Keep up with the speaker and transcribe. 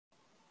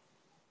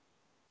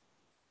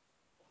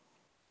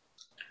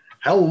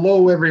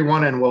Hello,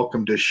 everyone, and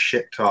welcome to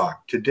Shit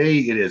Talk.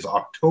 Today it is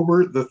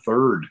October the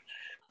 3rd.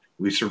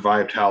 We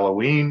survived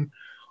Halloween.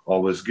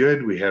 All was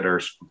good. We had our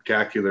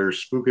spectacular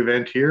spook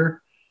event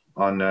here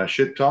on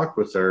Shit Talk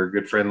with our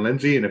good friend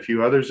Lindsay and a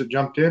few others that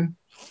jumped in.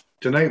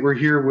 Tonight we're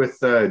here with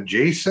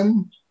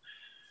Jason,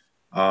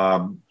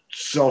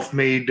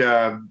 self-made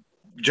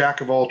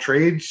jack of all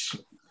trades,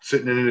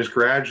 sitting in his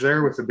garage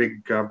there with a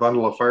big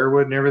bundle of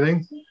firewood and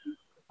everything.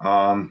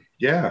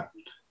 Yeah.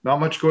 Not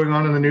much going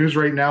on in the news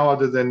right now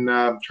other than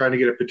trying to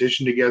get a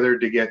petition together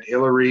to get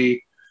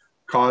Hillary,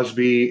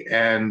 Cosby,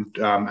 and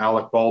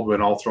Alec Baldwin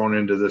all thrown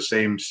into the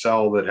same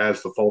cell that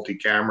has the faulty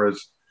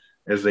cameras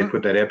as they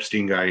put that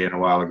Epstein guy in a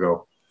while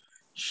ago.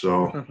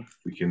 So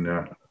we can,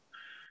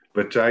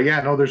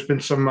 there's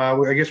been some,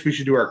 I guess we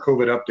should do our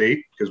COVID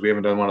update because we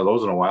haven't done one of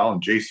those in a while.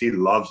 And JC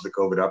loves the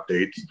COVID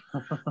updates.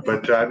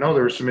 But no,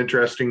 there was some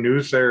interesting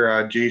news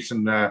there.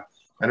 Jason, I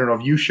don't know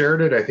if you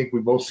shared it. I think we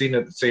both seen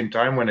it at the same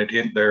time when it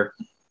hit there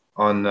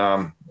on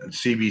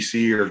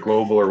CBC or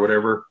Global or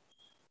whatever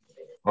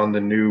on the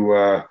new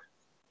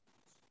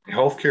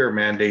healthcare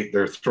mandate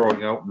they're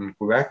throwing out in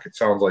Quebec, it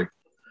sounds like.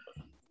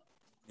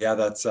 Yeah,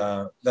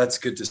 that's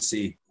good to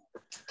see.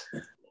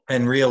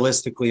 And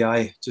realistically,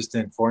 I just to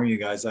inform you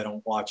guys, I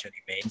don't watch any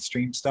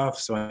mainstream stuff.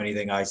 So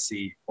anything I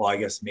see, well, I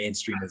guess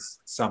mainstream is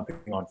something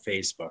on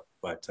Facebook,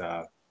 but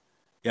I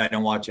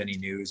don't watch any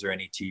news or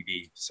any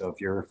TV. So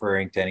if you're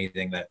referring to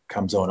anything that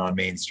comes on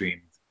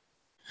mainstream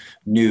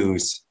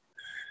news,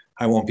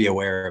 I won't be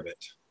aware of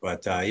it.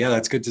 But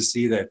that's good to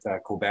see that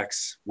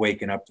Quebec's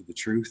waking up to the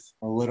truth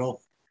a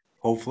little,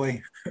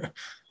 hopefully.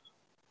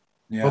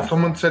 Yeah. Well,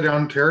 someone said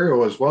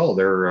Ontario as well.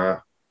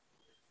 They're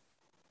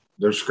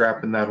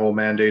scrapping that whole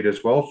mandate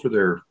as well for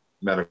their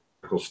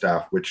medical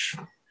staff, which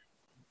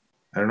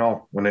I don't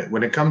know. When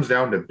it comes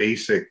down to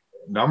basic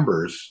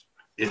numbers,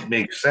 it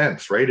makes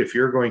sense, right? If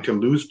you're going to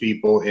lose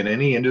people in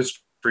any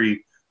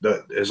industry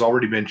that has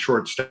already been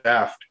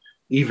short-staffed,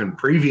 even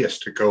previous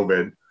to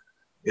COVID,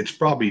 it's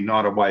probably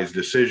not a wise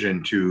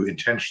decision to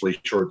intentionally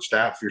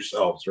short-staff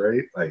yourselves,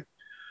 right? Like,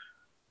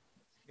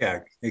 yeah,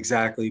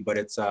 exactly. But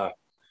it's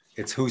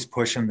who's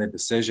pushing the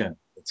decision.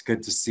 It's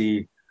good to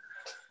see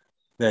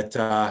that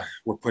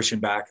we're pushing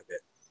back a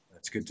bit.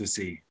 That's good to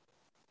see.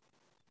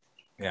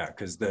 Yeah,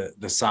 because the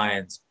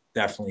science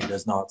definitely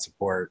does not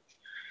support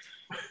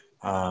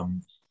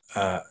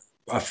a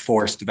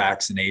forced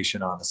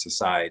vaccination on a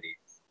society.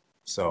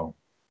 So,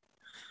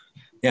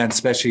 yeah, and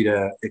especially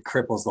it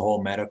cripples the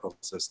whole medical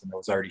system. It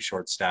was already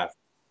short-staffed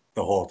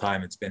the whole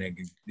time it's been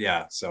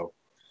so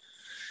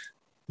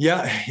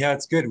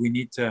it's good. We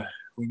need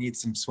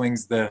some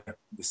swings the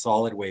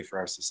solid way for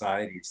our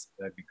societies.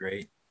 That'd be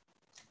great.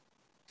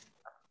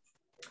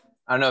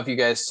 I don't know if you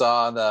guys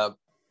saw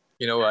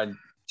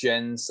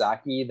Jen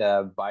Psaki,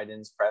 the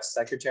Biden's press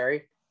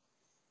secretary.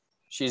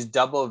 She's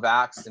double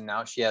vaxxed and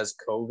now she has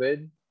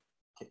COVID.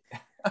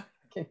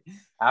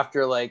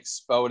 After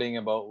spouting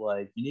about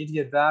you need to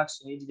get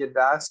vaxxed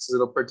because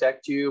it'll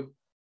protect you,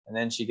 and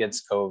then she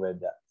gets COVID.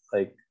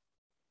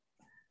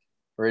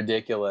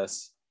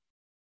 Ridiculous.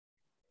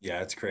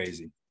 Yeah, it's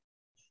crazy.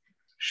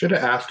 Should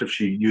have asked if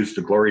she used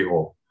the glory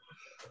hole.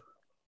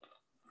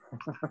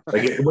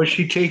 Was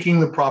she taking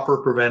the proper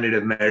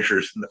preventative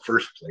measures in the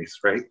first place,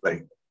 right?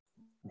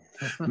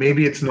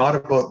 Maybe it's not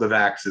about the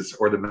vaxes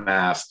or the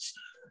masks.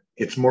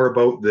 It's more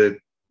about the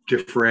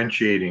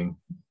differentiating,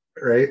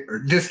 right? Or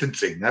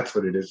distancing. That's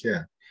what it is.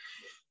 Yeah.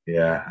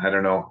 Yeah. I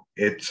don't know.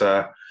 It's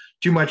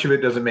too much of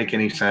it doesn't make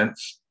any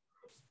sense.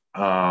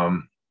 I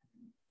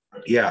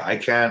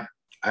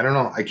don't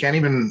know. I can't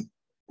even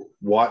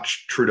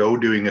watch Trudeau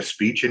doing a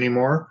speech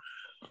anymore.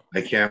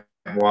 I can't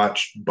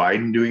watch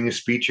Biden doing a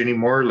speech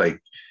anymore.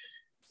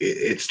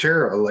 It's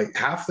terrible.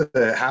 Half the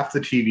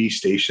TV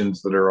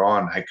stations that are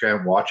on, I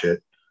can't watch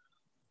it.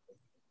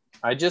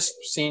 I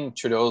just seen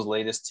Trudeau's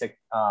latest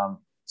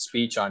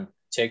speech on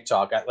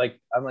TikTok.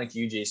 I'm like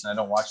you, Jason. I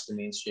don't watch the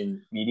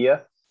mainstream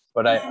media,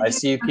 but I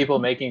see people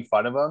making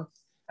fun of him.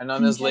 And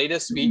on his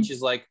latest speech,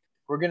 is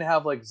we're gonna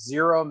have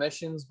zero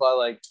emissions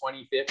by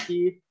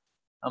 2050.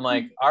 I'm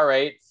like, all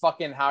right,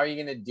 fucking, how are you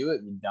gonna do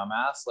it, you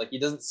dumbass? He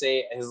doesn't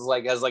say has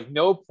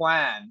no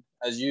plan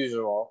as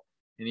usual,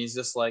 and he's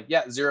just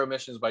zero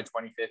emissions by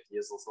 2050.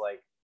 Is just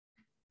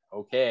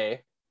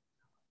okay.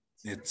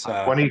 It's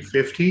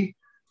 2050.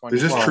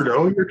 Is this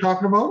Trudeau you're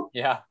talking about?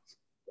 Yeah.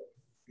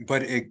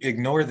 But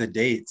ignore the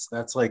dates.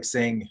 That's like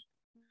saying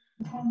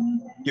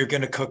you're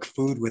going to cook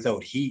food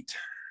without heat.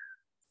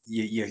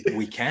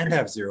 We can't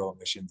have zero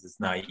emissions. It's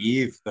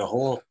naive.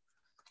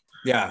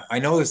 I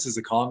know this is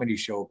a comedy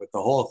show, but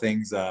the whole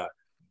thing's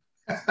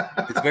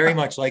it's very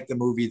much like the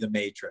movie The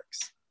Matrix.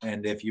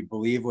 And if you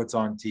believe what's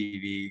on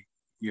TV,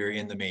 you're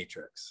in the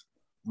Matrix.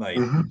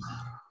 The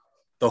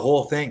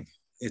whole thing,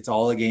 it's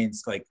all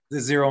against the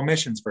zero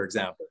emissions, for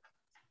example.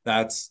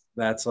 That's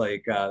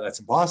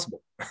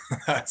impossible.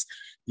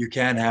 You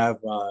can't have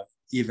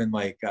even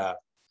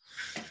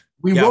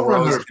we won't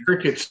run out of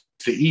crickets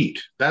to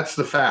eat. That's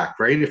the fact,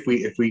 right?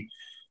 If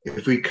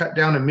we cut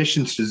down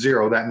emissions to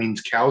zero, that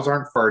means cows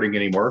aren't farting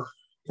anymore,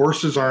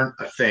 Horses aren't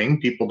a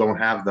thing. People don't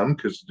have them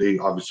because they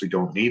obviously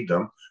don't need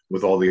them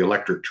with all the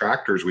electric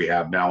tractors we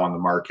have now on the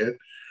market,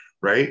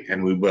 right?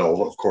 And we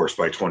will, of course,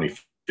 by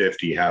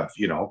 2050 have,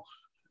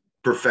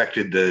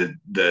 perfected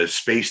the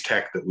space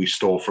tech that we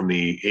stole from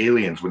the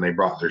aliens when they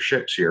brought their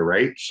ships here,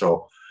 right?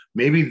 So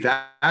maybe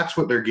that's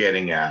what they're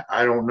getting at.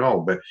 I don't know,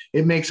 but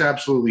it makes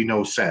absolutely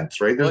no sense,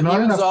 right? There's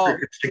not enough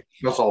crickets to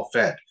keep us all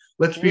fed.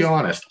 Let's be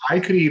honest. I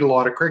could eat a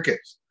lot of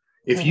crickets.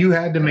 If you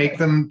had to make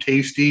them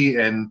tasty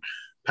and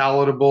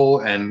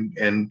palatable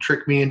and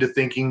trick me into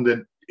thinking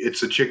that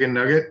it's a chicken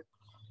nugget,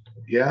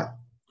 yeah,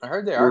 I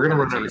heard they we're are gonna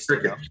run out of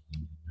crickets.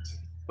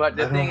 But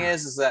the thing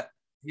is that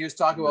he was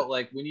talking about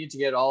like we need to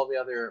get all the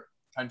other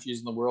countries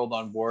in the world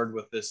on board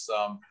with this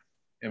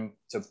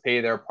to pay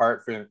their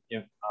part for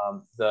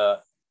the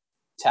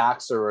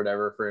tax or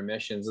whatever for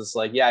emissions. It's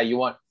like, yeah,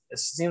 it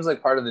seems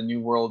like part of the new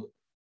world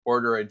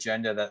order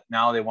agenda that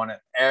now they want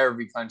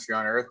every country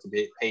on earth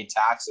to pay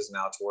taxes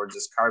now towards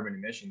this carbon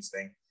emissions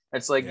thing.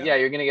 It's like, yeah,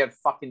 you're gonna get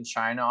fucking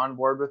China on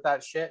board with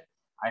that shit.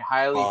 I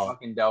highly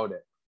fucking doubt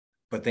it.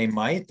 But they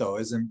might though,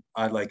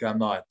 I'm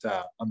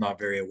not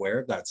very aware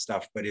of that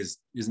stuff. But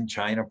isn't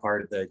China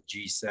part of the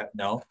G7?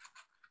 No.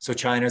 So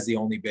China's the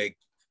only big,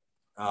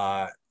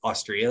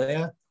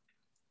 Australia,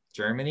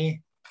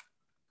 Germany,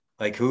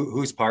 like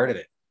who's part of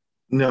it?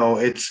 No,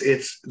 it's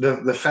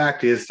the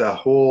fact is the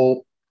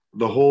whole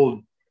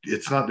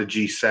it's not the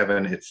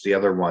G7, it's the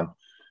other one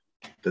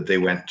that they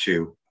went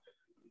to,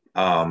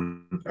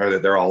 or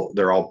that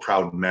they're all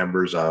proud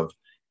members of,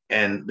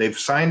 and they've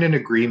signed an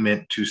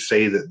agreement to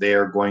say that they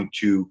are going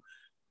to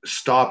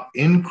stop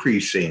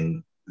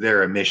increasing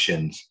their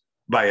emissions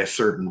by a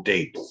certain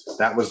date.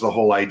 That was the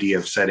whole idea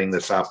of setting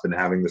this up and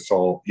having this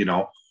all,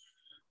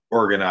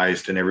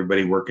 organized and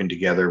everybody working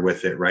together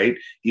with it, right?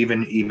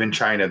 Even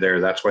China there,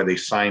 that's why they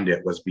signed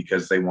it, was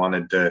because they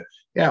wanted to,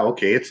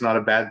 it's not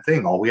a bad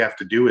thing. All we have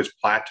to do is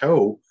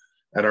plateau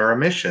at our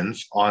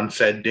emissions on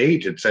said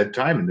date at said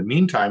time. In the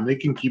meantime, they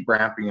can keep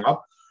ramping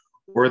up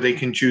or they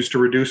can choose to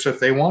reduce if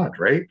they want,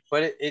 right?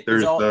 But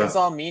it's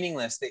all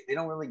meaningless. They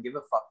don't really give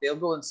a fuck. They'll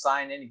go and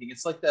sign anything.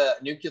 It's like the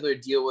nuclear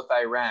deal with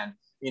Iran.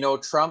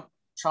 Trump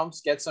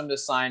gets them to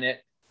sign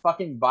it.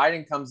 Fucking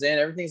Biden comes in,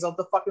 everything's out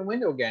the fucking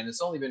window again.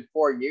 It's only been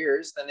 4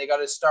 years. Then they got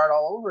to start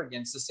all over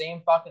again. It's the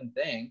same fucking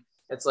thing.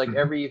 It's like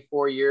every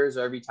 4 years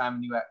or every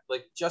time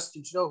like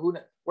Justin Trudeau,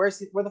 where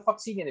the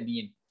fuck's he gonna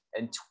be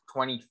in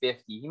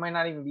 2050? He might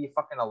not even be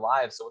fucking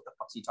alive. So what the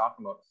fuck's he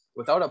talking about?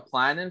 Without a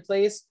plan in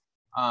place,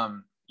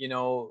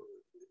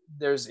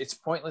 it's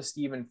pointless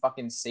to even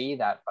fucking say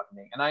that fucking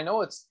thing. And I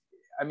know it's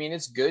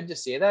good to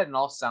say that and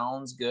all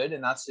sounds good,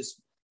 and that's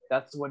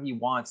what he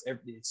wants.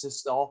 It's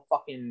just all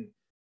fucking.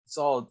 It's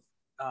all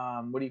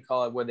what do you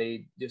call it? Where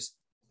they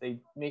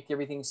make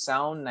everything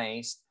sound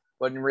nice,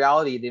 but in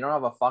reality, they don't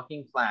have a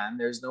fucking plan.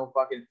 There's no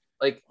fucking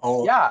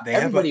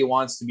everybody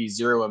wants to be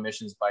zero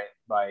emissions by.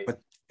 But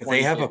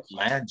they have a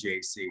plan,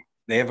 JC.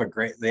 They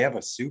have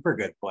a super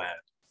good plan.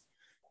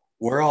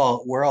 We're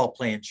all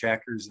playing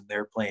checkers and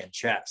they're playing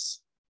chess.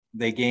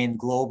 They gain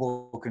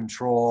global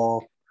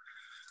control,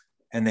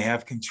 and they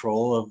have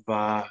control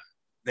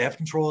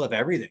of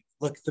everything.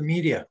 Look at the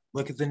media.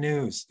 Look at the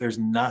news. There's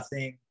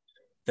nothing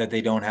that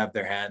they don't have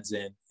their hands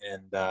in.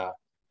 And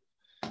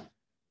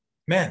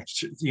man,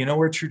 you know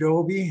where Trudeau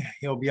will be?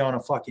 He'll be on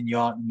a fucking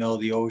yacht in the middle of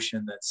the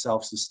ocean that's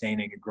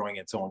self-sustaining and growing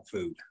its own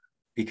food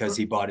because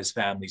he bought his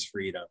family's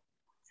freedom.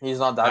 He's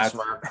not that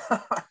smart.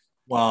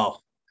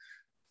 Well,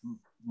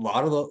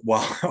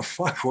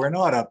 fuck, we're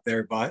not up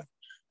there, but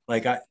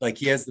like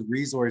he has the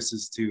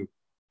resources to.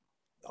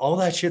 All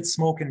that shit's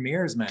smoke and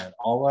mirrors, man.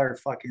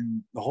 The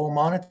whole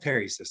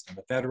monetary system,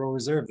 the Federal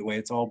Reserve, the way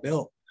it's all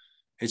built.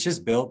 It's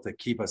just built to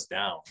keep us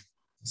down.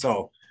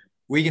 So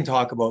we can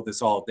talk about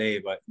this all day,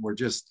 but we're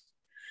just,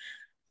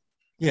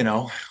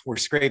 we're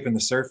scraping the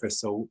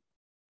surface. So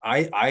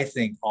I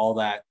think all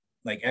that,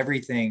 like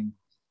everything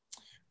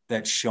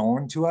that's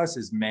shown to us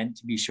is meant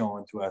to be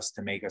shown to us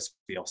to make us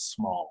feel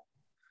small.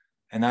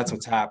 And that's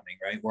what's happening,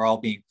 right? We're all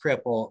being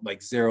crippled,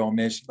 like zero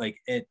emission,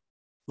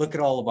 look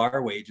at all of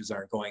our wages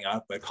aren't going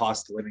up, but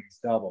cost of living is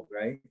doubled,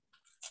 right?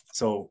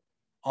 So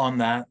on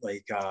that,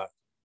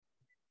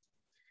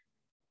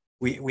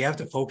 we have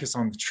to focus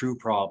on the true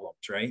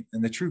problems, right?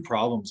 And the true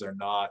problems are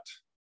not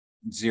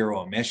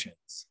zero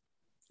emissions.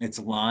 It's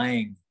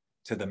lying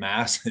to the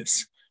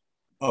masses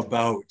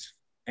about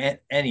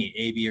any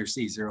A, B, or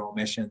C, zero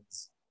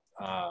emissions,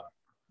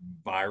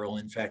 viral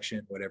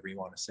infection, whatever you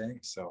want to say.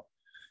 So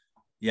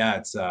yeah,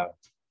 it's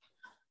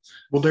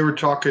well, they were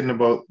talking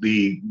about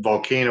the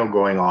volcano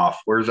going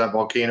off. Where's that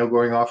volcano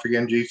going off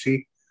again,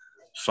 JC?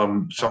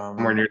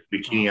 Somewhere near the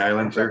Bikini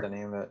Islands there. The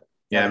name of it.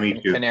 Yeah,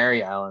 me too.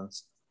 Canary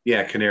Islands.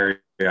 Yeah, Canary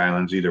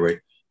Islands. Either way,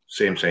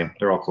 same.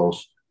 They're all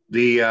close.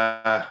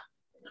 Because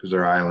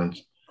they're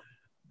islands.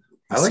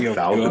 I like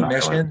CO2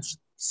 emissions.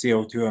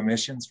 CO2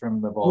 emissions from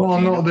the volcano.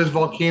 Well, no, this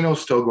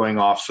volcano's still going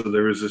off. So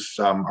there was this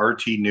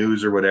RT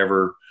News or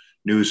whatever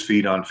news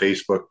feed on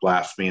Facebook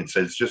blast me and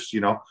says, just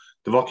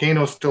the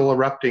volcano's still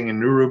erupting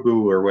in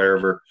Nurubu or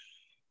wherever.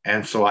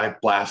 And so I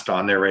blast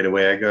on there right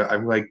away.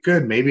 I'm like,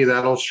 good, maybe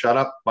that'll shut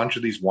up a bunch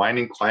of these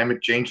whining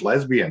climate change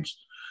lesbians,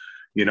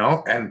 you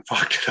know? And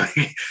fuck,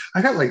 I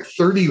got like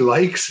 30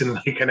 likes in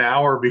like an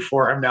hour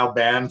before I'm now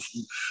banned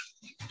from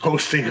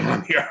posting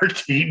on the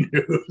RT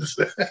News.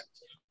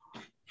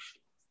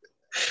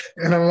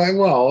 And I'm like,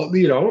 well,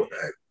 you know,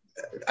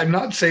 I'm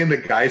not saying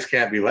that guys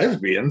can't be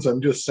lesbians.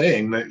 I'm just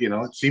saying that, you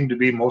know, it seemed to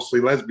be mostly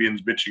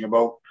lesbians bitching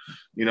about,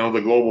 you know,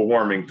 the global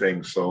warming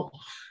thing. So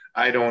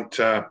I don't,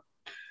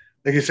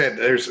 like I said,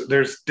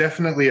 there's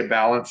definitely a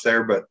balance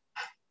there, but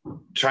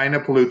China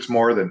pollutes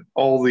more than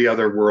all the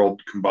other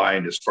world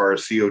combined as far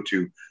as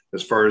CO2,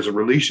 as far as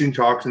releasing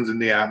toxins in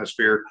the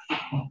atmosphere.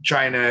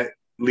 China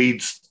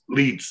leads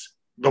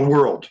the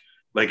world.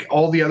 Like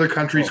all the other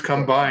countries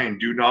combined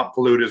do not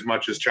pollute as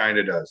much as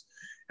China does.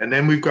 And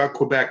then we've got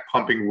Quebec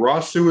pumping raw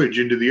sewage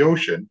into the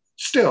ocean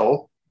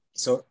still,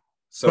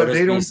 but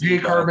they don't pay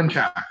carbon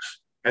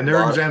tax. And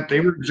they're exempt. They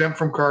were exempt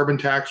from carbon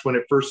tax when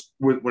it first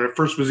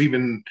was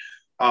even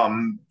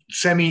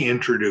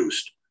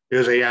semi-introduced. It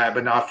was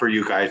but not for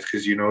you guys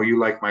because you know you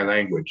like my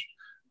language.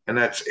 And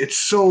it's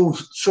so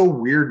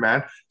weird,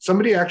 man.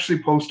 Somebody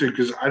actually posted,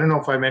 because I don't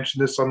know if I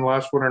mentioned this on the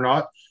last one or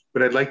not,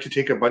 but I'd like to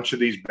take a bunch of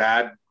these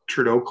bad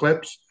Trudeau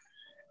clips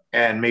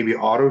and maybe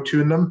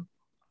auto-tune them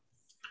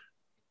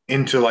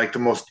into like the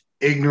most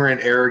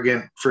ignorant,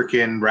 arrogant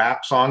freaking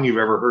rap song you've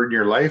ever heard in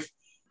your life.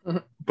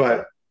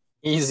 But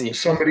easy.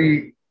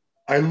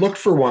 I looked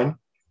for one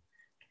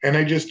and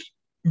I just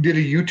did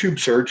a YouTube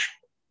search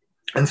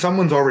and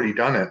someone's already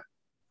done it.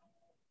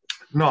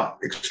 Not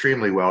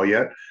extremely well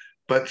yet,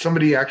 but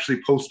somebody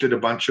actually posted a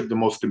bunch of the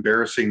most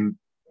embarrassing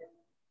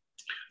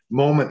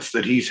moments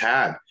that he's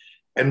had.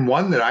 And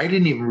one that I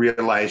didn't even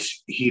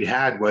realize he'd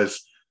had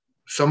was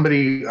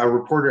a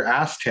reporter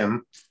asked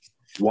him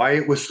why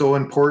it was so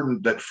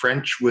important that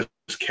French was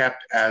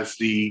kept as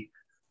the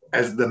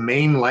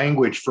main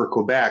language for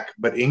Quebec,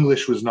 but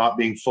English was not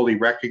being fully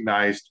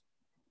recognized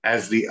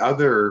as the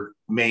other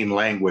main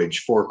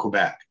language for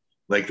Quebec.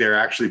 Like they're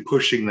actually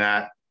pushing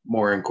that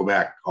more in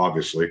Quebec,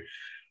 obviously,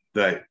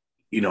 that,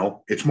 you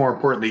know, it's more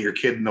important that your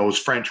kid knows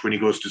French when he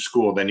goes to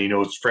school than he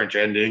knows French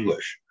and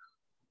English.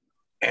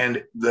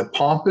 And the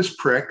pompous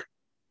prick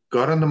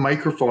got on the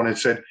microphone and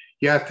said,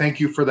 yeah,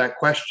 thank you for that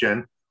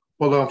question.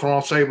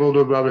 Answered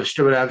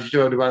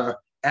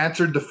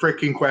the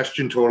freaking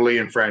question totally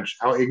in French.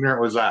 How ignorant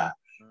was that?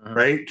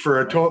 Right?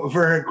 For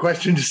a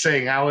question to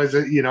saying, how is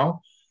it, you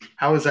know,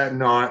 how is that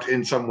not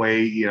in some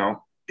way, you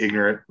know,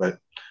 ignorant? But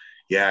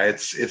yeah,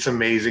 it's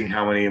amazing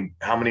how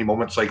many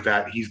moments like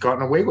that he's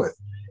gotten away with.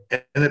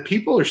 And the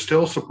people are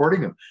still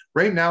supporting him.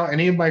 Right now,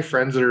 any of my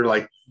friends that are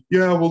like,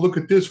 yeah, well, look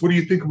at this. What do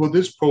you think about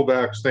this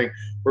pro-vax thing?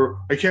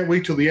 Or I can't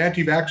wait till the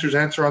anti-vaxxers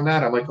answer on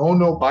that. I'm like, oh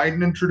no,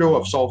 Biden and Trudeau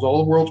have solved all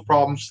the world's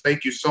problems.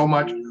 Thank you so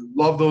much.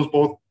 Love those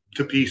both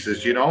to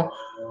pieces, you know?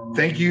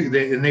 Thank you.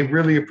 And they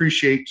really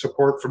appreciate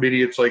support from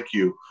idiots like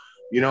you,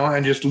 you know,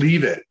 and just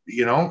leave it.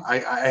 You know, I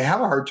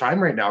have a hard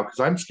time right now because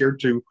I'm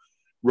scared to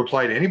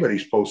reply to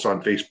anybody's posts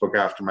on Facebook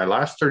after my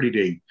last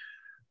 30-day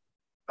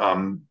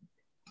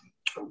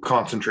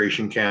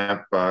concentration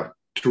camp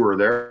tour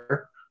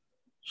there.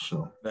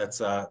 So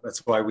that's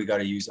why we got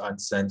to use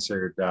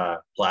uncensored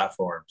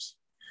platforms.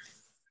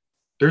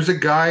 There's a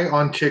guy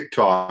on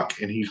TikTok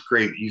and he's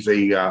great. He's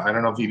I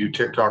don't know if you do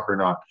TikTok or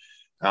not.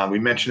 We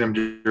mentioned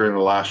him during the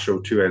last show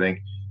too, I think.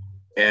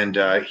 And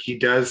he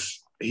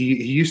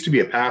used to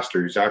be a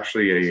pastor. He's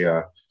actually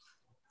a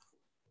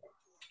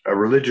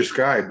religious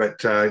guy,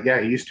 but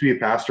yeah, he used to be a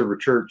pastor of a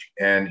church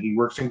and he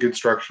works in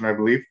construction, I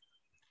believe.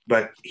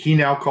 But he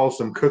now calls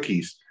them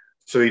cookies.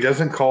 So he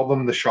doesn't call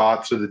them the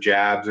shots or the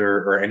jabs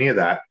or any of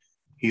that.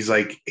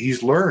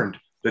 He's learned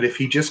that if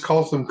he just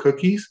calls them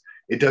cookies,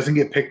 it doesn't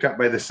get picked up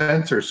by the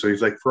censor. So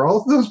he's like, for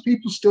all of those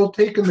people still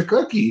taking the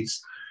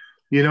cookies,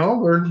 you know,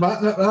 we're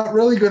not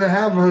really going to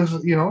have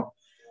you know,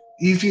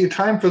 easy a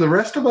time for the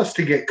rest of us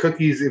to get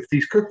cookies if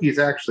these cookies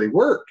actually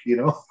work, you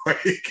know.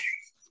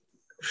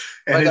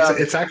 And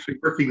it's actually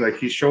working. Like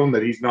he's shown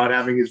that he's not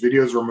having his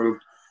videos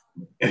removed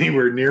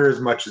anywhere near as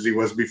much as he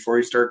was before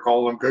he started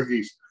calling them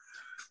cookies.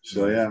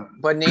 So yeah.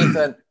 But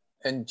Nathan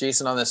and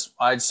Jason, on this,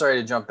 I'm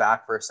sorry to jump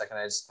back for a second.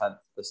 I just had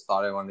this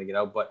thought I wanted to get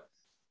out, but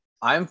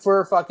I'm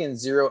for fucking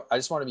zero. I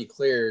just want to be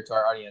clear to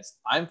our audience.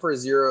 I'm for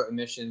zero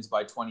emissions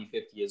by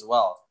 2050 as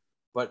well.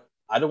 But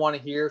I don't want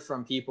to hear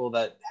from people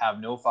that have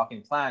no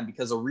fucking plan,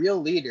 because a real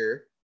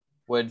leader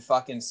would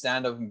fucking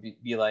stand up and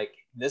be like,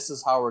 this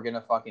is how we're going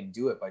to fucking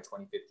do it by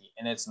 2050.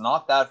 And it's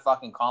not that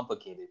fucking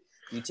complicated.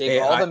 You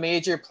take the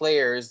major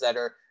players that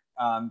are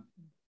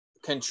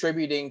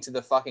contributing to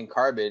the fucking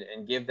carbon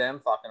and give them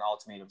fucking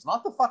ultimatums,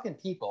 not the fucking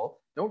people.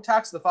 Don't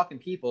tax the fucking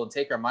people and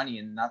take our money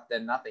and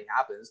then nothing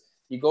happens.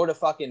 You go to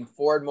fucking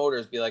Ford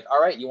Motors, be like,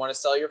 all right, you want to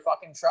sell your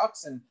fucking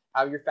trucks and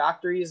have your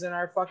factories in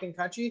our fucking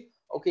country?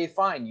 Okay,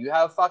 fine. You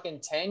have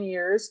fucking 10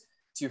 years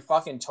to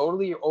fucking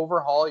totally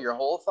overhaul your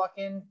whole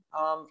fucking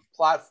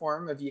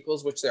platform of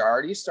vehicles, which they're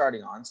already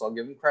starting on. So I'll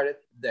give them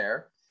credit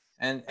there.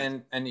 And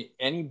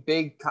any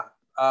big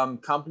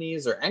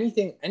companies or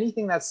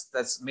anything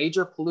that's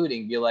major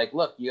polluting, be like,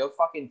 look, you have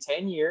fucking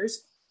 10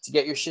 years to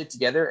get your shit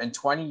together and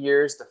 20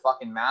 years to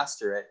fucking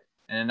master it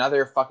and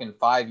another fucking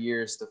 5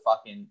 years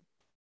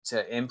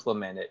to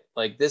implement it.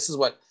 Like, this is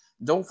what,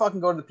 don't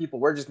fucking go to the people,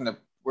 we're just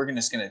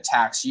gonna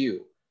tax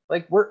you.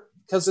 Like,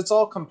 because it's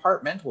all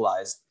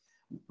compartmentalized.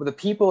 The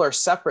people are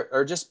separate,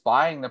 or just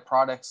buying the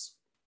products.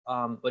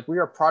 Like, we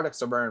are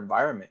products of our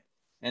environment,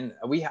 and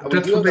we do have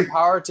the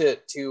power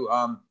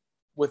to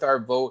with our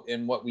vote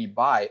and what we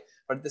buy.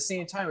 But at the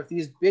same time, if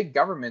these big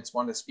governments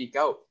want to speak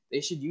out, they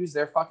should use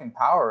their fucking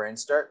power and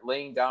start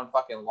laying down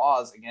fucking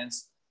laws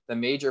against the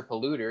major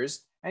polluters,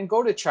 and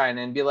go to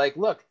China and be like,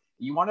 look,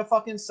 you want to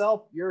fucking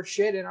sell your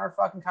shit in our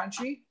fucking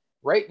country?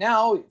 Right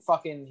now,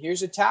 fucking,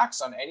 here's a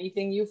tax on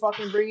anything you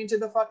fucking bring into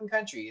the fucking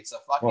country. It's a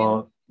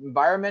fucking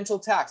environmental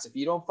tax. If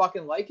you don't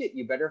fucking like it,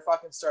 you better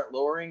fucking start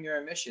lowering your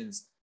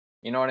emissions.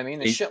 You know what I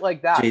mean? And shit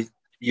like that.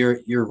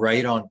 You're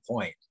right on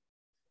point.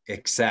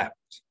 Except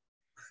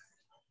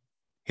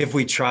if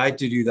we tried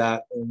to do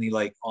that, only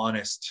like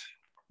honest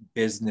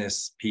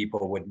business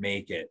people would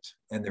make it.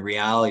 And the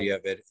reality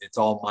of it, it's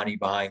all money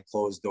behind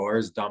closed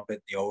doors. Dump it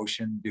in the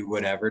ocean, do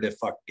whatever to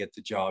fucking get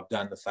the job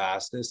done the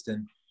fastest.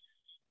 And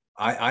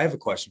I have a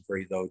question for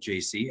you though,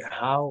 JC.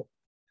 How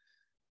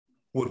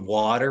would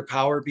water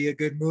power be a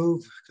good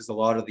move? Because a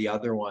lot of the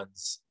other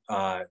ones,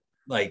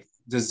 like,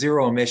 does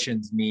zero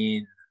emissions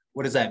mean,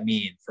 what does that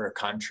mean for a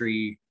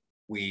country?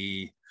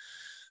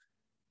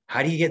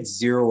 How do you get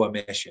zero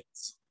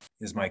emissions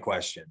is my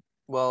question.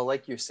 Well,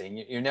 like you're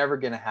saying, you're never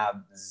going to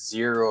have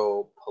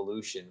zero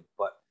pollution,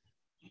 but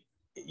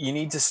you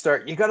need to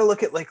start, you got to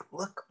look at, like,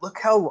 look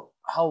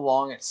how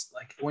long it's,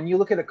 like, when you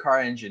look at a car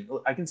engine,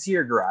 I can see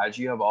your garage,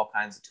 you have all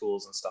kinds of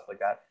tools and stuff like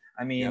that.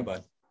 I mean, yeah,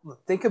 bud.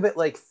 Think of it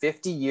like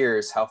 50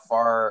 years, how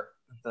far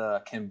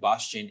the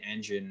combustion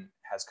engine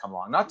has come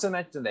along. Not to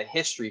mention the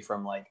history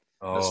from, like,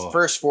 the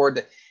first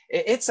Ford.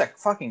 It's a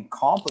fucking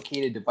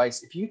complicated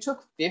device. If you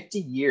took 50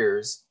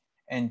 years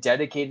and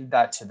dedicated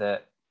that to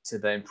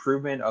the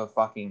improvement of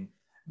fucking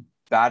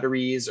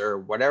batteries or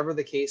whatever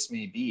the case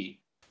may be,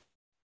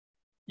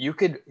 you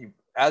could,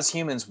 as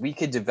humans, we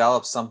could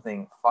develop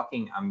something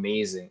fucking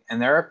amazing.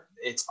 And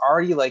it's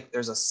already, like,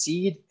 there's a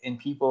seed in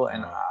people,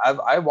 and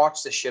I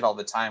watch this shit all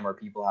the time where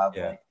people have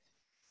like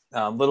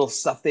little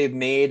stuff they've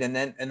made, and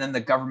then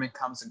the government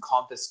comes and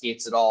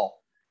confiscates it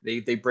all.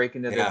 They break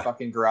into their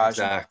fucking garage.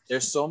 Exactly.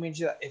 There's so many.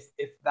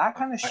 If that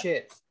kind of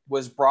shit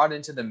was brought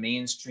into the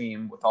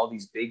mainstream with all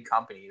these big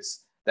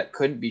companies that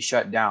couldn't be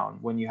shut down,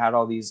 when you had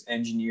all these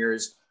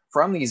engineers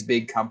from these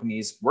big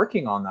companies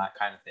working on that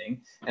kind of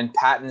thing,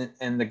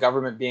 and the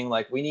government being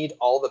like, we need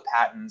all the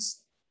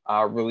patents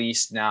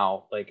released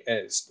now, like,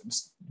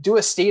 do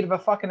a state of a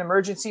fucking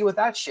emergency with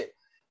that shit.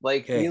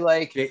 Like, be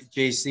like,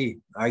 JC,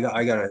 I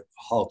gotta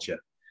halt you,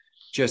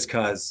 just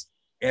because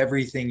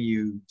everything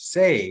you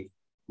say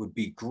would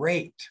be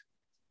great,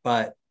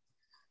 but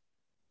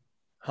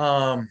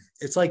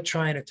it's like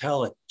trying to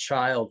tell a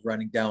child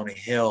running down a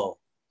hill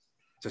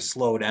to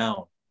slow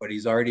down, but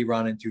he's already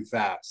running too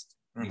fast.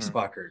 Mm-hmm. He's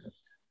fuckered.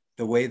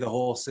 The way the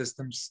whole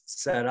system's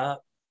set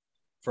up,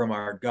 from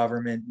our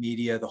government,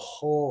 media, the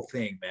whole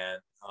thing, man.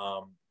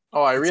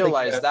 I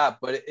realize that,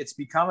 but it's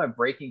become a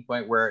breaking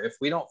point where if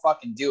we don't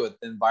fucking do it,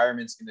 the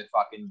environment's gonna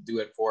fucking do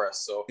it for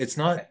us. So it's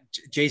not,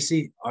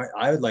 JC,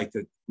 I would like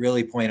to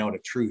really point out a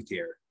truth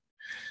here.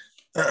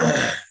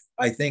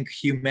 I think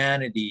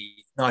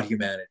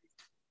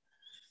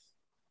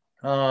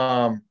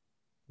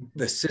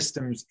the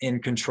systems in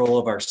control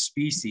of our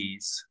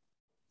species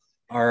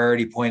are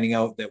already pointing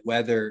out that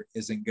weather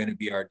isn't going to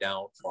be our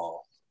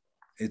downfall.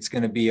 It's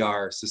going to be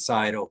our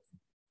societal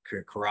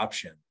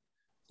corruption.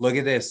 Look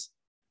at this.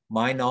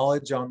 My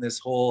knowledge on this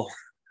whole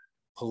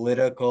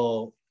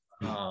political,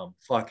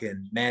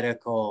 fucking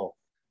medical,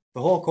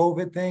 the whole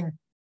COVID thing,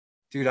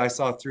 dude, I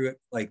saw through it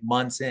like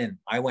months in.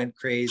 I went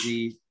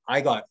crazy.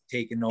 I got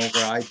taken over.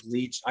 I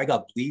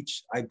got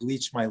bleached. I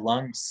bleached my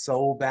lungs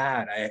so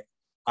bad.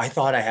 I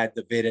thought I had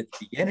the vid at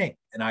the beginning,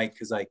 and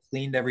because I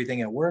cleaned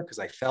everything at work because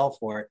I fell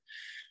for it.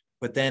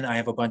 But then I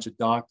have a bunch of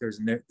doctors,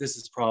 and this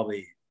is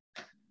probably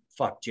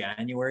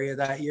January of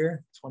that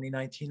year,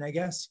 2019, I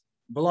guess.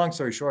 But long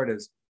story short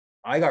is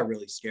I got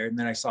really scared, and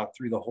then I saw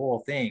through the whole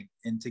thing.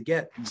 And to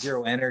get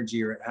zero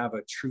energy or have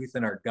a truth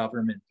in our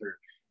government or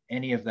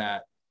any of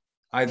that,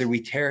 either we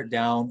tear it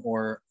down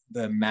or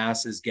the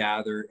masses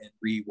gather and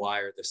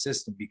rewire the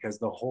system, because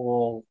the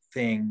whole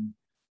thing,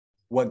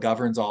 what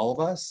governs all of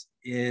us,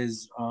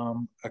 is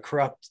a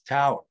corrupt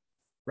tower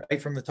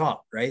right from the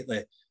top, right?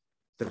 Like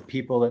the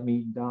people that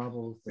meet in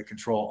Davos that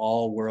control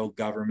all world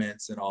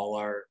governments and all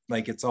our,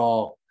 like, it's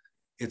all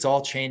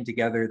chained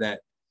together.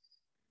 That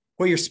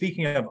what you're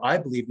speaking of, I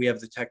believe we have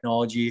the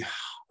technology.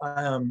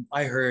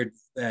 I heard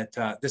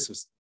that this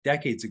was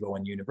decades ago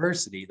in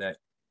university, that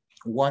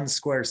 1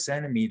 square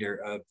centimeter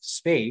of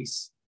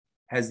space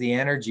has the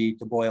energy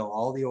to boil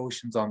all the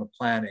oceans on the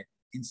planet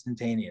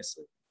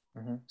instantaneously.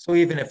 Mm-hmm. So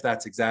even if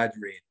that's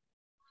exaggerated.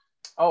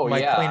 Oh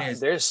my point yeah, is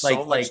there's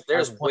so much. our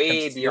There's point of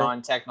way stealing.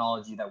 beyond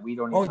technology that we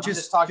don't even. Oh, I'm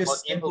just talking about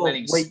just simple.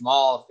 implementing Wait,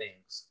 small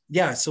things.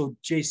 yeah. So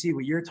JC,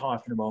 what you're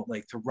talking about,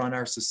 like to run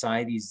our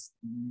society's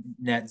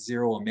net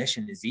zero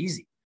emission is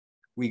easy.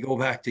 We go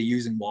back to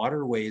using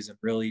waterways and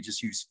really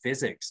just use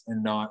physics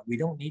and not, we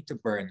don't need to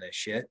burn this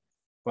shit.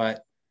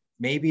 But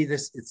maybe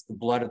it's the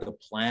blood of the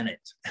planet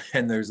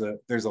and there's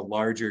a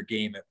larger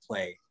game at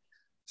play.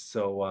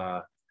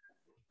 So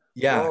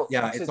yeah, Well,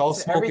 yeah, it's all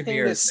smoke and everything to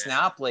mirrors, man.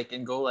 snap like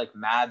and go like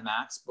Mad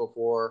Max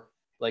before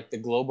like the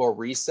global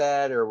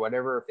reset or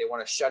whatever. If they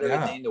want to shut Yeah,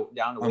 everything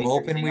down to I'm wake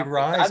hoping everything we up, like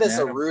rise, that is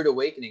a man. rude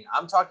awakening.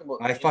 I'm talking about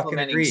I fucking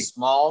implementing agree.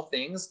 small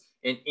things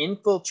and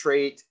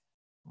infiltrate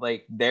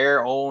like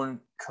their own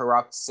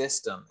corrupt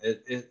system.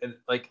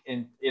 Like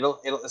and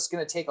it's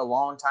going to take a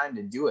long time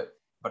to do it.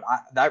 But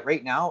that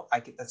right now,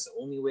 that's the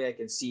only way I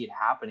can see it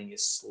happening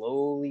is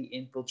slowly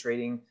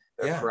infiltrating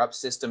their Yeah. corrupt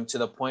system to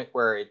the point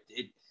where it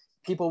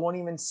people won't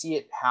even see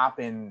it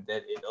happen.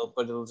 But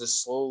it'll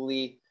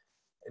slowly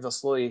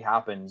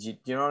happen. You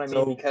know what I mean?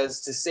 So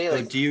Because to say so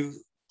like do you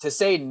to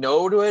say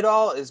no to it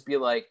all is be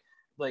like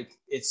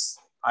it's.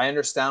 I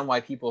understand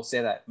why people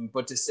say that,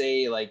 but to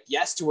say like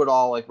yes to it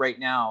all like right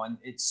now and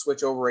it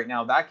switch over right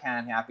now, that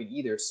can't happen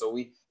either. So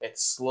it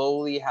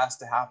slowly has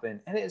to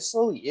happen, and it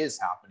slowly is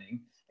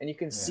happening, and you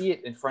can yeah. see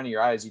it in front of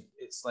your eyes.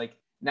 It's like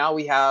now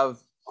we have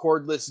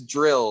cordless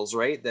drills,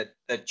 right?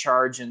 That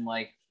charge in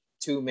like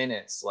 2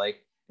 minutes,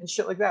 like and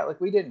shit like that. Like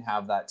we didn't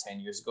have that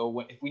 10 years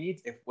ago.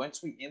 If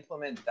once we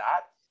implement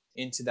that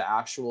into the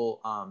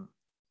actual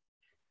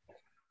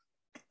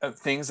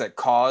things that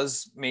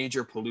cause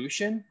major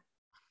pollution,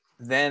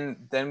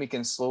 then we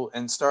can slow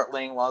and start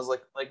laying laws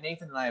like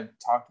Nathan and I have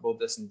talked about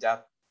this in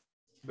depth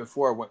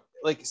before. What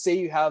like say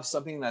you have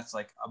something that's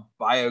like a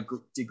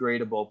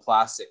biodegradable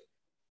plastic,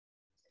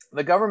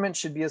 the government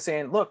should be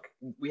saying, look,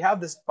 we have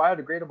this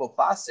biodegradable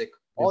plastic.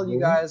 All you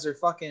guys are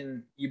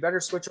fucking. You better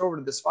switch over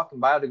to this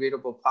fucking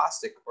biodegradable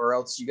plastic, or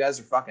else you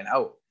guys are fucking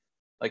out.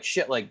 Like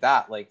shit, like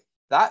that. Like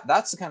that.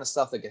 That's the kind of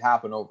stuff that could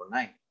happen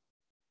overnight.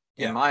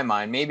 In Yeah. my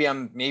mind, maybe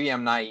I'm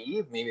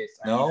naive. Maybe it's.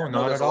 I mean, No, I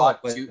know not there's at a all.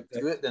 lot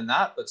to it than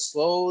that, but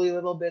slowly,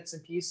 little bits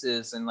and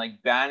pieces, and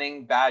like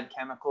banning bad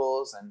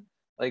chemicals, and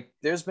like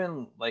there's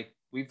been like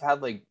we've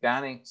had like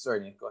banning. Sorry,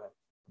 Nick, go ahead.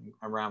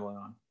 I'm rambling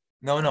on.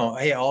 No.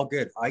 Hey, all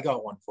good. I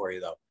got one for you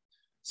though.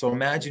 So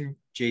imagine,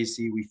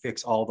 JC, we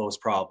fix all those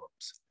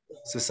problems.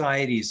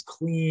 Society is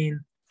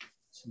clean,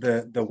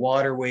 the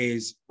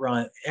waterways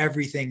run,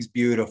 everything's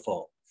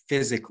beautiful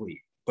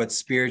physically, but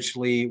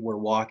spiritually, we're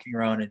walking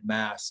around in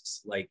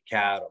masks like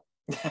cattle.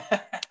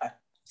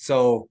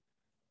 So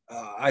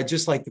I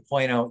just like to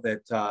point out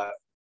that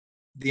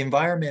the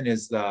environment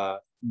is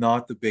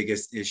not the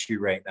biggest issue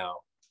right now,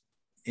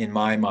 in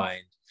my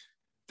mind.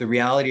 The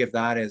reality of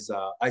that is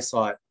I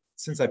saw it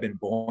since I've been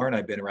born.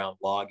 I've been around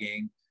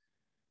logging.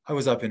 I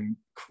was up in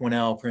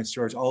Quesnel, Prince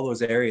George, all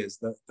those areas.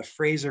 The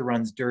Fraser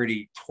runs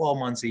dirty 12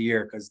 months a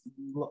year because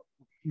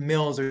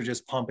mills are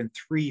just pumping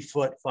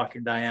 3-foot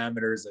fucking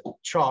diameters of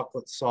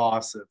chocolate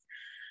sauce of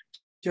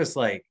just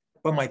like,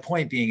 but my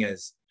point being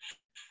is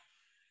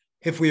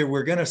if we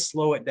were going to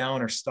slow it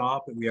down or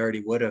stop it, we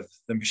already would have.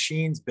 The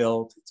machine's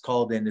built, it's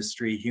called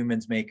industry.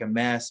 Humans make a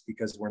mess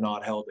because we're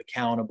not held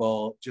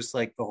accountable, just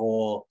like the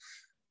whole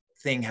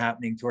thing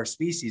happening to our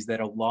species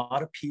that a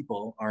lot of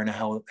people aren't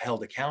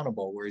held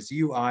accountable. Whereas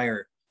you, I,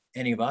 or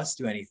any of us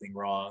do anything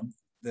wrong,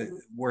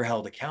 we're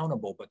held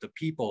accountable. But the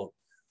people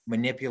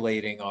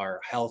manipulating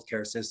our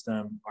healthcare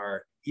system,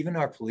 even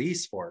our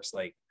police force,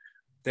 like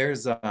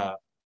there's I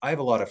have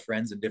a lot of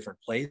friends in different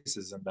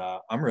places, and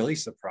I'm really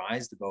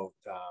surprised about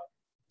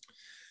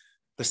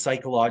the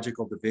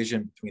psychological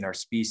division between our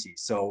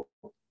species. So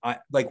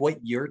like what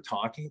you're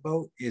talking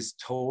about is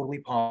totally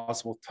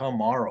possible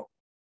tomorrow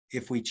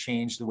if we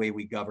change the way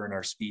we govern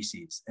our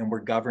species, and we're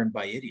governed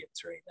by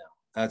idiots right now.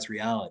 That's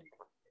reality.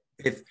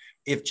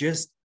 If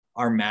just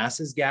our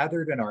masses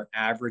gathered and our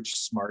average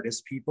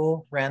smartest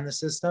people ran the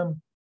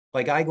system,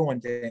 like I go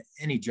into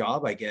any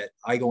job I get,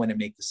 I go in and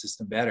make the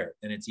system better.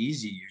 And it's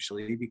easy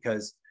usually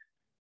because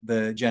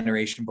the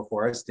generation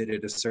before us did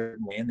it a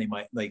certain way, and they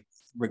might, like,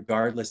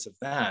 regardless of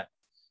that,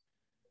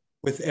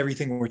 with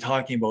everything we're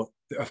talking about,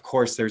 of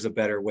course there's a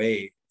better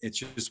way. It's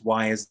just,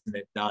 why isn't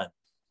it done?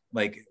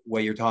 Like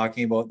what you're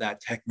talking about,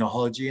 that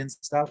technology and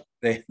stuff,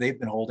 they've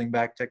been holding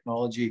back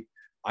technology.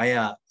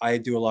 I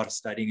do a lot of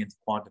studying into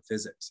quantum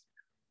physics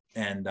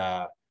and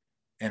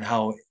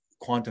how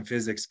quantum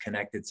physics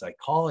connected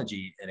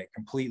psychology, and it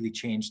completely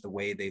changed the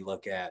way they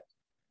look at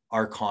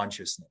our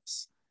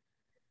consciousness.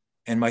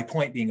 And my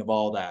point being of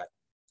all that,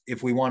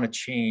 if we want to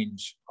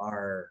change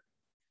our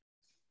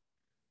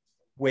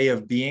way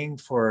of being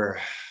for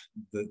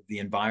the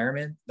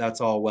environment, that's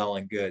all well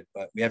and good,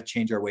 but we have to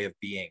change our way of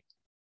being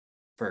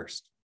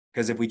first.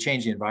 Because if we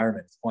change the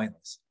environment, it's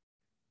pointless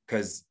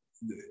because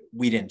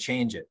we didn't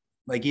change it.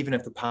 Like even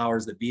if the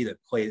powers that be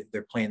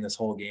they're playing this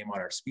whole game on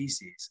our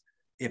species,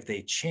 if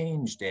they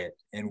changed it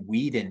and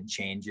we didn't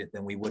change it,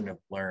 then we wouldn't have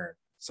learned.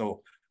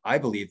 So I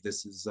believe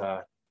this is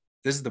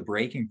the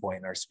breaking point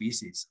in our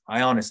species.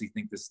 I honestly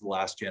think this is the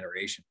last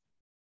generation.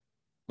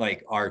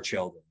 like our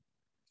children,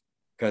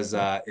 because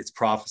it's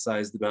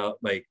prophesized about,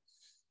 like,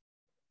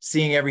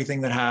 seeing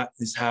everything that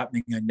is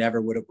happening. I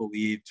never would have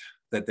believed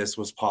that this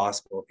was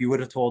possible. If you would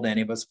have told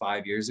any of us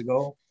 5 years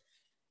ago,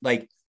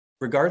 like,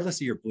 regardless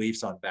of your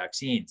beliefs on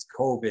vaccines,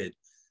 COVID,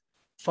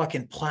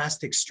 fucking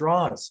plastic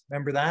straws,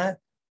 remember that?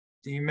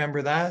 Do you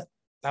remember that?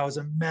 That was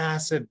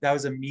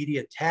a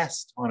media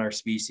test on our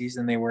species,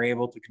 and they were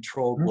able to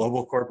control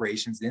global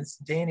corporations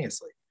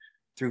instantaneously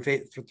through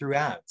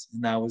ads.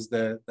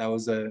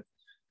 And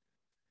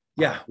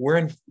we're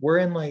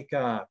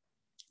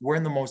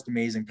in the most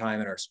amazing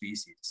time in our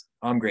species.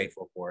 I'm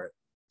grateful for it.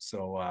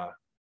 So,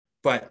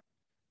 but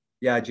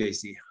yeah,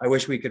 JC, I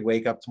wish we could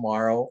wake up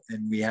tomorrow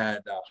and we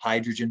had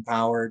hydrogen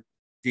powered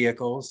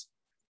vehicles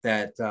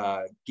that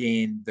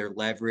gain their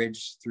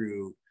leverage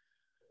through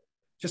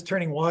just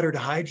turning water to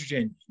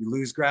hydrogen. You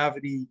lose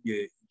gravity,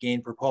 you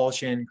gain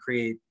propulsion,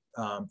 create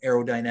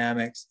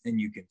aerodynamics, and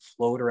you can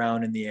float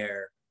around in the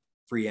air,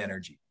 free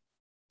energy.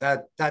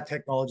 That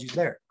technology's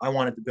there. I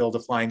wanted to build a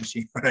flying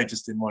machine, but I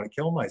just didn't want to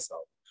kill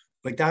myself.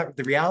 Like that,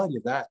 the reality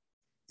of that,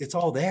 it's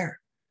all there.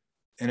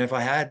 And if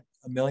I had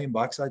 $1 million,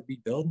 I'd be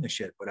building the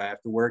shit, but I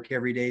have to work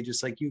every day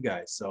just like you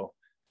guys. So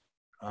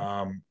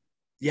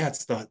yeah,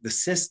 it's the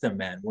system,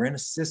 man. We're in a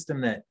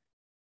system that,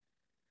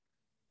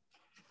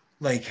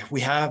 like, we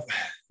have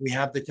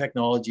the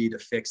technology to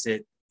fix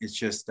it. It's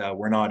just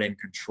we're not in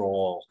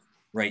control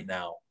right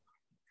now,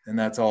 and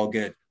that's all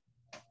good.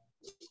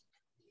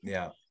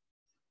 Yeah,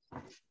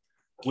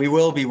 we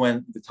will be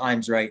when the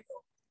time's right,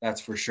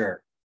 that's for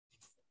sure.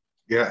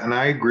 Yeah, and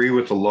I agree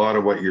with a lot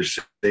of what you're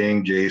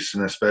saying,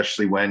 Jason,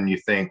 especially when you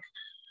think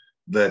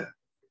that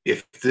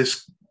if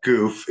this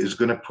goof is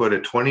going to put a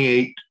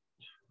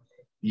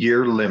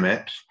 28-year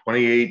limit,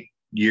 28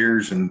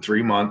 years and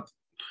 3 month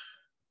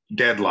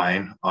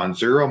deadline on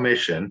zero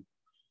emission,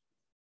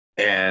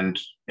 and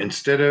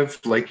instead of,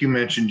 like you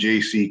mentioned,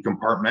 JC,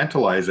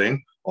 compartmentalizing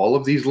all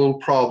of these little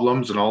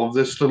problems and all of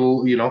this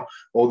little,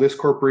 this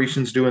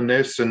corporation's doing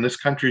this and this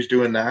country's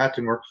doing that,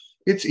 and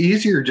it's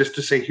easier just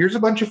to say, here's a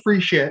bunch of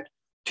free shit,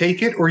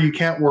 take it, or you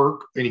can't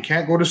work and you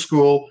can't go to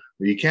school,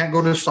 or you can't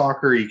go to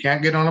soccer, or you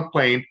can't get on a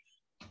plane.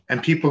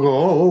 And people go,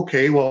 oh,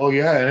 okay, well,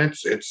 yeah, and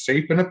it's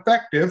safe and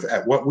effective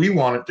at what we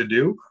want it to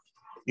do.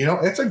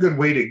 It's a good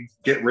way to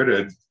get rid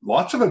of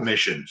lots of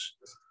emissions,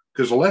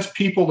 because the less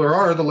people there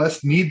are, the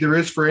less need there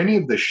is for any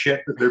of the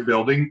shit that they're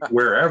building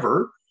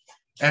wherever,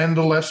 and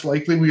the less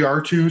likely we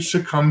are to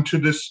succumb to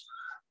this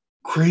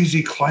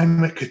crazy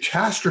climate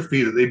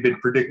catastrophe that they've been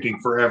predicting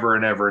forever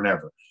and ever and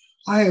ever.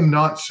 I am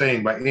not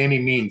saying by any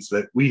means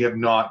that we have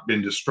not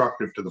been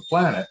destructive to the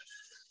planet,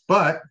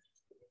 but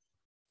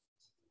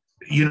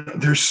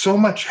there's so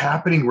much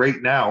happening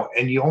right now,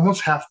 and you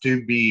almost have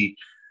to be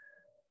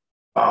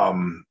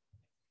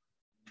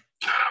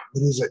what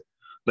is it,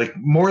 like,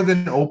 more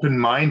than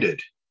open-minded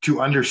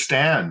to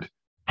understand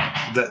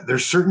that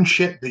there's certain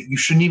shit that you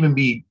shouldn't even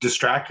be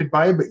distracted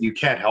by, but you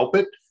can't help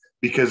it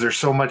because there's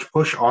so much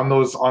push on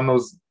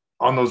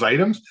those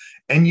items.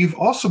 And you've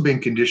also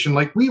been conditioned,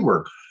 like we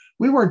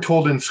weren't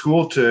told in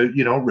school to,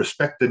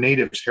 respect the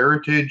natives'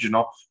 heritage and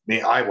all.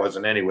 I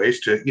wasn't anyways,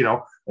 to,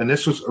 and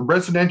this was a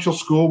residential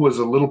school, was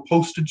a little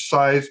postage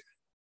size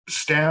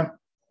stamp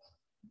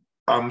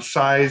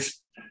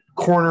size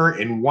corner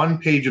in one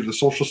page of the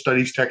social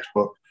studies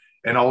textbook.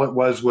 And all it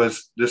was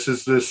this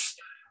is this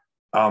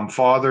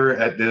father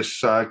at this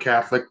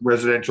Catholic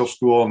residential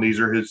school, and these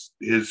are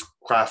his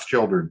class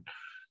children.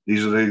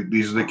 These are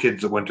the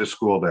kids that went to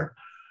school there.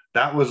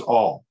 That was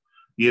all.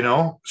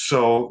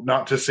 So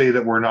not to say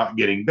that we're not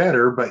getting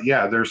better, but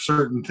yeah, there's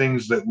certain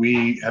things that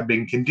we have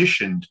been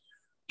conditioned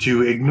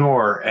to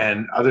ignore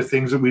and other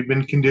things that we've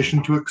been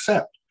conditioned to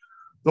accept.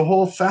 The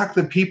whole fact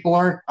that people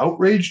aren't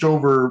outraged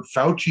over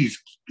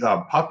Fauci's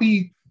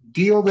puppy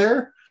deal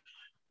there,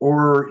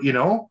 or,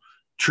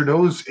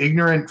 Trudeau's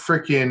ignorant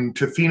freaking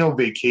Tofino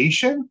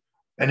vacation,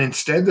 and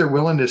instead they're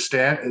willing to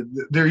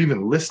they're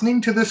even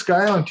listening to this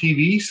guy on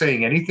TV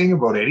saying anything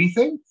about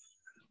anything.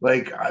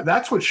 Like,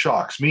 that's what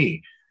shocks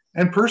me.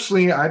 And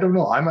personally, I don't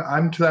know.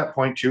 I'm to that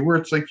point too, where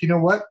it's like, you know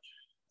what?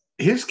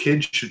 His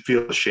kids should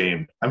feel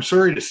ashamed. I'm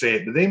sorry to say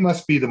it, but they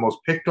must be the most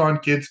picked on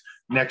kids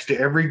next to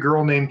every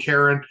girl named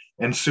Karen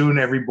and soon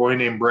every boy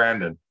named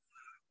Brandon,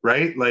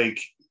 right? Like,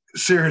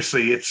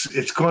 seriously,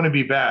 it's going to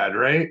be bad,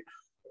 right?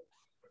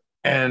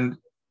 And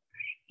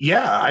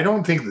yeah, I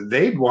don't think that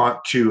they'd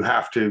want to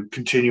have to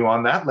continue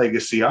on that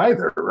legacy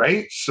either,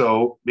 right?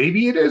 So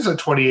maybe it is a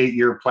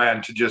 28-year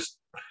plan to just,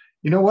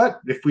 you know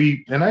what,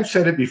 and I've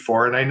said it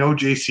before, and I know,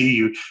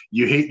 JC,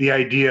 you hate the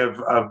idea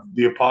of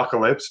the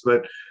apocalypse,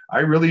 but I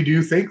really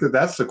do think that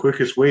that's the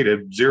quickest way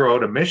to zero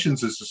out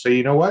emissions, is to say,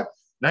 you know what,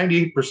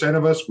 98%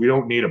 of us, we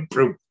don't need them.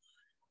 Proof.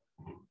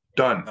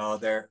 Done. No,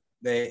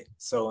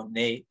 so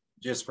Nate,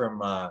 just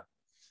to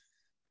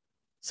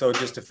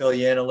fill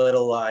you in a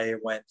little, I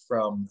went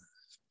from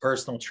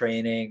personal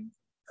training,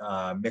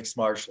 mixed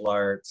martial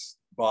arts,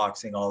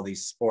 boxing, all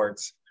these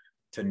sports,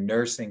 to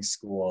nursing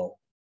school,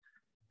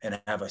 and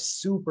have a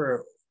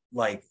super,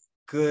 like,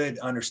 good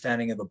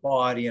understanding of the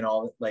body and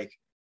all, like,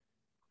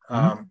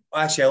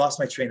 Actually, I lost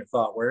my train of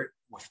thought. Where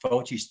with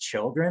Fauci's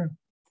children?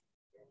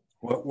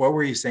 What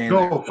were you saying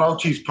No, there?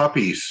 Fauci's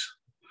puppies.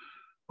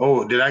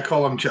 Oh, did I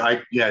call him?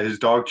 Yeah, his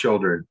dog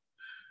children.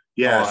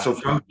 Yeah, so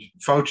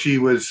Fauci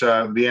was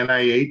the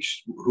NIH,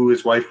 who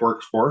his wife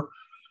works for,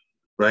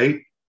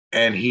 right?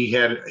 And he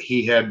had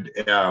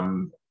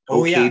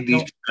okayed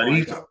these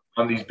studies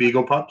on these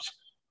beagle pups.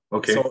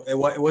 Okay. So it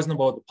wasn't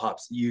about the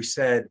pups. You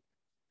said,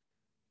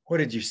 what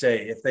did you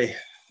say? If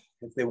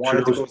they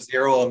wanted to go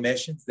zero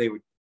emissions, they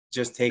would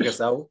just take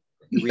us out.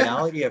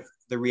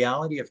 The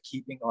reality of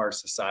keeping our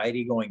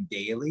society going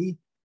daily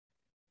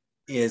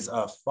is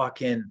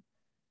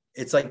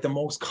it's like the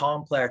most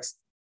complex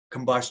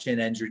combustion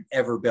engine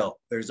ever built.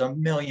 There's a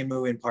million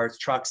moving parts,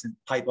 trucks and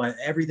pipeline,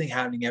 everything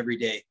happening every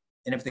day.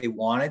 And if they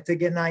wanted to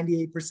get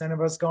 98%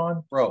 of us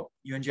gone, bro,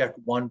 you inject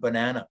one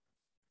banana.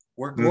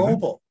 We're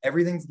global.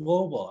 Everything's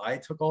global. I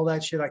took all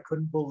that shit. I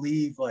couldn't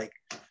believe, like,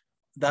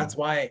 that's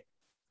why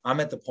I'm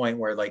at the point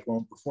where, like,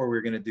 before we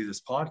were going to do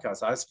this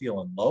podcast, I was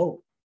feeling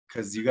low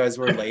because you guys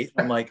were late.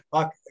 I'm like,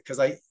 fuck, because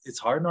it's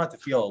hard not to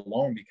feel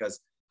alone, because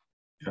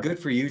good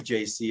for you,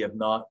 JC, of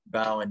not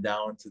bowing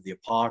down to the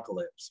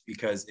apocalypse,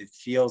 because it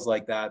feels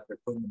like that. They're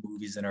putting the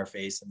movies in our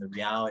face. And the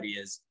reality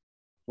is,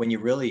 when you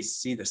really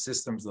see the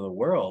systems of the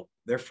world,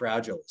 they're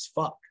fragile as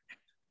fuck.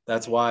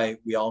 That's why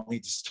we all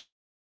need to start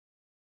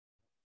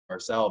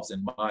ourselves,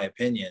 in my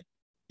opinion,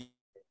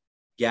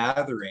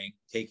 gathering,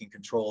 taking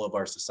control of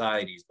our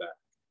societies back,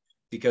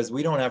 because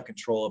we don't have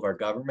control of our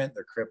government.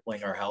 They're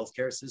crippling our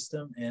healthcare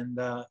system. And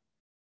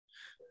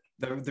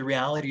the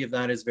reality of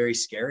that is very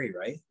scary,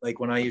 right? Like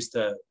when I used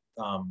to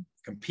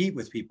compete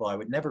with people, I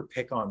would never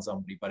pick on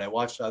somebody, but I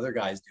watched other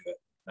guys do it.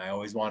 And I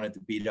always wanted to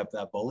beat up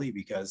that bully,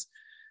 because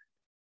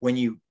when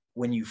you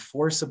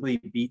forcibly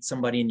beat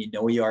somebody and you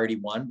know you already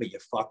won, but you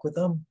fuck with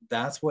them,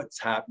 that's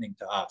what's happening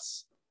to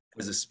us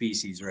as a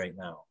species right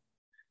now.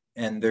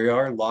 And there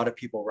are a lot of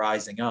people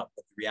rising up,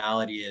 but the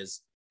reality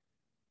is,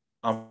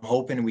 I'm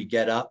hoping we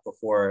get up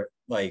before,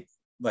 like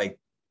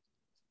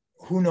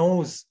who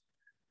knows,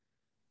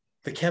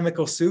 the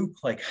chemical soup,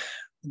 like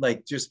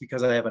just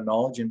because I have a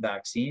knowledge in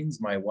vaccines,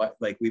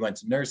 we went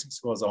to nursing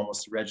school, I was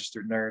almost a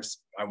registered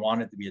nurse. I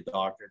wanted to be a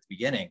doctor at the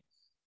beginning.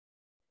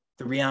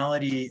 The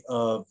reality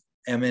of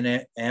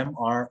mRNA,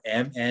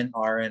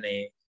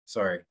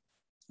 sorry,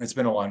 it's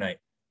been a long night.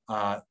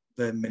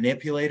 The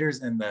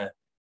manipulators and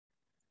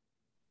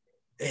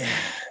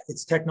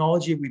it's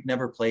technology we've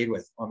never played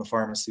with on the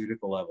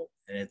pharmaceutical level.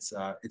 And it's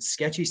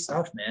sketchy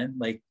stuff, man.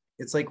 Like,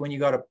 it's like when you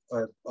got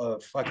a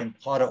fucking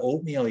pot of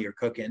oatmeal you're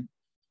cooking,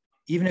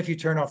 even if you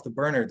turn off the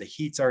burner, the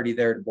heat's already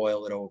there to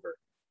boil it over.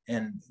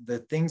 And the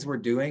things we're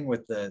doing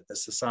with the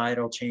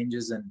societal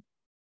changes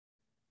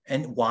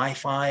and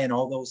Wi-Fi and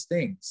all those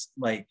things,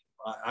 like,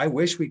 I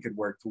wish we could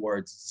work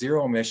towards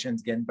zero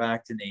emissions, getting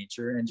back to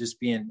nature and just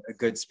being a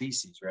good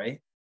species,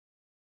 right?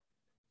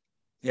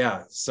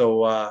 Yeah.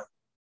 So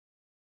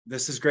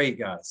this is great,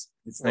 guys.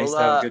 It's nice to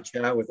have a good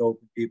chat with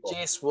open people.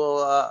 Jace,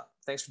 well,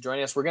 thanks for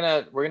joining us. We're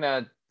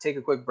gonna take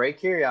a quick break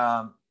here.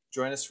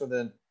 Join us for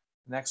the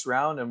next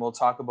round, and we'll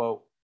talk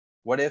about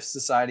what if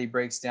society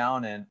breaks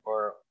down,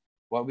 or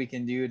what we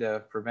can do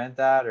to prevent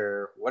that,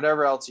 or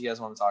whatever else you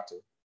guys want to talk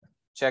to.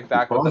 Check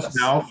back with us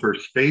now for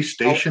space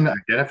station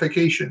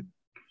identification.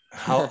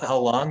 How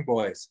long,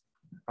 boys?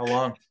 How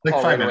long? Like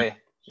 5 minutes. Away.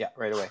 Yeah,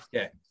 right away.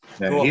 Okay.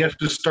 Cool. He has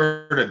to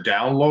start a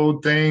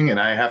download thing, and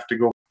I have to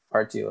go.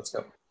 Part 2, let's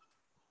go.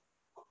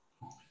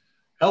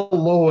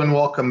 Hello and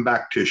welcome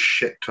back to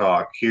Shit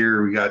Talk.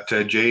 Here we got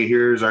Jay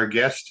here as our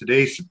guest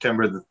today,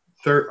 September the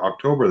 3rd,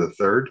 October the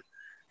 3rd,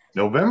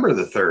 November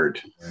the 3rd.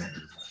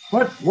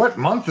 What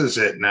month is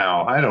it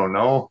now? I don't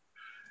know.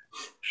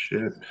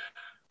 Shit.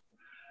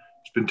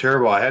 It's been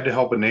terrible. I had to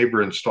help a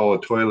neighbor install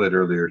a toilet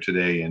earlier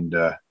today, and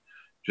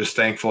just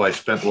thankful I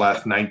spent the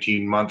last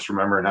 19 months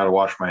remembering how to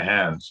wash my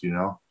hands, you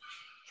know?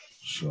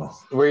 So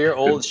were your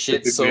old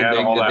shit so big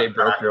that they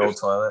broke your old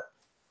toilet?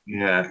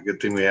 Yeah,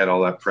 good thing we had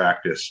all that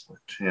practice. But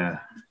yeah,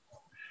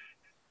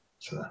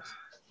 so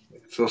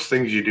it's those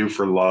things you do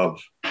for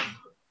love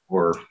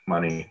or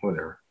money,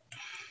 whatever.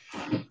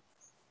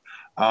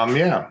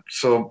 Yeah.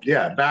 So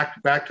yeah,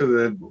 back to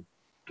the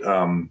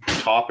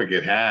topic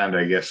at hand,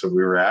 I guess, that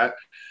we were at.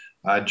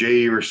 Jay,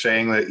 you were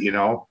saying that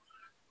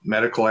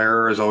medical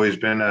error has always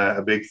been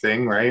a big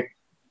thing, right?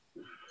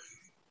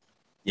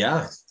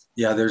 Yeah.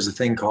 There's a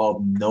thing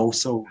called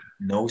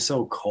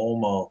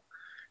nosocomial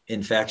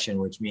infection,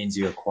 which means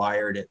you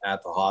acquired it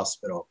at the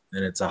hospital,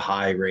 and it's a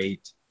high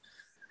rate.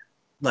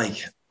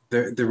 Like,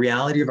 the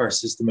reality of our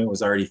system, it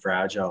was already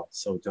fragile.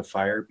 So to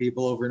fire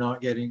people over not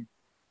getting,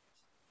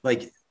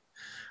 like,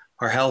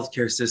 our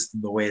healthcare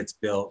system, the way it's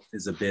built,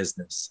 is a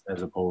business,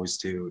 as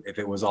opposed to, if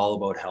it was all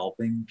about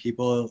helping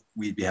people,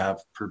 we'd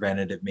have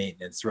preventative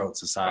maintenance throughout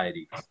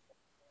society.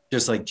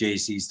 Just like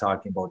JC's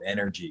talking about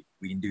energy,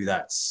 we can do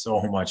that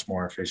so much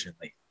more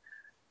efficiently.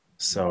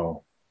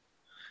 So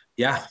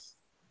yeah.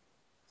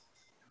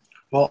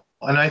 Well,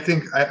 and I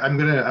think I'm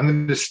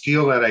gonna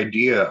steal that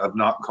idea of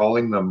not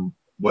calling them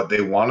what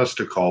they want us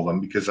to call them,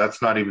 because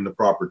that's not even the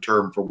proper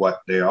term for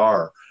what they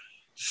are.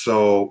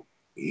 So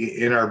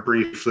in our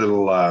brief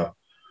little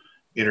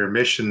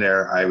intermission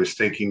there, I was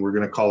thinking we're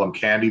going to call them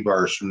candy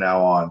bars from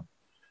now on.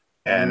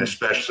 And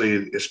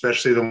especially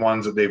the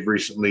ones that they've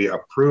recently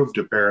approved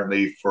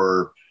apparently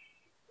for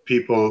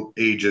people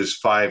ages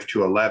 5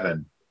 to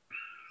 11,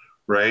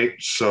 right?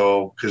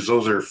 So because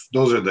those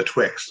are the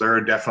Twix.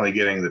 They're definitely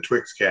getting the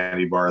Twix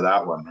candy bar,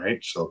 that one,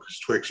 right? So because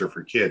Twix are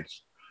for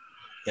kids.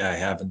 Yeah,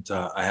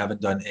 I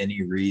haven't done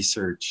any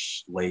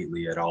research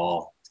lately at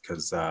all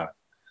because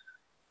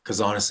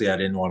honestly I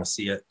didn't want to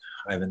see it.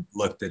 I haven't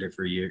looked at it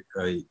for a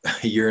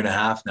year and a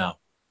half now.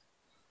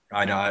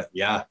 I know,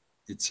 yeah,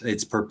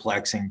 it's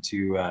perplexing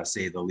to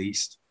say the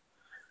least.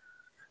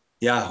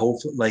 Yeah,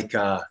 hopefully, like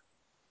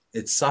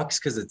it sucks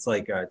because it's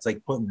like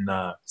putting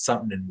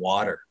something in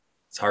water.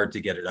 It's hard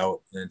to get it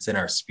out, and it's in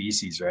our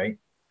species, right?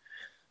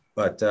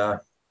 But the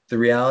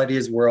reality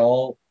is,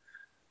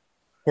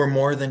 we're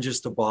more than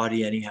just a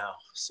body, anyhow.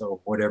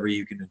 So whatever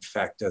you can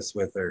infect us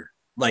with, or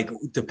like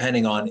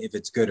depending on if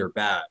it's good or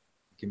bad,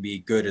 it can be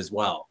good as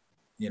well.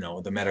 You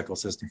know, the medical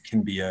system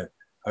can be a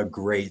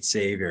great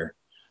savior,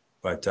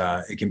 but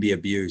it can be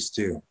abused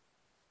too.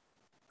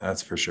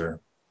 That's for sure.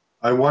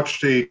 I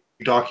watched a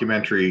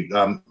documentary.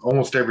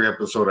 Almost every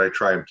episode, I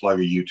try and plug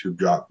a YouTube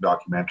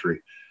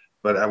documentary.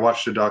 But I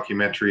watched a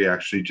documentary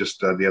actually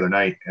just the other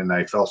night, and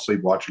I fell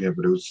asleep watching it,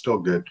 but it was still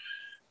good.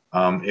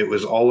 It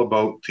was all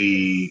about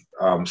the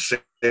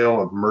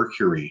sale of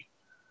mercury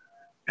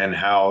and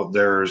how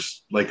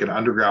there's like an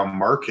underground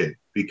market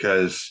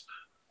because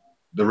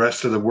the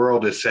rest of the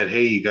world has said,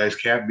 "Hey, you guys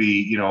can't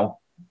be,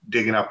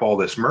 digging up all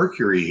this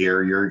mercury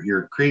here.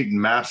 You're creating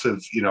massive,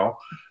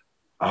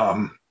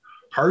 um,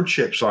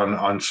 hardships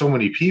on so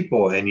many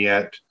people, and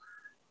yet."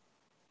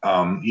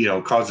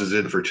 Causes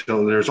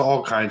infertility. There's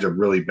all kinds of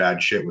really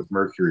bad shit with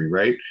mercury,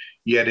 right?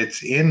 Yet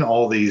it's in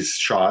all these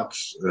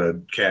shots,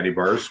 candy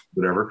bars,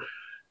 whatever.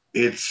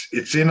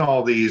 It's in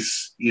all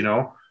these,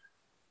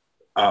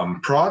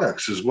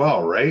 products as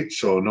well, right?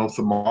 So no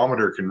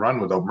thermometer can run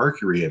without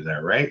mercury in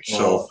there, right?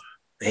 Well,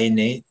 hey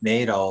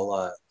Nate,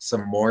 all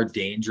some more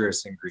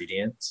dangerous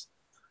ingredients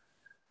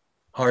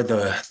are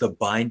the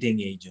binding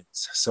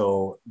agents.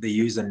 So they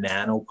use a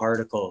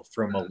nanoparticle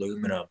from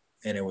aluminum,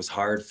 and it was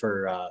hard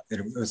for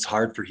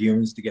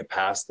humans to get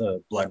past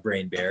the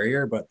blood-brain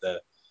barrier, but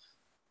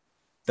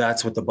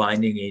that's what the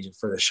binding agent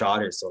for the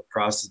shot is. So it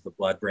crosses the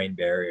blood-brain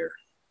barrier,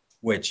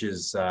 which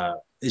is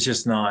it's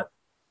just not.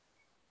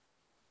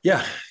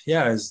 Yeah,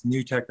 it's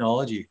new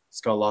technology.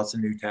 It's got lots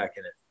of new tech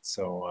in it.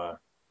 So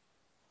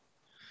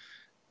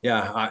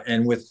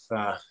and with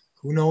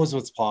who knows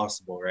what's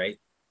possible, right?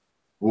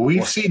 Well,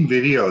 we've seen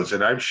videos,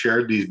 and I've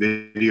shared these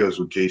videos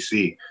with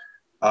JC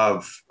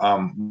of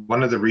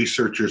one of the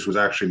researchers was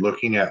actually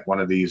looking at one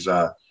of these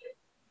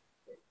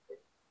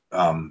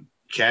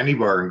candy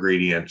bar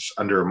ingredients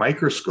under a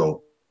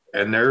microscope,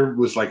 and there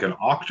was like an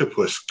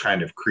octopus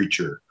kind of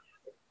creature.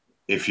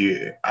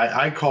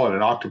 I call it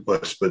an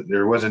octopus, but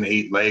there wasn't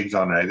 8 legs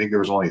on it. I think there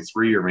was only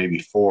 3 or maybe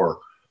 4,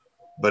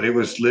 but it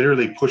was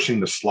literally pushing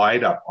the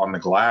slide up on the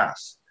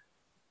glass.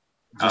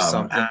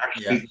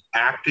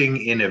 Acting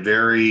in a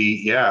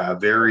very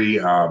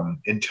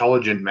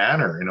intelligent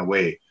manner in a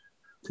way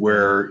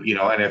where,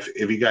 and if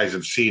you guys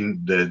have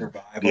seen the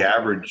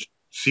average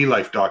sea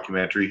life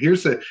documentary,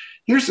 here's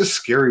the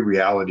scary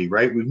reality,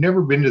 right? We've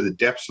never been to the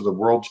depths of the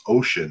world's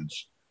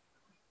oceans,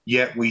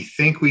 yet we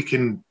think we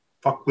can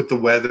fuck with the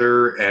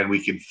weather and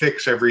we can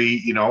fix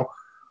every,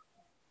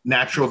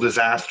 natural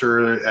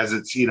disaster as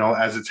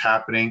it's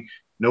happening.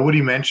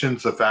 Nobody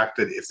mentions the fact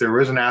that if there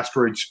was an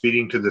asteroid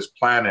speeding to this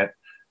planet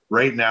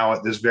right now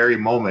at this very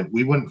moment,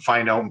 we wouldn't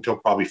find out until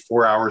probably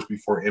 4 hours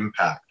before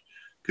impact,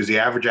 because the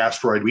average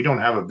asteroid, we don't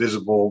have a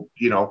visible,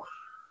 view of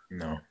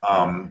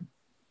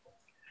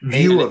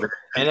it.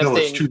 And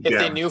if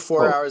they knew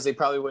 4 hours, they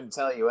probably wouldn't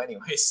tell you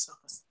anyway. So.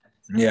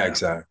 Yeah,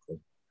 exactly.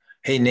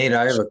 Hey, Nate,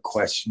 I have a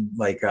question.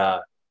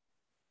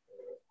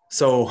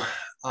 So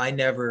I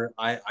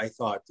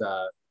thought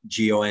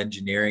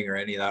geoengineering or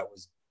any of that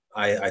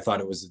I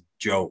thought it was a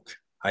joke.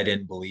 I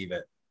didn't believe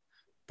it.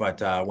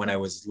 But when I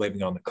was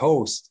living on the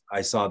coast,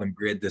 I saw them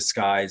grid the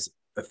skies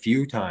a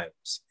few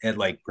times at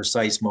like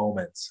precise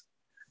moments.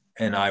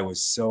 And I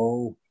was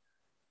so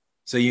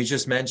you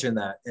just mentioned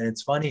that. And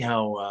it's funny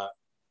how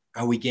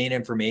we gain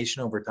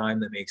information over time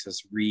that makes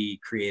us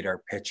recreate our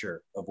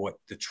picture of what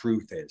the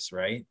truth is,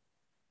 right?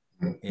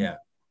 Mm-hmm. Yeah.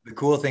 The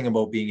cool thing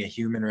about being a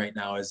human right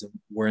now is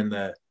we're in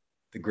the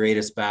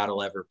greatest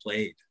battle ever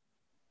played.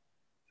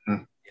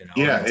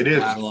 It is.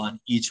 Battle on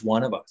each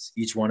one of us.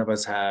 Each one of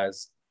us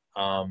has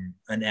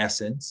an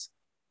essence,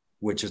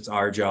 which it's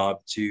our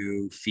job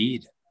to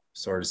feed,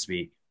 so to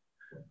speak.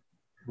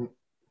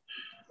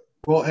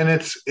 Well, and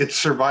it's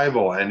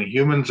survival, and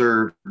humans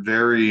are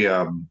very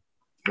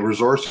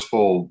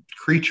resourceful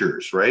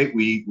creatures, right?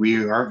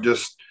 We aren't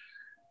just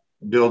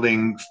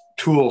building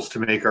tools to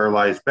make our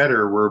lives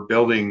better. We're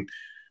building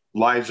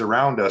lives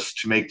around us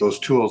to make those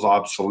tools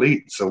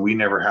obsolete, so we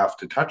never have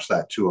to touch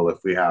that tool if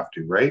we have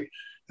to, right?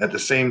 At the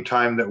same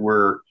time that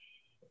we're,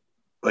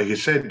 like you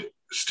said,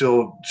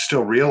 still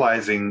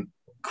realizing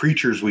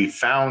creatures we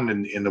found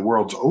in the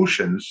world's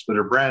oceans that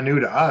are brand new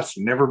to us,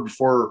 never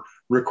before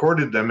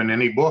recorded them in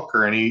any book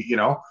or any,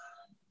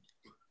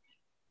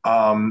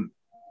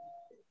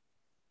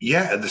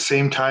 yeah, at the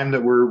same time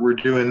that we're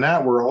doing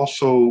that, we're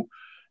also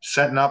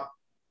setting up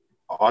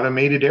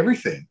automated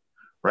everything,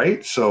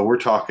 right? So we're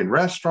talking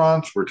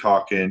restaurants, we're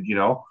talking,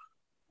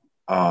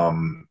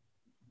 um,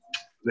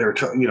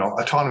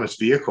 autonomous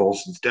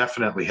vehicles is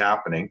definitely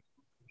happening,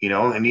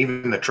 and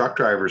even the truck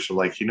drivers are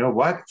like, you know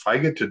what? If I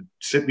get to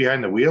sit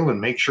behind the wheel and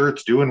make sure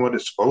it's doing what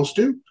it's supposed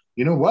to,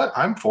 you know what?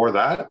 I'm for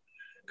that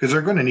because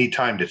they're going to need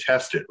time to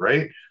test it,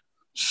 right?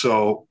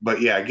 So,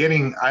 but yeah,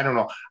 I don't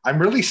know. I'm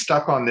really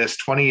stuck on this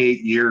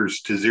 28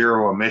 years to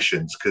zero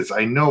emissions because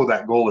I know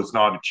that goal is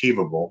not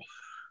achievable.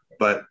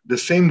 But the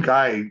same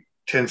guy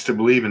tends to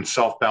believe in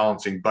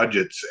self-balancing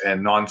budgets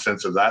and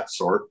nonsense of that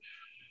sort.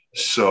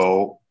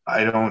 So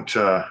I don't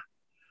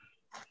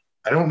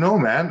know,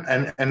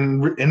 man.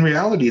 And in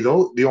reality,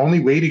 though, the only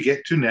way to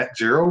get to net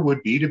zero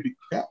would be to be,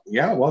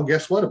 yeah. Well,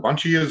 guess what? A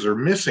bunch of yous are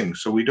missing,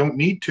 so we don't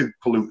need to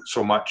pollute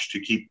so much to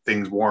keep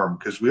things warm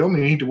because we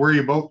only need to worry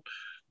about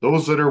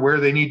those that are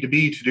where they need to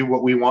be to do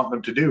what we want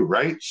them to do,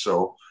 right?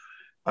 So,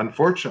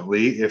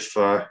 unfortunately, if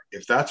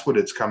that's what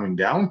it's coming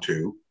down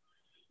to,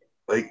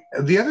 like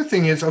the other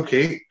thing is,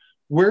 okay,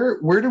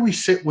 where do we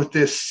sit with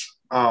this?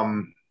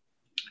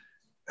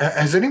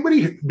 Has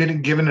anybody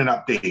been given an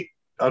update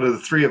out of the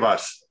three of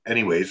us,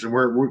 anyways? And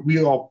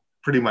we all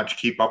pretty much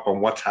keep up on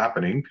what's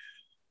happening.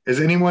 Has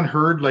anyone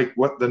heard like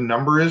what the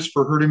number is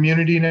for herd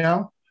immunity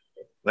now?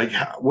 Like,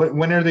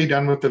 when are they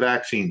done with the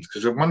vaccines?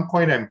 Because at one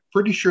point, I'm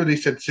pretty sure they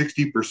said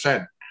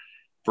 60%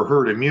 for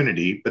herd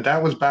immunity, but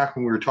that was back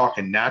when we were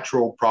talking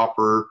natural,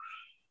 proper,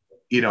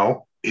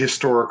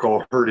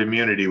 historical herd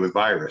immunity with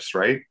virus,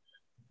 right?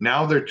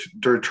 Now they've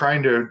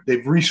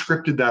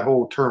rescripted that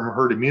whole term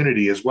herd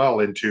immunity as well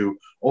into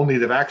only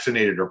the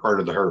vaccinated are part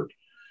of the herd,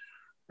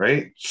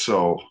 right?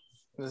 So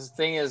the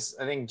thing is,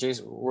 I think,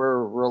 Jason,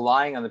 we're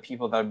relying on the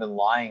people that have been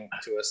lying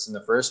to us in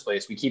the first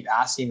place. We keep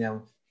asking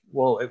them,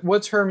 well,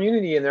 what's herd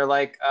immunity? And they're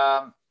like,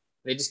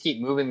 they just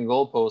keep moving the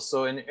goalposts.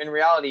 So in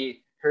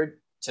reality, herd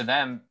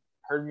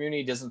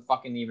immunity doesn't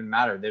fucking even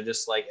matter. They're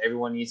just like,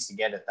 everyone needs to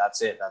get it.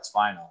 That's it. That's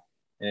final.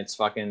 And it's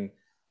fucking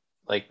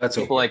like, that's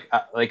people okay.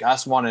 like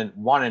us want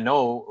to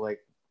know, like,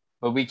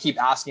 but we keep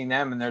asking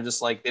them and they're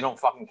just like, they don't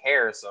fucking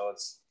care. So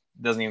it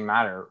doesn't even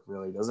matter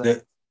really, does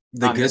it?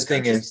 The good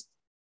thing is,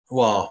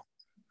 well,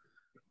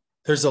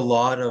 there's a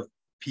lot of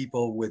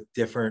people with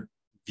different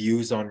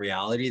views on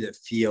reality that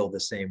feel the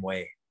same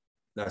way.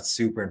 That's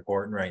super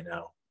important right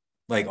now.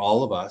 Like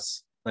all of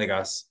us, like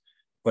us,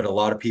 but a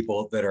lot of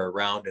people that are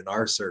around in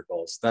our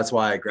circles. That's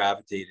why I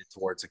gravitated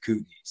towards the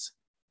Kootenays,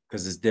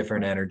 because it's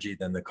different energy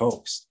than the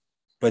coast.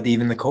 But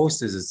even the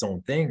coast is its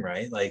own thing,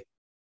 right? Like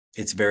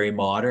it's very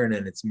modern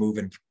and it's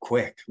moving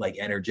quick, like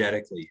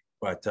energetically.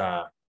 But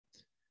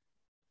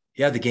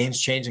yeah, the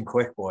game's changing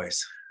quick,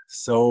 boys.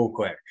 So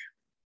quick.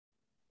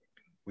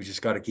 We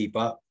just got to keep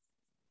up.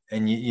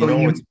 And you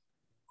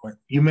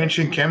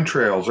mentioned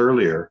chemtrails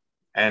earlier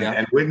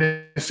and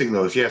witnessing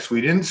those. Yes,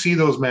 we didn't see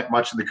those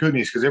much in the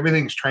Kootenays because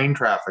everything's train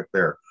traffic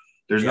there.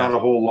 There's not a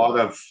whole lot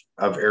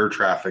of air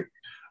traffic.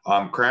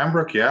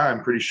 Cranbrook, yeah,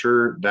 I'm pretty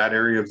sure that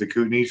area of the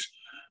Kootenays,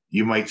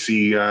 you might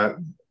see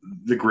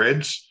the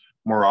grids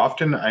more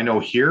often. I know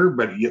here,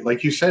 but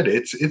like you said,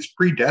 it's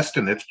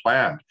predestined. It's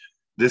planned.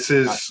 This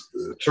is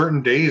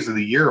certain days of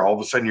the year. All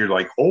of a sudden, you're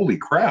like, holy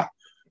crap!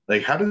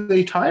 Like, how do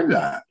they time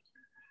that?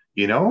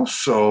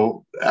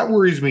 So that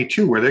worries me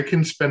too. Where they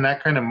can spend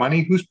that kind of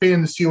money, who's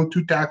paying the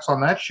CO2 tax on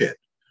that shit?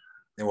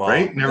 Well,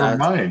 right? Never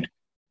mind.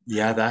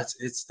 Yeah, that's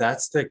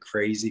the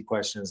crazy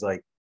question. Is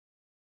like,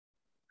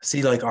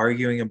 see, like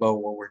arguing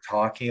about what we're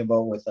talking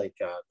about with like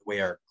the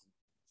way our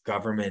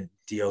government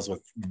deals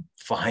with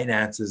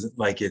finances,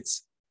 like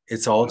it's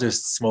all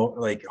just smoke.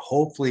 Like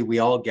hopefully we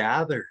all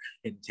gather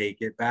and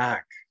take it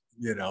back,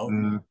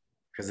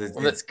 because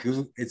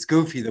it's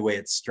goofy the way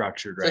it's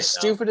structured right now. The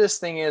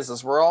stupidest thing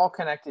is we're all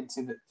connected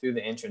through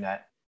the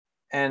internet,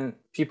 and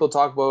people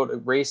talk about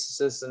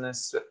racist and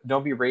this.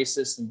 Don't be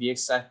racist and be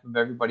accepting of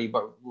everybody,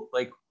 but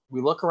like we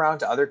look around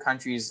to other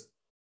countries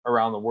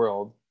around the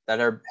world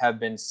that have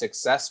been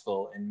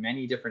successful in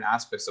many different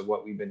aspects of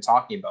what we've been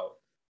talking about,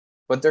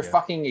 but they're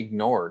fucking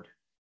ignored.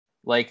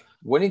 Like,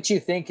 wouldn't you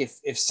think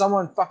if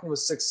someone fucking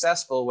was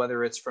successful,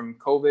 whether it's from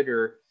COVID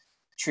or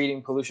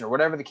treating pollution or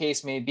whatever the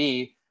case may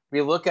be,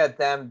 we look at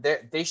them,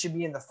 they should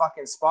be in the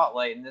fucking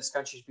spotlight, and this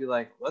country should be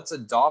like, let's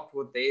adopt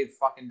what they've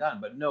fucking done.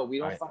 But no, we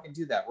don't fucking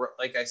do that. We're,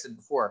 like I said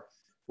before,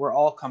 we're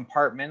all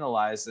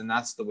compartmentalized, and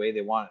that's the way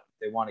they want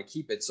to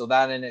keep it. So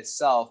that in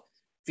itself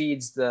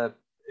feeds the,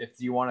 if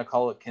you want to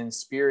call it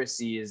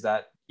conspiracy, is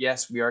that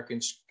yes, we are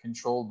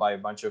controlled by a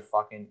bunch of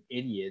fucking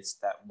idiots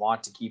that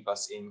want to keep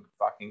us in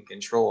fucking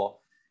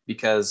control,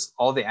 because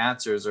all the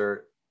answers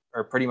are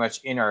pretty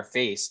much in our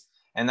face.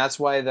 And that's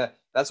why it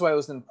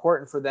was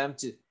important for them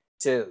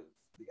to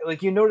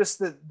like, you notice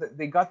that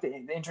they got the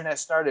internet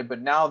started,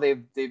 but now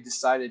they've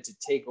decided to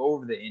take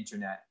over the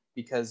internet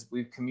because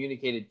we've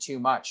communicated too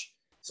much.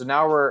 So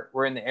now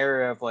we're in the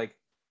area of like,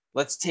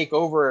 let's take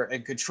over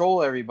and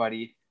control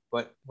everybody.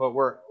 But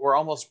we're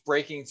almost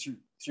breaking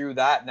through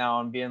that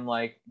now and being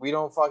like, we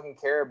don't fucking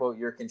care about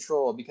your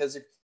control. Because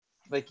if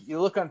like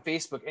you look on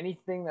Facebook,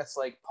 anything that's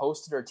like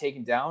posted or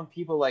taken down,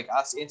 people like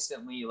us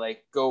instantly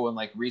like go and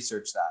like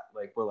research that.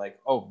 Like we're like,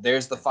 oh,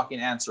 there's the fucking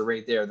answer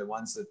right there. The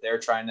ones that they're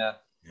trying to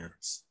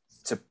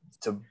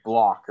to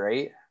block,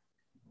 right?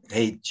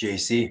 Hey,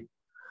 JC,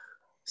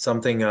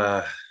 something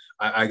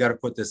I got to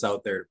put this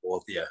out there to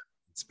both of you.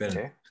 It's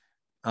been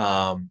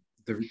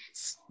Okay.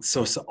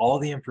 So all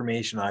the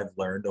information I've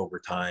learned over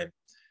time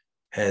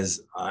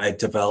I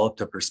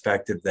developed a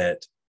perspective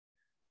that,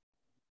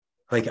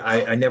 like,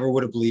 I never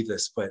would have believed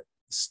this, but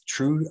it's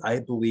true. I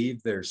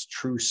believe there's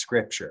true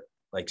scripture,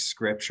 like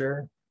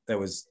scripture that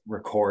was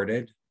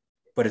recorded,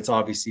 but it's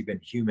obviously been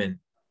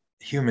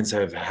humans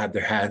have had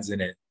their hands in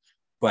it.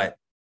 But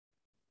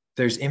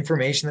there's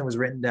information that was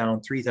written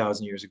down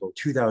 3,000 years ago,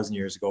 2,000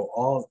 years ago.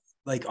 All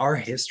like our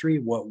history,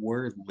 what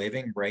we're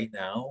living right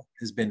now,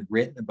 has been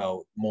written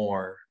about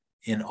more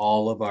in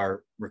all of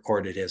our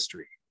recorded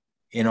history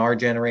in our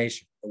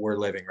generation that we're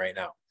living right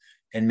now.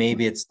 And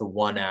maybe it's the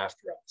one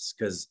after us,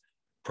 because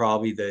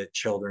probably the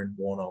children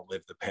won't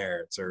outlive the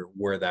parents, or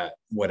we're that,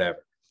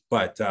 whatever.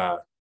 But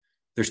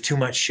there's too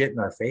much shit in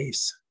our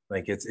face.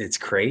 Like it's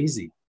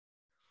crazy.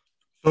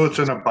 So it's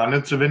an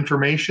abundance of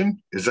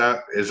information. Is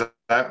that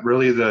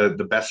really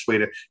the best way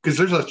to? Because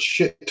there's a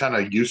shit ton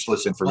of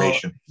useless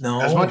information. Well,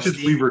 no, as much as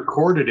we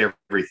recorded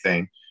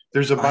everything,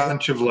 there's a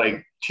bunch of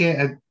like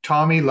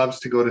Tommy loves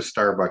to go to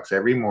Starbucks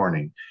every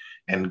morning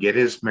and get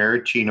his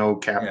maraschino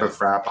Kappa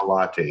Frappa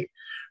latte,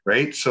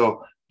 right?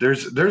 So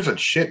there's a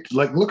shit,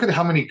 like, look at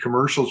how many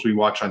commercials we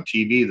watch on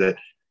TV that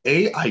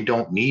A, I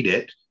don't need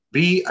it.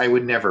 B, I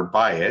would never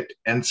buy it.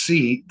 And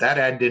C, that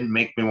ad didn't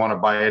make me want to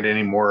buy it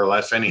any more or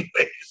less anyways.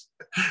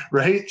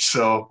 Right.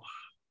 So,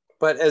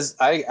 but as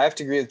I have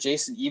to agree with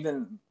Jason,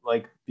 even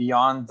like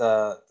beyond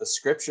the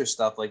scripture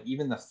stuff, like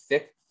even the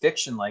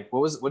fiction, like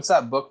what's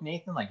that book,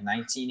 Nathan? Like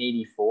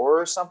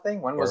 1984 or something?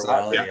 When was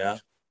Orwell, that? Yeah.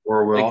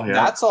 Orwell, like,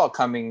 that's all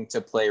coming to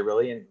play,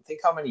 really. And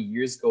think how many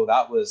years ago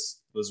that was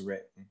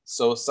written.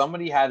 So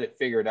somebody had it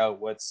figured out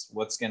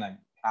what's gonna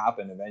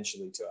happen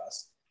eventually to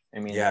us. I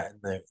mean, yeah,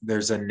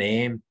 there's a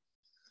name.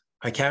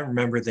 I can't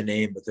remember the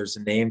name, but there's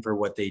a name for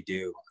what they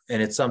do,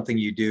 and it's something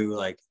you do.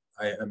 Like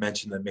I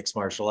mentioned, the mixed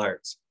martial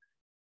arts.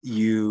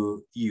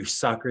 You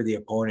sucker the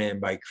opponent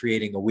by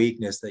creating a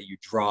weakness that you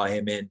draw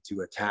him in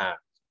to attack,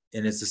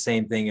 and it's the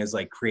same thing as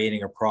like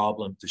creating a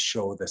problem to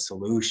show the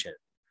solution.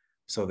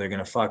 So they're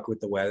gonna fuck with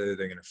the weather.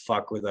 They're gonna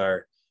fuck with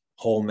our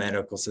whole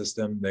medical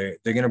system. They're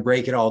gonna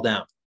break it all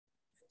down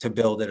to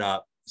build it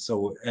up.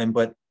 So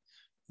but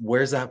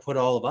where's that put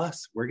all of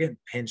us? We're getting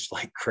pinched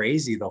like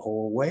crazy the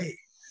whole way.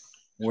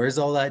 Where's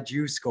all that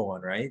juice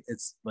going, right?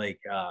 It's like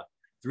the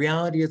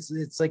reality,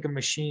 it's like a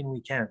machine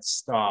we can't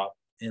stop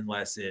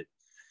unless it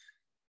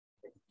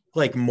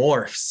like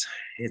morphs.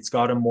 It's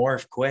got to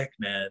morph quick,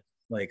 man.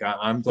 Like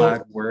I'm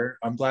glad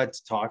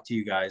to talk to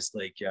you guys.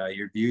 Like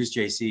your views,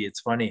 JC.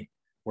 It's funny,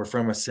 we're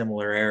from a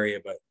similar area,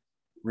 but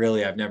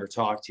really I've never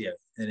talked to you,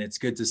 and it's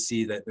good to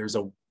see that there's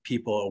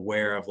people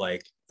aware of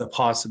like the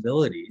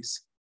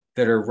possibilities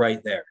that are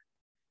right there.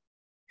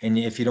 And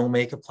if you don't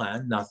make a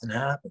plan, nothing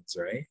happens,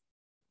 right?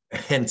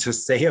 And to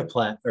say a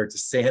plan or to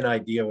say an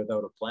idea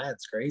without a plan,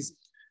 it's crazy.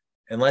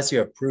 Unless you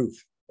have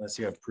proof.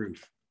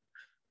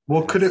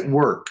 Well, could it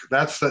work?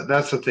 That's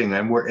the thing.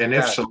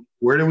 If so,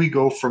 where do we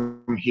go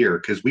from here?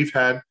 Because we've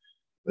had,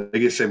 like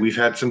I said, we've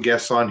had some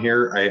guests on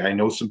here. I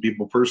know some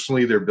people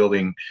personally. They're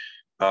building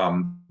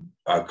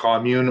a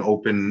commune,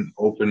 open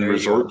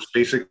resorts,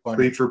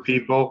 basically for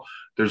people.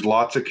 There's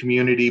lots of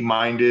community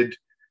minded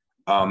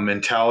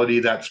mentality.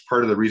 That's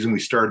part of the reason we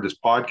started this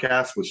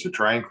podcast, was to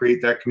try and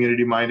create that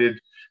community minded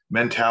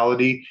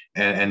mentality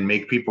and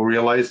make people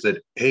realize that,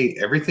 hey,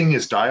 everything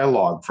is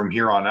dialogue from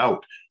here on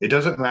out. It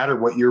doesn't matter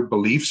what your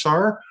beliefs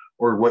are,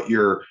 or what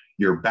your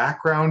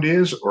background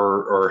is,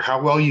 or how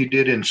well you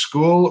did in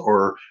school,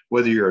 or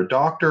whether you're a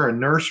doctor, a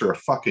nurse, or a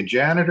fucking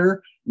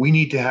janitor. We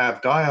need to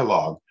have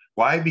dialogue.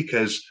 Why?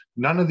 Because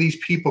none of these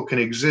people can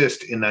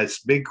exist in this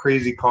big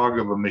crazy cog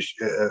of a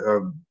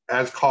machine,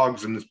 as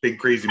cogs in this big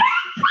crazy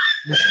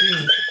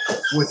machine,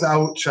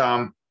 without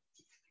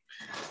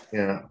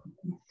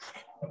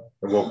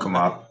I woke him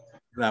up.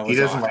 He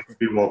doesn't like to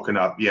be woken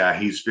up. Yeah,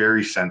 he's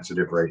very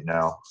sensitive right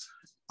now.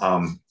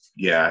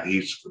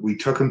 We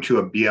took him to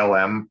a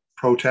BLM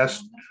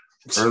protest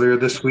earlier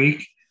this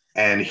week,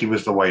 and he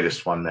was the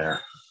whitest one there.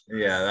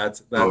 Yeah,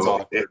 that's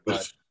awkward.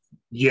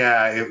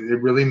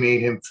 It really made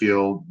him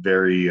feel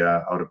very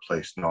out of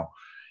place.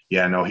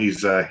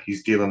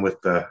 He's dealing with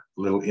the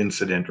little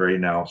incident right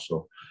now.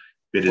 So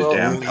bit his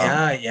damn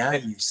tongue. Yeah.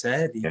 You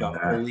said he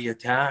got fully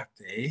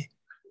attacked, eh?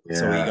 Yeah,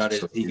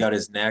 so he got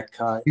his neck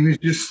cut. He was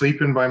just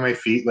sleeping by my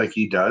feet like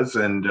he does,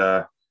 and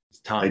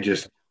I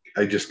just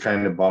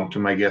kind of bumped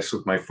him, I guess,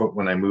 with my foot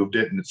when I moved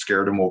it, and it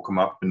scared him, woke him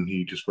up, and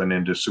he just went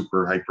into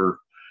super hyper.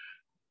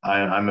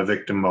 I'm a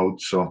victim mode,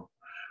 so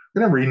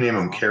I'm gonna rename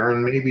him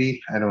Karen, maybe.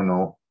 I don't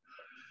know.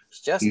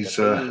 It's just He's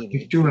a baby.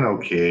 he's doing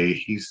okay.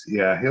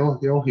 He'll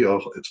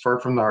heal. It's far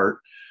from the heart.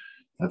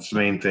 That's the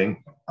main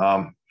thing.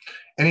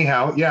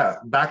 Anyhow, yeah,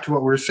 back to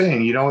what we were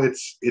saying.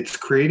 It's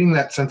creating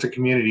that sense of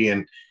community,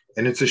 and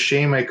it's a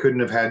shame I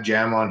couldn't have had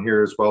Jam on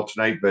here as well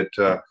tonight. But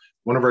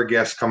one of our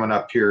guests coming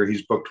up here,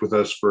 he's booked with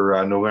us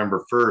for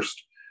November 1st.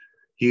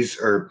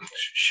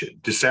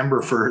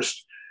 December 1st.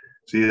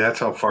 See, that's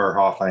how far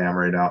off I am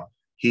right now.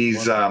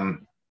 He's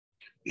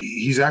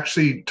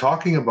actually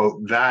talking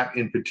about that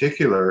in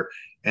particular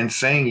and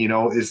saying,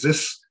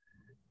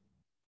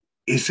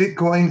 is it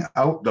going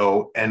out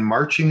though and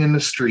marching in the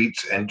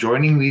streets and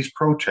joining these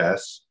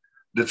protests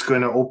that's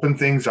going to open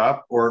things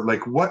up, or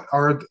like what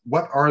are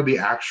the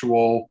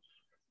actual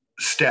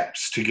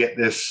steps to get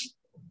this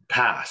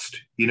passed?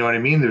 You know what I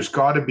mean? There's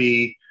got to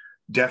be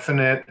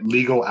definite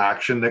legal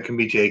action that can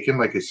be taken,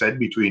 like I said,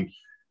 between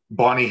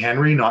Bonnie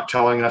Henry not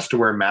telling us to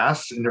wear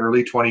masks in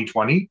early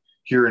 2020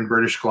 here in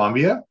British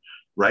Columbia,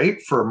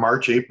 right, for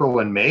March, April,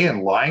 and May,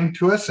 and lying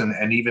to us,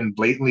 and even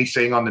blatantly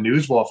saying on the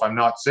news, well, if I'm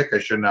not sick, I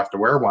shouldn't have to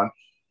wear one.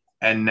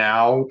 And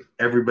now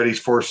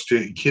everybody's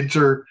kids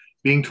are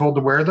being told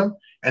to wear them.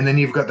 And then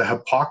you've got the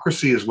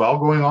hypocrisy as well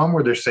going on,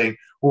 where they're saying,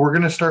 well, we're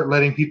going to start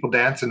letting people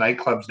dance in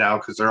nightclubs now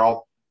because they're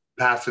all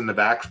passing the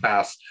Vax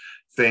Pass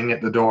thing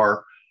at the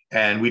door.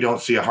 And we don't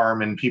see a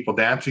harm in people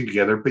dancing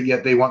together, but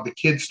yet they want the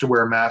kids to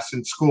wear masks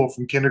in school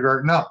from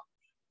kindergarten up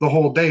the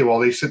whole day while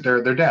they sit there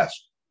at their desk,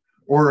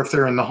 or if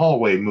they're in the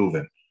hallway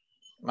moving.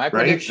 My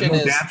prediction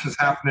is dance is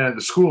happening at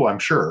the school, I'm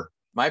sure.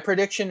 My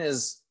prediction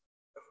is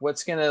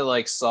what's gonna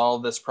like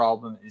solve this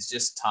problem is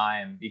just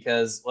time,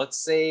 because let's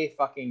say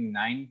fucking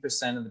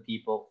 90% of the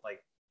people,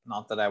 like,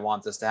 not that I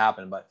want this to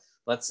happen, but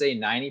let's say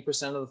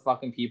 90% of the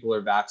fucking people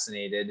are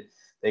vaccinated.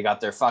 They got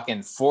their fucking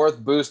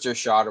 4th booster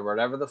shot or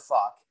whatever the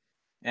fuck.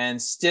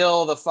 And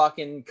still the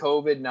fucking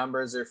COVID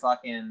numbers are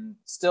fucking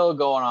still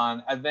going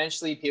on.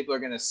 Eventually people are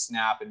going to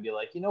snap and be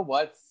like, you know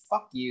what?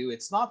 Fuck you.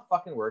 It's not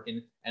fucking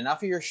working.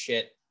 Enough of your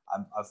shit.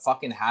 I've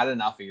fucking had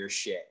enough of your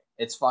shit.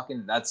 It's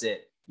fucking, that's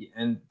it.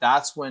 And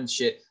that's when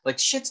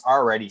shit's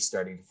already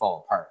starting to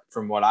fall apart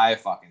from what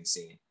I've fucking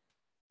seen.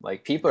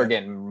 Like, people are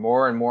getting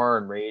more and more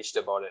enraged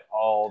about it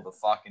all the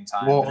fucking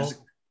time. Well,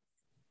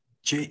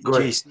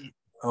 JC,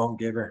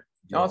 give her.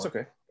 No, it's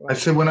okay. I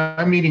said, when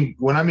I'm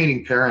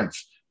meeting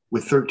parents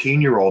with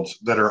 13-year-olds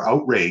that are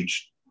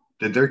outraged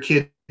that their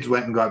kids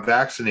went and got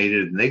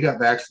vaccinated, and they got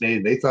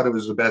vaccinated, they thought it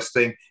was the best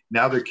thing.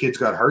 Now their kids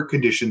got heart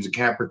conditions and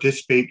can't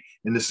participate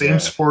in the same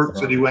sports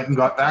that he went and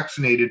got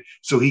vaccinated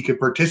so he could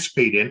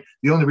participate in.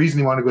 The only reason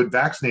he wanted to get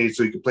vaccinated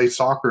so he could play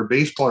soccer or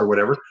baseball or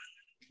whatever,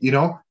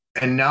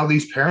 and now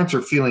these parents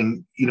are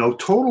feeling,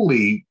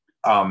 totally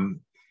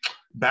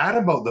bad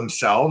about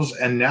themselves.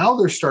 And now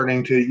they're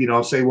starting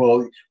to, say,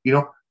 well,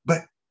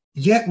 but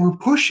yet we're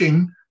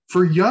pushing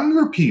for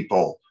younger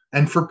people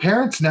and for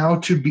parents now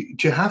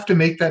to have to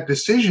make that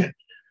decision,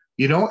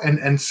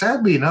 and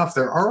sadly enough,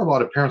 there are a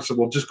lot of parents that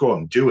will just go out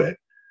and do it.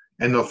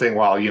 And they'll think,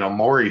 well,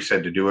 Maury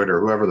said to do it, or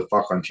whoever the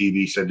fuck on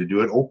TV said to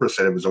do it. Oprah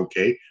said it was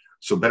okay,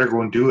 so better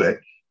go and do it.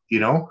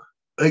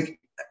 Like,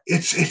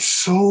 it's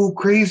so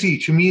crazy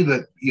to me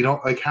that,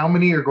 like, how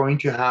many are going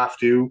to have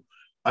to,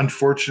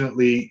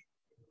 unfortunately,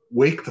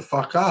 wake the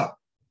fuck up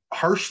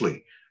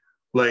harshly?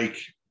 Like,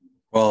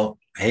 well,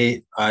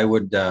 hey, I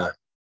would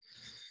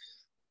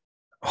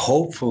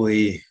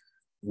hopefully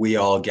we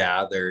all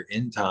gather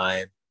in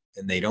time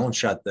and they don't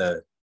shut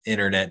the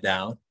internet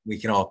down. We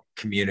can all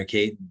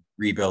communicate and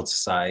rebuild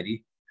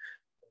society,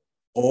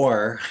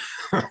 or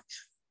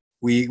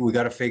we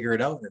got to figure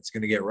it out, and it's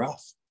going to get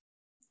rough.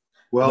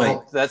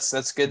 Well,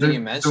 that's good that you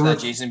mentioned that,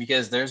 Jason,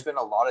 because there's been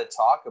a lot of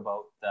talk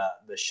about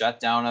the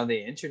shutdown of the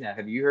internet.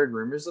 Have you heard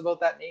rumors about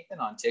that, Nathan,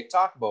 on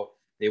TikTok about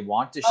they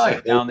want to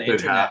shut down the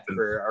internet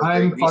for a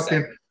big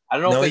reset? I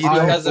don't know if it's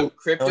because of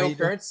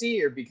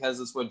cryptocurrency or because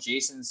it's what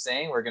Jason's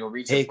saying. We're going to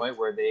reach a point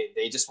where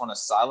they just want to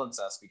silence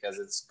us because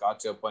it's got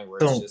to a point where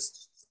it's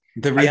just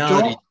the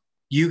reality.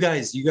 You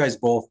guys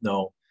both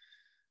know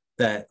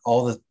that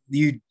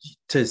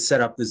to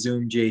set up the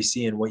Zoom,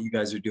 JC, and what you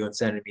guys are doing,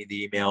 sending me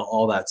the email,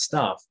 all that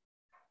stuff.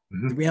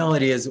 Mm-hmm. The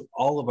reality is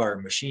all of our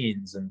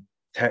machines and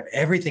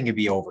everything can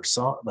be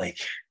oversaw. Like,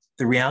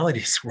 the reality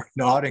is we're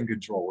not in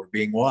control. We're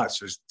being watched.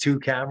 There's 2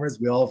 cameras.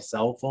 We all have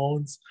cell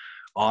phones,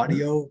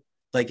 audio.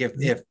 Like, if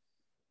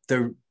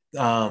the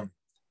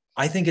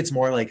I think it's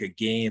more like a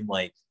game.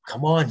 Like,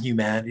 come on,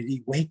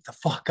 humanity, wake the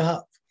fuck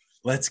up.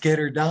 Let's get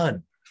her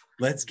done.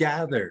 Let's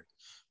gather.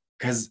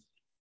 Because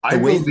the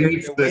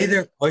way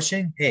they're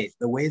pushing,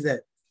 the way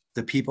that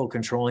the people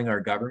controlling our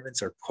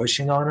governments are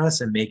pushing on us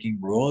and making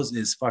rules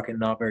is fucking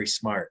not very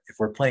smart. If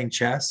we're playing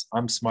chess,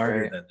 I'm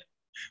smarter than them.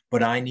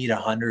 But I need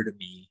 100 of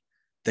me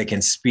that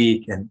can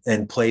speak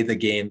and play the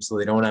game so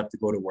they don't have to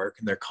go to work,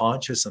 and they're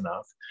conscious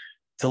enough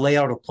to lay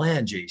out a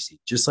plan, JC,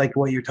 just like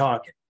what you're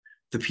talking.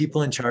 The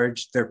people in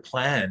charge, their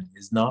plan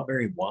is not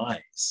very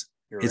wise.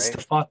 It's to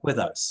fuck with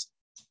us.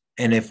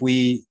 And if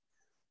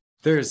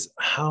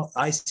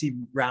I see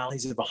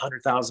rallies of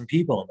 100,000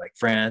 people in like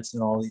France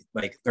and all,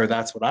 or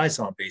that's what I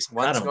saw on Facebook.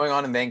 What's going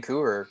on in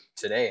Vancouver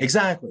today?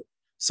 Exactly.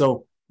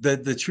 So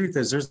the truth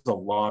is there's a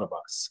lot of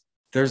us.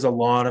 There's a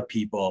lot of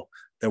people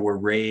that were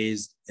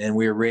raised, and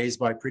we were raised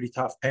by pretty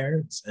tough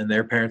parents, and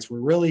their parents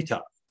were really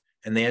tough.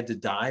 And they had to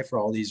die for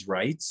all these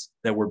rights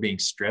that were being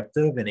stripped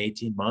of in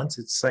 18 months.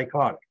 It's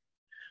psychotic.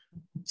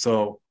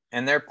 So,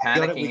 and they're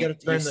panicking. We gotta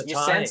turn the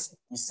tide.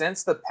 You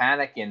sense the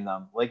panic in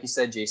them. Like you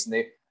said,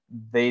 Jason,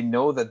 they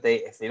know that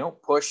if they don't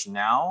push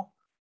now,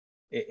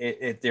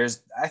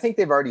 I think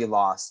they've already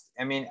lost.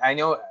 I mean, I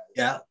know.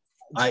 Yeah.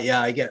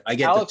 I get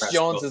Alex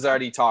Jones has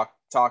already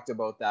talked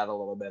about that a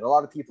little bit. A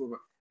lot of people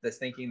that's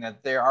thinking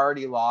that they're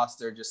already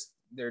lost.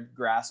 They're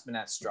grasping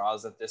at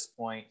straws at this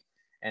point,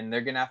 and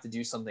they're gonna have to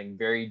do something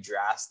very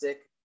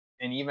drastic.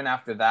 And even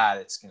after that,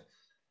 it's gonna,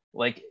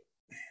 like,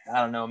 I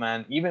don't know,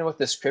 man. Even with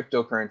this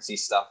cryptocurrency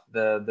stuff,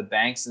 the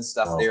banks and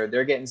stuff,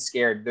 they're getting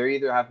scared. They're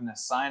either having to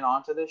sign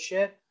on to this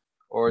shit,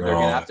 or they're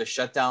gonna have to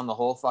shut down the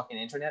whole fucking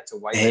internet to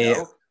wipe it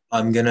out.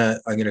 I'm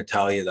gonna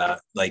tell you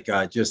that, like,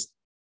 just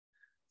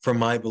from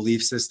my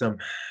belief system,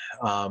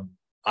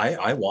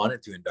 I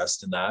wanted to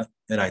invest in that,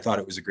 and I thought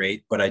it was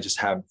great, but I just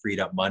haven't freed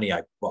up money.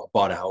 I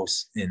bought a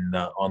house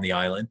on the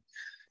island,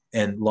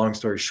 and long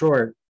story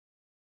short,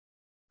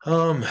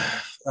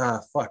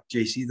 fuck,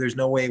 JC, there's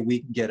no way we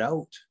can get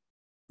out.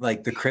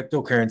 Like, the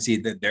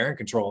cryptocurrency, that they're in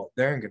control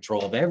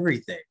of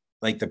everything.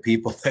 Like, the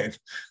people that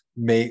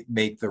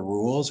make the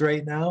rules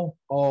right now,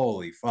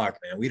 holy fuck,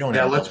 man, we don't.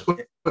 Yeah, let's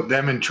put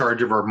them in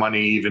charge of our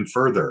money even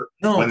further.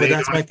 No, but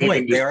that's my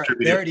point. They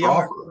already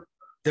are.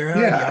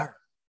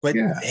 But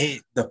hey,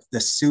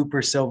 the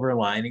super silver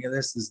lining of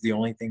this is the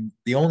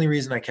only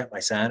reason I kept my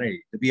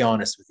sanity, to be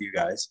honest with you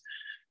guys.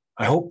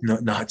 I hope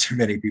not too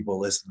many people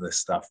listen to this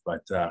stuff,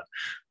 but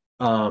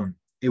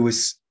it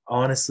was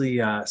honestly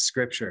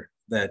scripture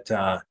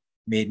that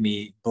made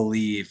me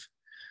believe.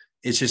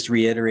 It's just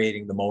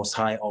reiterating the Most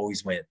High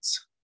always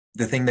wins.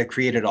 The thing that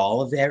created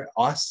all of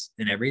us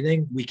and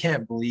everything, we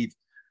can't believe.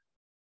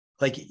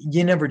 Like,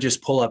 you never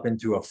just pull up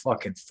into a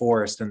fucking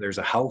forest and there's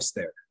a house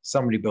there.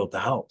 Somebody built the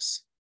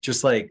house.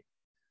 Just like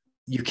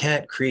you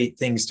can't create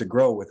things to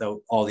grow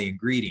without all the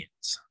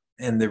ingredients.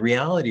 And the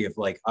reality of,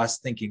 like, us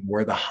thinking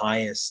we're the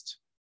highest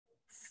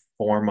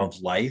form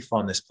of life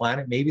on this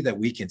planet, maybe that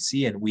we can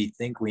see and we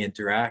think we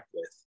interact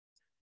with.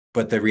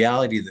 But the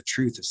reality of the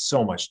truth is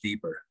so much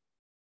deeper.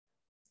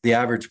 The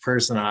average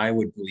person, I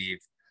would believe,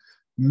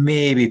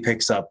 maybe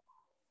picks up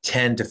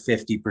 10 to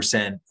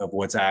 50% of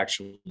what's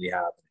actually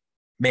happening.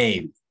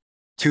 Maybe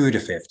 2 to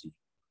 50.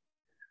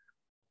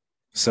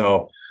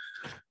 So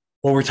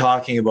what we're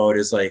talking about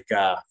is, like,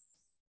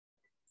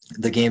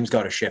 the game's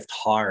got to shift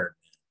hard.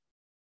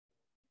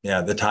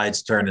 Yeah, the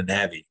tide's turning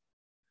heavy.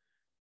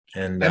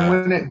 And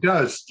when it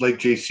does, like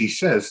JC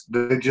says,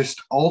 they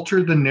just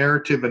alter the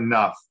narrative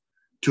enough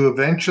to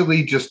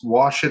eventually just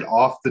wash it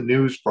off the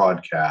news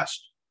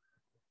broadcast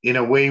in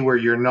a way where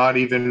you're not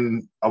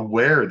even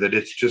aware that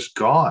it's just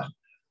gone.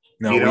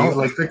 No,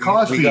 like the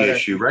Cosby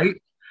issue, right?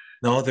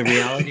 No, the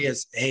reality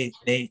is, hey,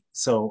 Nate,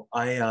 so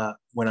I,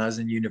 when I was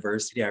in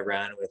university, I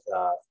ran with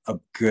a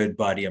good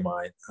buddy of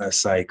mine, a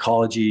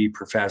psychology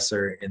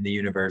professor in the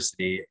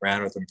university,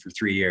 ran with him for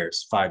 3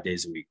 years, 5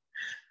 days a week.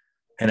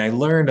 And I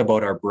learned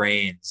about our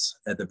brains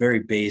at the very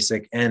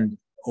basic and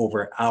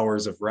over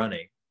hours of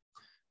running,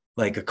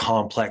 like a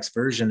complex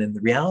version. And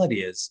the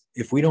reality is,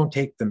 if we don't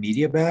take the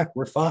media back,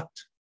 we're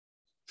fucked.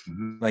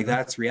 Like,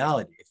 that's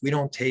reality. If we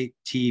don't take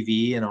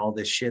TV and all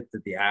this shit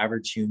that the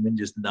average human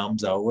just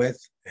numbs out with,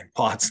 and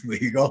pot's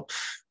legal,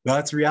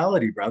 that's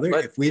reality, brother.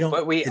 But, if we don't,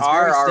 but we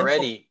are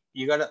already.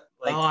 You gotta,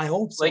 like, I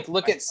hope so. Like,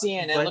 look at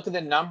CNN. Look at the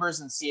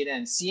numbers in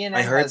CNN.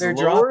 CNN has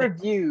lower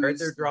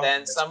views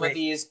than some of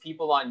these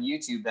people on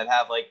YouTube that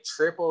have, like,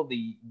 triple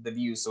the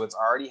views. So it's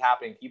already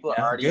happening. People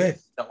are already good.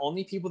 The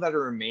only people that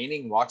are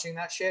remaining watching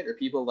that shit are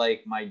people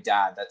like my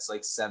dad, that's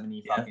like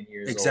 70 fucking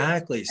years old.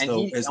 Exactly. And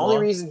the only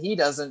reason he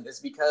doesn't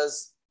is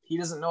because he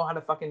doesn't know how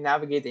to fucking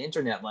navigate the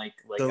internet like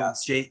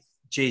us.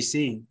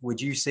 JC, would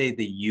you say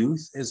the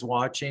youth is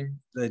watching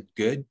the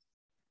good?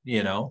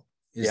 The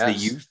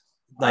youth?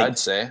 Like, I'd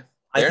say.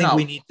 I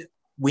think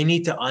we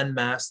need to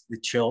unmask the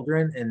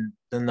children and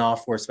then not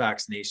force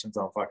vaccinations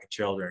on fucking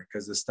children,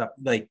 because the stuff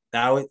like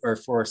that would, or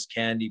force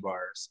candy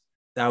bars,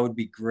 that would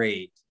be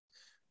great.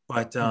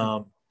 But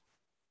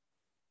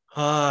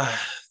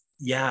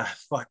yeah,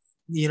 fuck.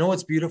 You know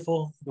what's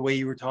beautiful? The way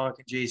you were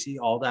talking, JC,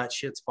 all that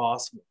shit's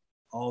possible.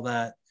 All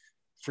that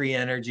free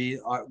energy.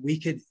 We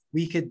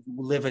could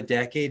live a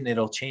decade and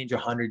it'll change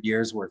 100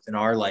 years worth in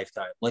our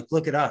lifetime. Like,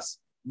 look at us.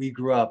 We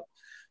grew up.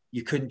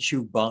 You couldn't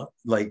chew or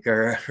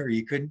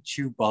you couldn't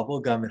chew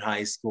bubble gum in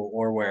high school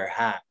or wear a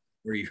hat,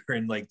 or you were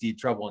in, like, deep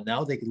trouble. And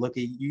now they can look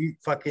at you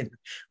fucking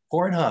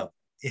Pornhub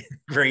in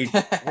grade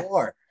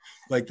 4.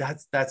 Like,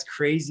 that's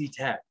crazy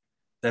tech.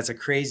 That's a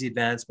crazy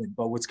advancement.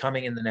 But what's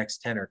coming in the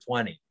next 10 or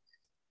 20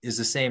 is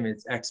the same.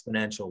 It's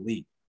exponential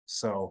leap.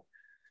 So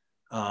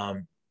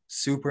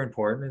super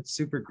important. It's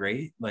super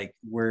great. Like,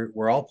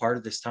 we're all part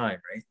of this time,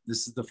 right?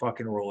 This is the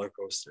fucking roller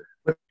coaster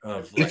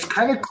of, like, it's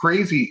kind of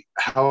crazy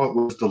how it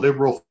was the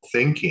liberal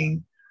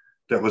thinking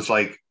that was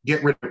like,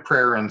 get rid of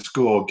prayer in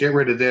school, get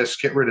rid of this,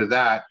 get rid of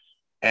that.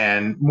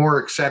 and more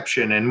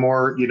exception and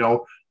more,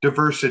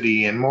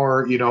 diversity and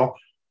more,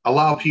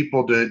 allow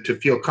people to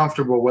feel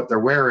comfortable what they're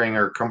wearing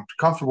or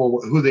comfortable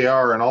with who they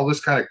are and all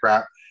this kind of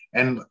crap.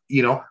 And,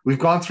 we've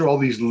gone through all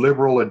these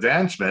liberal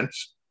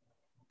advancements,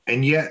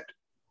 and yet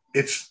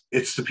it's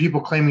the people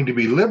claiming to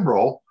be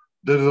liberal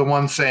that are the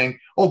ones saying,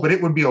 oh, but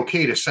it would be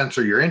okay to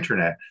censor your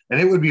internet,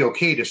 and it would be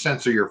okay to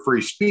censor your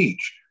free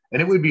speech,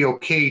 and it would be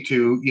okay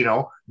to,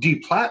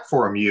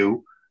 deplatform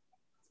you,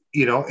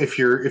 if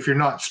you're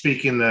not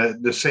speaking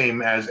the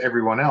same as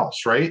everyone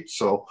else, right?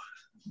 So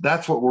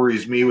that's what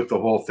worries me with the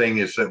whole thing,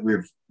 is that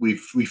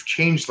we've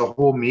changed the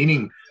whole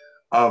meaning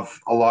of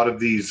a lot of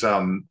these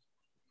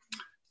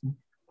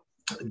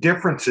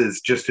differences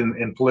just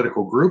in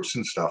political groups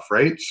and stuff,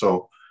 right?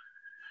 So,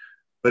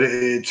 but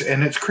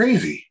it's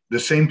crazy. The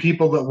same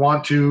people that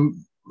want to,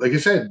 like I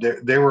said,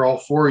 they were all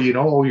for,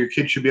 oh, your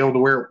kid should be able to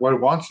wear what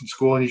it wants in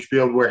school, and you should be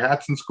able to wear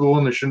hats in school,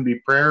 and there shouldn't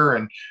be prayer,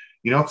 and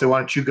if they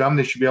want to chew gum,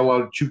 they should be able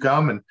to chew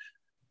gum,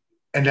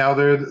 and now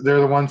they're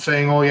the ones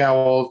saying, oh yeah,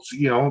 well, it's,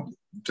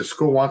 the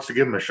school wants to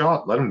give them a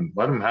shot, let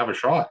them have a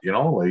shot,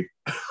 like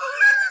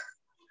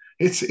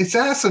it's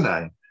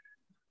asinine.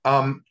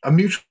 A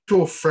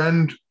mutual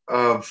friend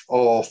of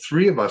all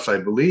three of us, I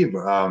believe,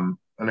 an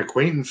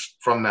acquaintance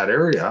from that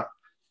area,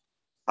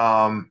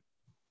 I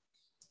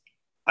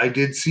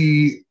did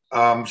see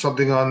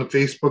something on the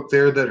Facebook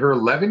there that her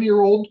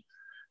 11-year-old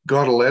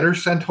got a letter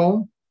sent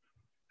home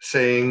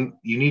saying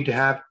you need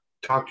to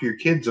talk to your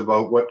kids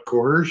about what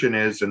coercion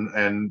is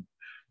and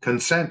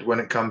consent when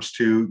it comes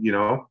to,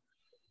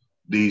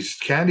 these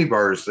candy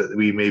bars that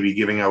we may be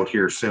giving out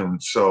here soon.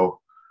 So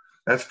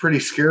that's pretty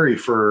scary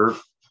for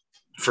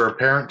a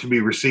parent to be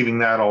receiving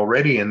that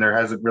already. And there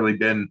hasn't really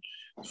been,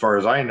 as far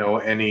as I know,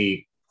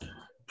 any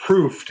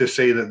proof to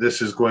say that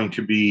this is going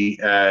to be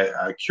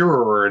a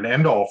cure or an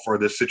end all for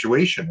this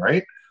situation,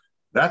 right?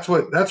 That's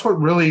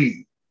what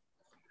really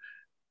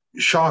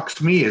shocks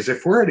me, is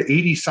if we're at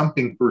 80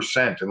 something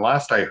percent, and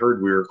last I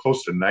heard we were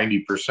close to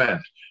 90%,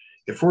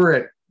 if we're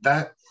at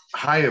that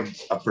high of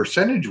a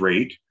percentage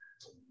rate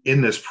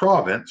in this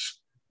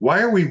province, why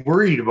are we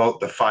worried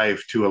about the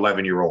 5 to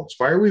 11-year-olds?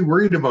 Why are we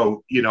worried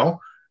about,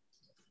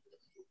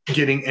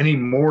 getting any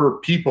more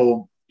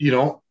people,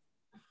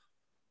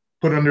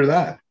 put under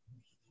that?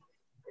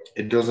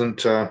 It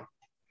doesn't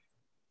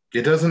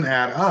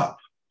add up.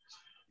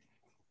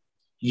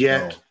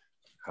 Yet, no.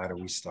 How do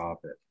we stop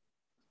it?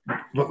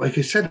 But like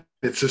I said,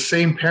 it's the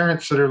same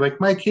parents that are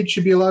like, my kid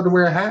should be allowed to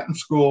wear a hat in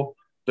school,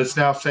 that's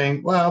now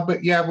saying, well,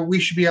 but we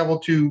should be able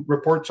to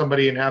report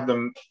somebody and have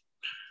them,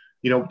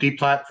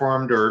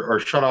 deplatformed or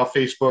shut off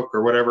Facebook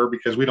or whatever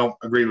because we don't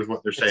agree with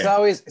what they're saying.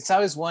 It's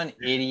always one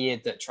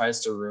idiot that tries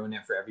to ruin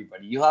it for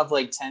everybody. You'll have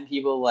like 10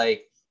 people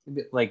like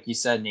you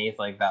said, Nate,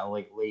 like that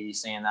like lady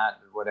saying that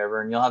or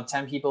whatever, and you'll have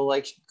 10 people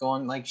like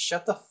going like,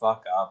 shut the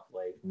fuck up,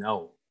 like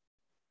no.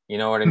 You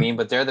know what I mean?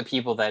 But they're the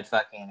people that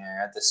fucking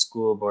are at the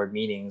school board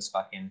meetings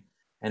fucking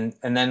and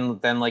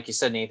then like you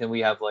said, Nathan,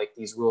 we have like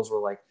these rules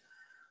where like,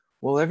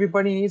 well,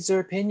 everybody needs their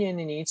opinion,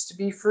 it needs to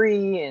be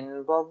free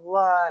and blah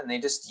blah, and they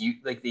just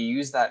they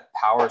use that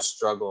power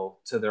struggle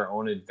to their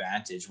own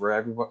advantage, where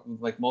everybody,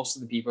 like most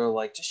of the people are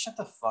like, just shut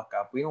the fuck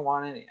up, we don't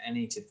want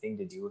anything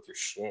to do with your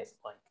shit,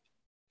 like,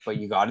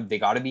 but they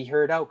gotta be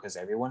heard out because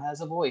everyone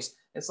has a voice.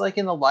 It's like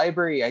in the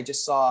library, I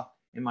just saw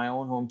in my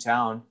own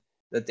hometown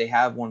that they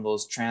have one of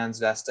those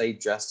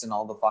transvestite dressed in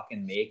all the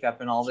fucking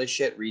makeup and all this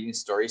shit reading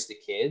stories to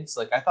kids.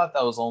 Like I thought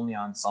that was only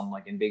on some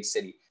like in big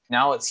city.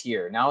 Now it's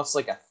here. Now it's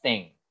like a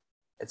thing.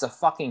 It's a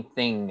fucking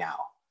thing now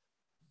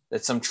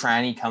that some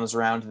tranny comes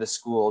around to the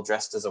school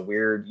dressed as a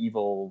weird,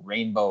 evil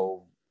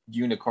rainbow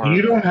unicorn.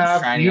 You don't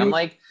have tranny.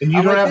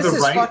 you don't have the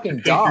right to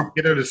take your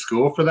kid out of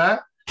school for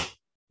that.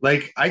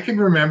 Like I can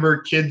remember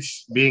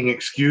kids being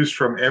excused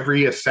from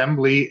every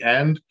assembly,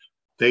 and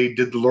they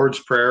did the Lord's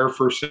Prayer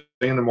first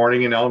thing in the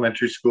morning in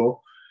elementary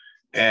school,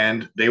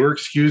 and they were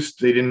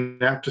excused. They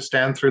didn't have to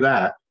stand through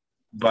that.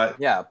 But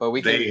yeah, but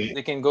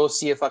they can go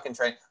see a fucking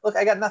train. Look,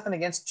 I got nothing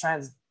against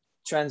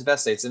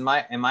transvestites.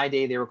 In my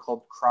day, they were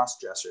called cross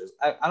dressers.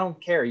 I don't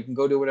care. You can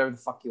go do whatever the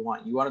fuck you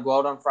want. You want to go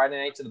out on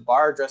Friday night to the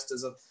bar dressed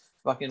as a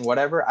fucking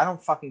whatever? I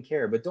don't fucking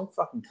care. But don't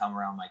fucking come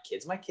around my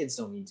kids. My kids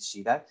don't need to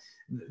see that.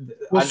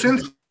 Well,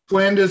 since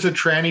when does a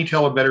tranny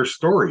tell a better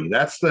story?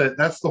 That's the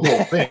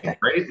whole thing,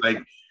 right? Like,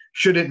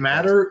 should it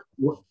matter?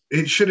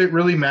 Should it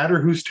really matter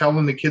who's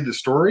telling the kid the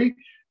story?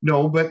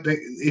 No, but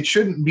it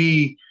shouldn't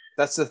be.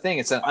 That's the thing.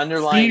 It's an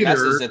underlying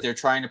message that they're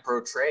trying to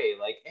portray.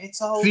 Like,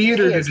 it's all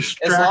theater okay. to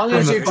distract as long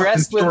as you're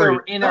dressed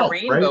in a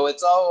rainbow, right?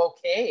 It's all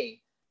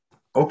okay.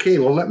 Okay,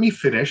 well, let me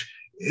finish.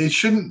 It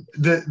shouldn't.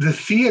 The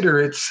theater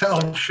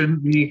itself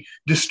shouldn't be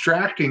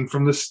distracting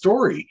from the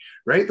story,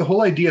 right? The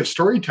whole idea of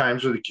story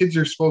times where the kids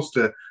are supposed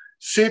to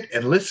sit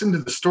and listen to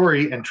the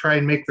story and try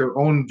and make their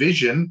own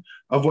vision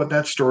of what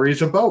that story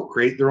is about,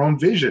 create their own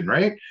vision,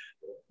 right?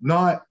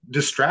 Not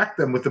distract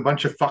them with a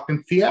bunch of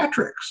fucking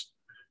theatrics,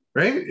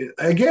 right?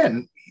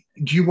 Again,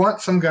 do you want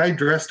some guy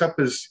dressed up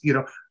as,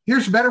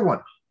 here's a better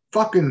one,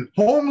 fucking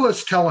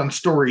homeless telling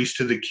stories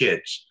to the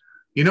kids?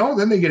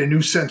 then they get a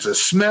new sense of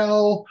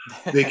smell.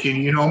 They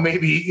can,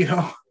 maybe,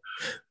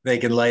 They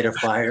can light a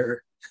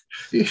fire.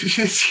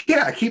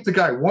 yeah, keep the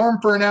guy warm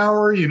for an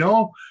hour,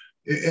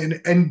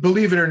 and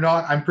believe it or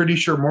not, I'm pretty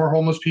sure more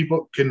homeless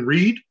people can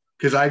read,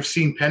 because I've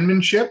seen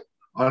penmanship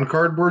on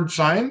cardboard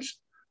signs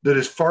that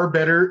is far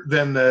better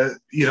than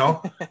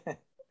well,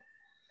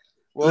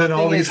 than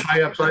all these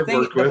high ups I've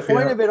worked with. The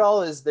point of it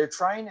all is they're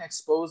trying to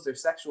expose their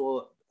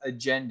sexual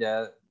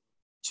agenda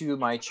to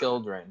my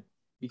children,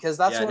 because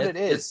that's what it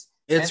is.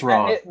 It's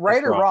wrong.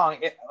 Right or wrong,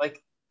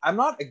 I'm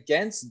not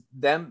against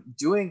them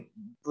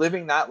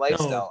living that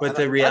lifestyle. No, but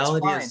the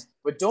reality is,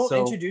 but don't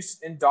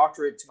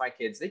indoctrinate to my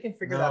kids. They can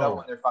figure that out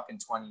when they're fucking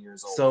 20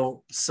 years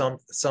old.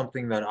 So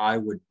something that I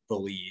would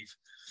believe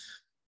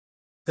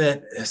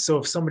so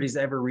if somebody's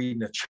ever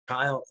reading a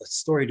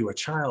story to a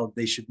child,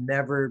 they should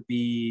never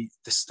be,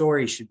 the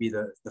story should be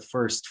the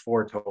first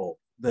foretold.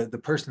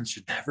 The person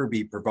should never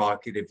be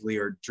provocatively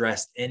or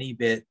dressed any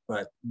bit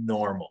but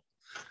normal,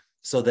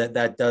 so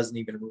that doesn't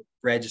even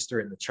register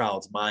in the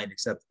child's mind,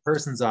 except the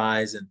person's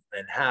eyes and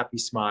happy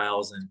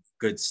smiles and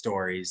good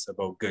stories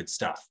about good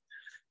stuff.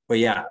 But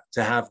yeah,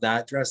 to have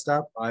that dressed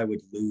up, I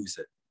would lose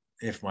it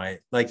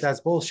if that's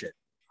bullshit.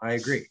 I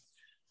agree.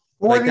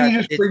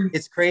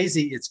 It's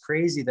crazy. It's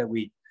crazy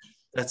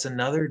that's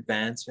another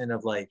advancement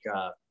of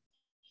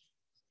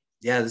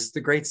this is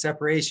the great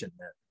separation,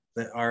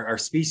 that our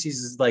species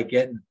is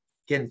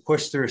getting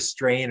pushed through a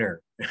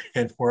strainer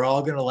and we're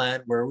all going to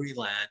land where we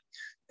land.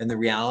 And the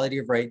reality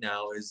of right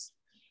now is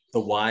the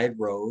wide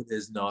road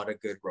is not a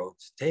good road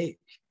to take.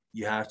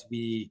 You have to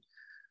be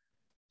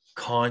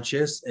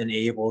conscious and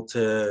able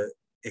to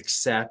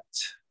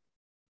accept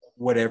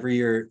whatever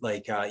you're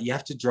you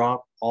have to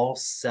drop all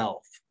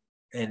self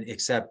and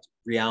accept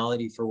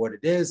reality for what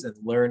it is and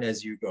learn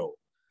as you go.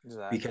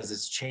 Exactly. Because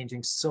it's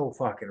changing so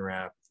fucking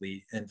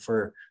rapidly. And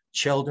for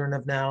children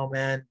of now,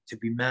 man, to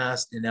be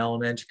masked in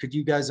elementary, could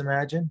you guys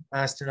imagine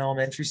masked in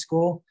elementary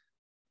school?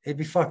 It'd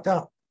be fucked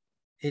up.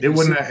 It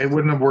wouldn't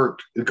have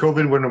worked. The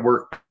COVID wouldn't have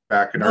worked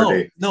back in our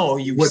day. No,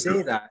 you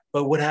say that,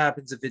 but what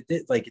happens if it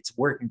did? It's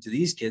working to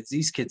these kids.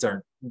 These kids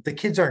aren't going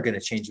to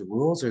change the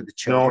rules, or the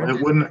children. No,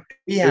 it wouldn't.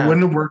 It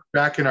wouldn't have worked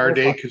back in our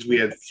day, because we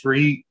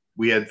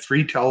had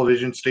three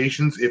television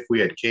stations if we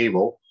had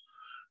cable,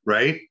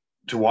 right,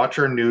 to watch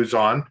our news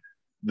on.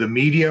 The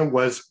media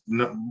was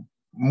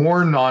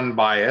more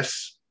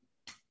non-biased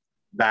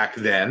back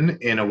then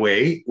in a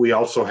way. We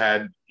also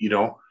had,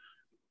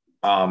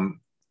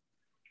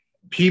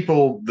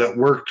 people that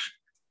worked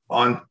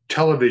on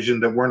television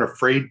that weren't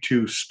afraid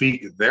to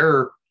speak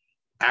their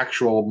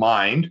actual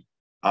mind.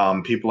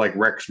 People like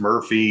Rex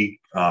Murphy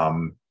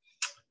on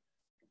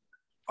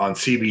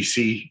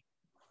CBC.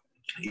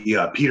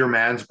 Yeah, Peter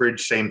Mansbridge,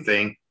 same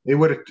thing. They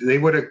would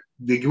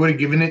have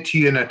given it to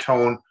you in a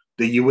tone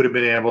that you would have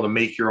been able to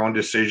make your own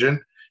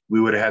decision. We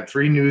would have had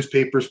 3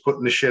 newspapers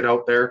putting the shit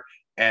out there,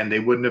 and they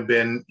wouldn't have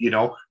been, you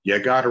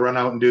got to run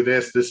out and do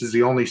this. This is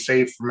the only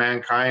safe for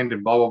mankind,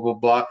 and blah, blah, blah,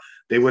 blah.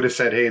 They would have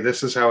said, hey,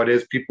 this is how it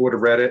is. People would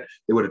have read it.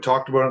 They would have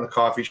talked about it in the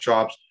coffee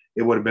shops.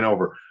 It would have been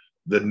over.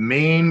 The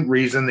main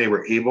reason they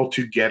were able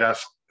to get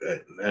us,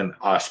 and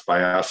us,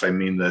 by us, I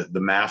mean the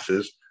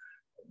masses,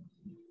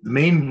 the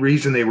main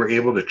reason they were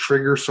able to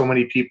trigger so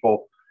many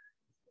people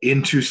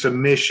into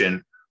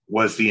submission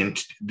was the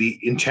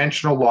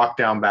intentional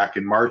lockdown back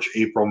in March,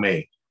 April,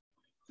 May,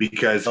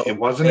 because it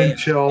wasn't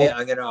until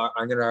I'm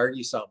gonna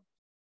argue something.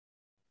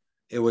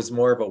 It was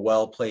more of a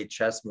well-played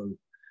chess move.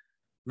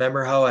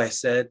 Remember how I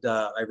said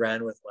I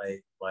ran with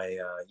my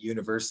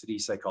university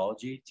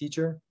psychology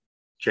teacher?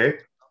 Okay.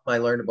 I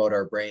learned about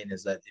our brain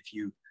is that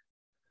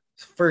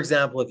for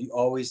example, if you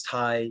always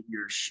tie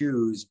your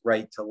shoes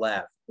right to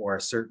left, or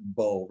a certain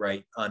bow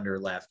right under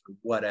left, or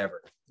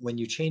whatever, when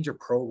you change a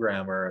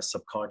program or a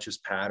subconscious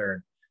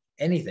pattern,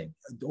 anything,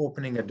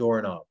 opening a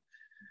doorknob,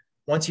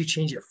 once you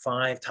change it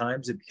 5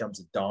 times, it becomes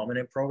a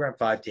dominant program,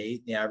 5 to 8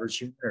 in the average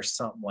human, or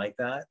something like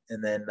that.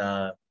 And then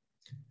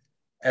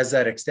as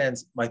that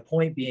extends, my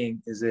point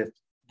being is, if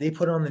they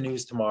put on the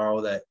news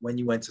tomorrow that when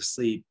you went to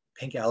sleep,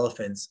 pink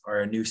elephants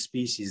are a new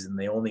species and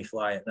they only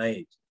fly at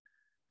night,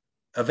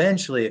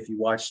 eventually, if you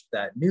watched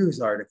that news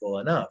article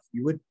enough,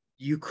 you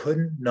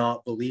couldn't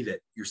not believe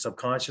it. Your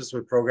subconscious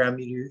would program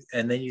you,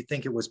 and then you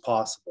think it was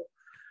possible.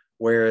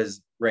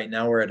 Whereas right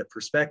now we're at a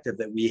perspective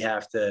that we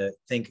have to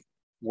think.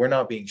 We're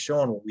not being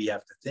shown what we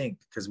have to think,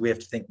 because we have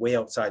to think way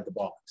outside the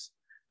box.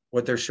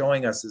 What they're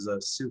showing us is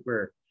a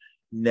super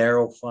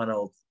narrow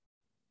funneled,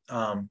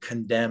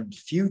 condemned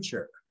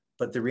future.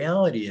 But the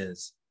reality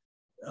is,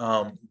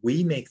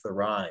 we make the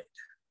ride.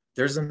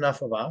 There's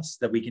enough of us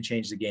that we can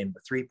change the game.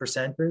 The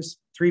 3%ers,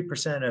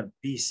 3% of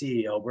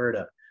BC,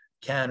 Alberta,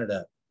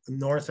 Canada,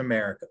 North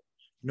America,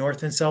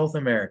 North and South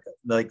America,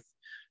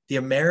 the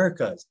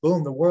Americas,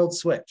 boom, the world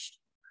switched.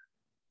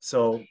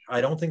 So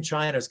I don't think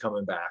China's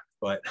coming back,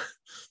 but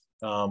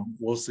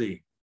we'll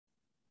see.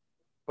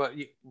 But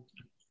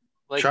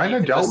China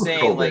dealt with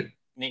COVID.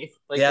 They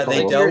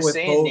dealt with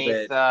COVID.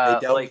 They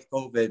dealt with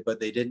COVID, but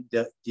they didn't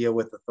deal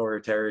with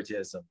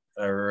authoritarianism,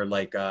 or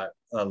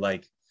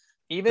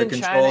Even to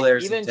control China, their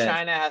intent.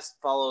 China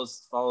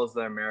follows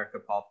the America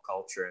pop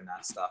culture and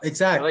that stuff.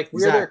 Exactly. Like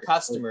we're their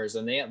customers,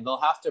 and they'll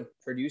have to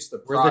produce the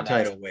product we're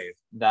the tidal wave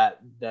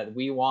that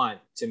we want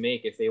to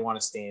make if they want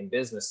to stay in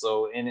business.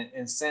 So in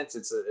a sense,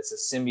 it's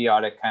a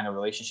symbiotic kind of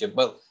relationship.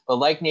 But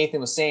like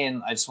Nathan was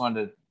saying, I just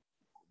wanted to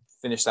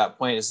finish that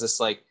point. Is this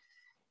like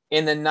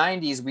in the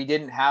 90s, we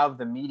didn't have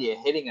the media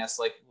hitting us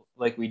like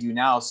we do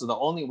now. So the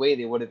only way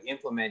they would have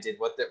implemented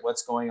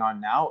what's going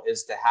on now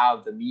is to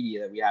have the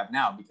media that we have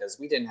now, because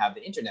we didn't have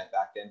the internet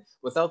back then.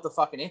 Without the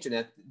fucking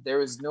internet, there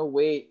was no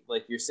way,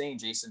 like you're saying,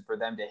 Jason, for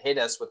them to hit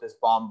us with this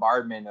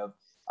bombardment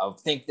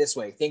of think this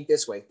way, think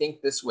this way,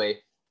 think this way,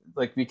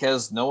 like,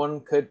 because no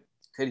one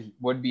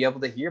would be able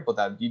to hear about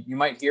that. You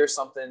might hear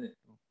something,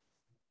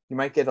 you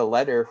might get a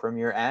letter from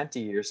your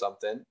auntie or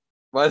something,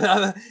 but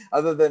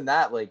other than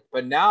that, like,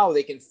 but now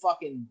they can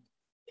fucking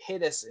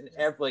hit us in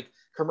like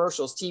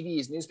commercials,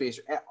 TVs, newspapers,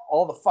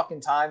 all the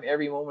fucking time,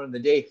 every moment of the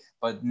day.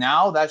 But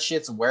now that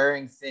shit's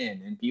wearing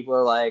thin, and people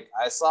are like,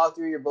 I saw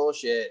through your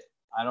bullshit.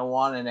 I don't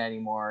want it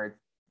anymore.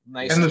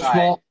 Nice and the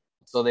try.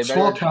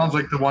 small towns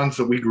like the ones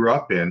that we grew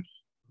up in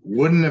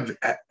wouldn't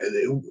have,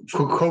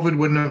 COVID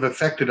wouldn't have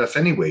affected us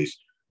anyways.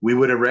 We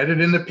would have read it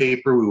in the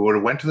paper. We would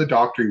have went to the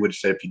doctor. He would have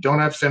said, if you don't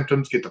have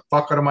symptoms, get the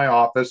fuck out of my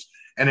office.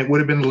 And it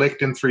would have been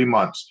licked in 3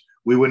 months.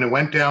 We wouldn't have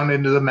went down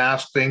into the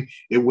mask thing.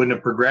 It wouldn't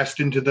have progressed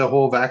into the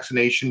whole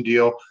vaccination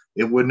deal.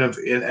 It wouldn't have,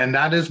 and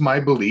that is my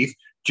belief,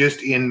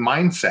 just in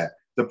mindset.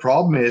 The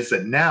problem is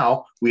that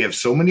now we have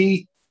so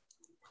many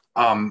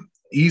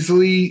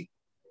easily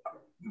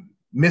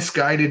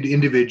misguided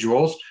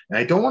individuals, and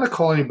I don't want to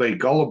call anybody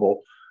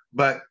gullible,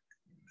 but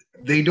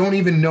they don't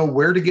even know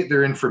where to get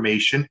their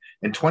information.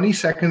 And 20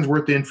 seconds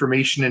worth of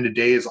information in a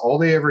day is all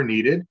they ever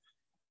needed.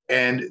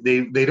 And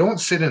they don't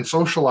sit and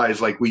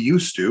socialize like we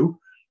used to.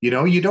 You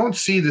know, you don't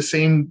see the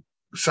same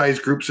size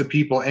groups of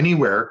people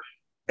anywhere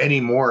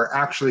anymore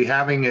actually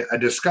having a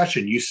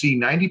discussion. You see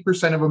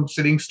 90% of them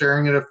sitting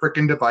staring at a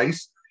freaking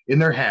device in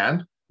their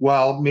hand,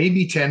 while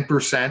maybe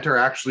 10% are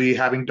actually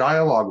having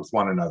dialogue with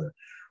one another,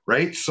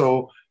 right?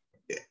 So,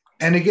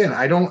 and again,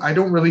 I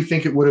don't really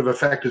think it would have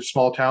affected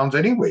small towns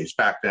anyways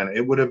back then.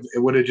 It would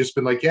have just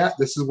been like, yeah,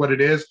 this is what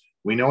it is.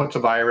 We know it's a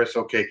virus,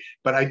 okay.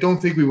 But I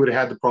don't think we would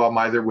have had the problem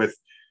either with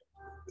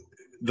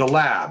the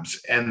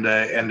labs and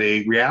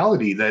the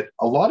reality that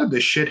a lot of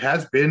this shit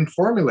has been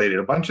formulated.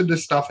 A bunch of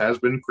this stuff has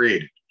been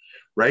created,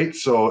 right?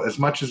 So as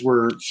much as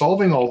we're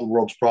solving all the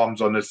world's problems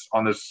on this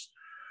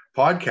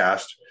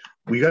podcast,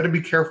 we got to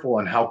be careful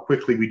on how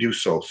quickly we do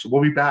so. So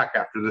we'll be back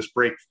after this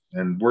break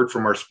and word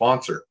from our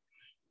sponsor.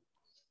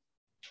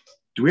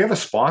 Do we have a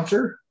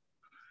sponsor?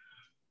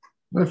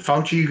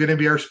 Fauci going to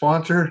be our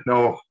sponsor?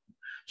 No.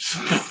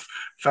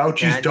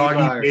 Fauci's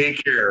doggy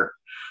daycare.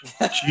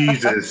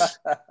 Jesus,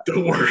 the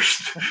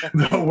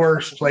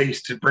worst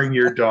place to bring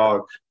your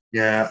dog.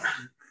 Yeah.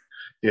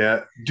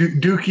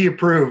 Dookie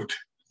approved.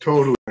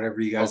 Totally.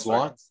 Whatever you guys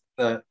want.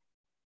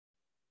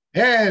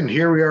 And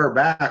here we are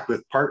back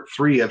with part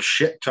 3 of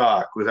Shit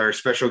Talk with our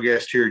special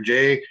guest here,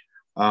 Jay.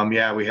 We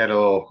had a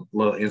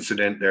little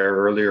incident there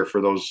earlier for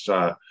those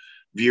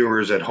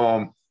viewers at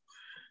home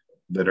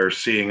that are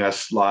seeing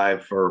us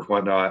live or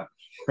whatnot.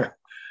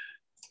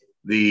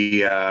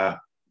 The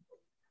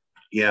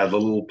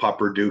little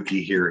pupper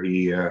Dookie here,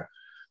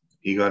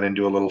 he got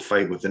into a little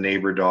fight with the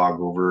neighbor dog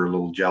over a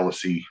little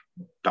jealousy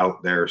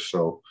bout there.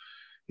 So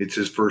it's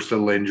his first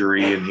little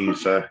injury, and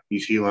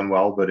he's healing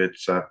well, but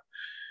it's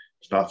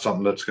not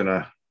something that's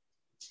gonna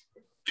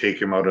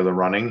take him out of the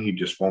running. He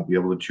just won't be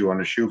able to chew on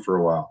a shoe for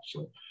a while.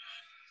 So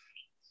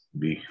it'll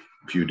be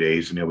a few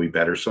days and he'll be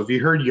better. So if you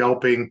heard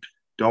yelping,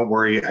 don't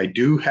worry. I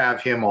do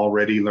have him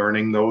already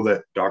learning though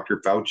that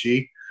Dr.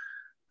 Fauci,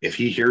 if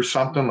he hears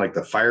something like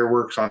the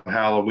fireworks on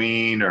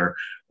Halloween or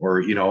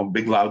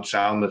big loud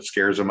sound that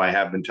scares him, I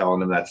have been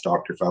telling him that's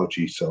Dr.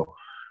 Fauci. So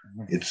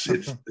it's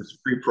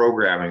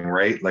pre-programming,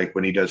 right? Like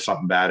when he does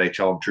something bad, I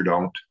tell him to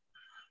don't,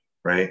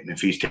 right? And if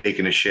he's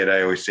taking a shit,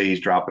 I always say he's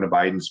dropping a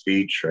Biden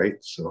speech, right?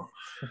 So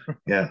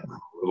yeah,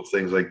 little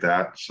things like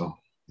that. So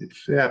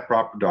it's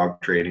proper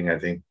dog training, I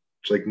think.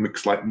 It's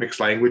like mixed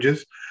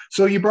languages.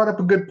 So you brought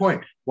up a good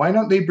point. Why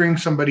don't they bring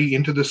somebody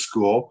into the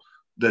school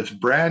that's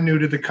brand new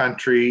to the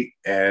country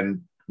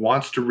and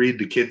wants to read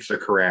the kids the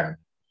Quran,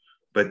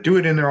 but do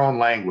it in their own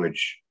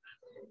language?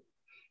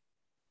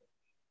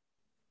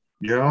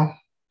 You know,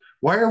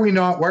 why are we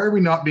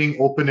not being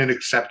open and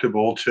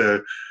acceptable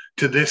to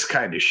this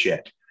kind of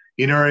shit?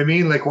 You know what I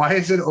mean? Like, why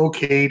is it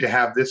okay to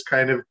have this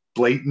kind of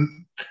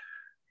blatant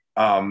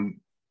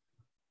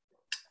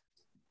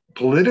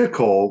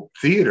political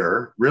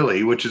theater,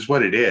 really, which is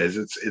what it is?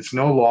 It's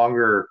no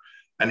longer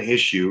an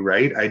issue,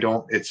 right?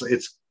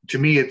 It's to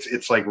me,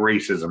 it's like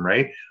racism,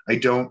 right? I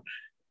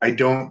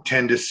don't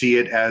tend to see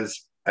it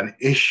as an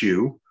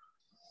issue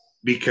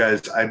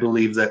because I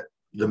believe that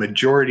the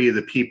majority of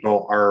the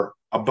people are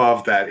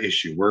above that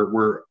issue.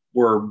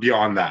 We're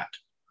beyond that.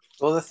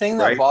 Well, the thing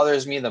that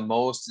bothers me the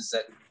most is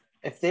that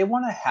if they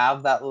want to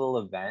have that little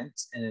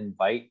event and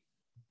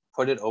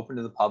put it open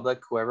to the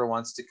public, whoever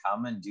wants to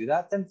come and do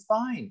that, then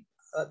fine.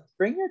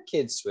 bring your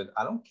kids to it.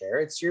 I don't care.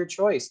 It's your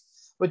choice.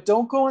 But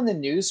don't go in the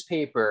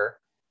newspaper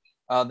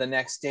the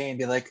next day and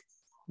be like,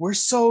 we're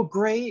so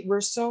great.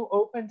 We're so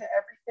open to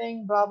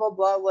everything, blah, blah,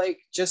 blah. Like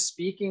just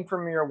speaking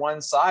from your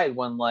one side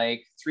when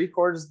like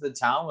 3/4 of the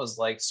town was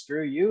like,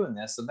 screw you in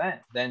this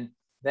event. Then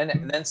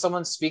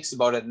someone speaks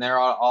about it and they're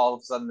all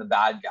of a sudden the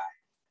bad guy.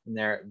 And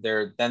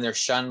they're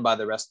shunned by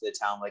the rest of the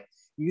town. Like,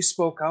 you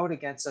spoke out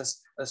against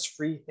us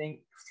free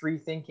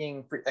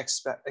thinking,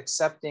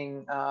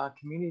 accepting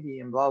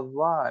community and blah, blah,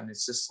 blah. And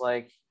it's just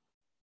like,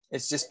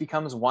 it just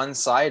becomes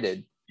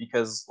one-sided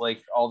because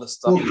like all the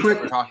stuff we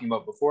were talking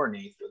about before,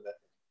 Nate, with the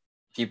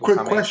people quick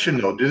question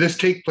though, did this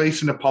take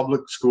place in a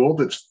public school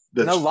that's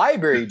in a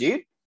library,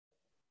 dude?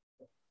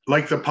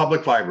 Like the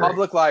public library?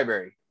 Public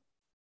library.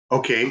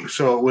 Okay,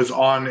 so it was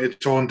on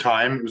its own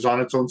time, it was on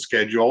its own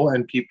schedule,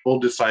 and people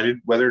decided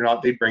whether or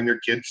not they'd bring their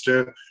kids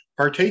to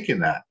partake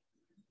in that,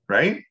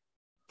 right?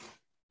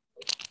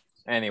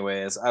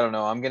 Anyways, I don't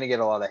know. I'm going to get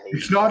a lot of hate.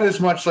 It's not as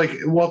much like,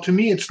 well, to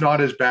me, it's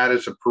not as bad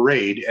as a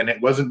parade, and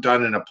it wasn't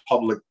done in a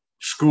public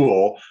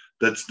school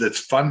that's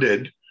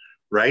funded,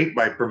 right,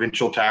 by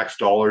provincial tax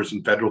dollars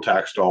and federal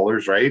tax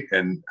dollars, right,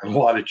 and a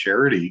lot of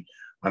charity,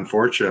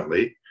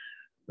 unfortunately,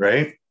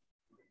 right?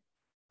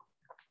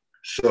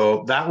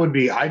 So that would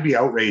be, I'd be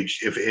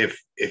outraged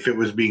if it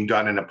was being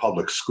done in a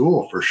public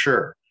school for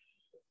sure,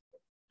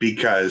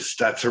 because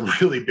that's a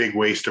really big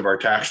waste of our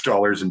tax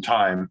dollars and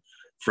time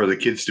for the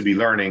kids to be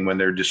learning when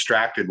they're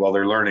distracted while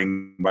they're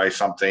learning by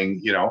something,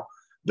 you know,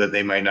 that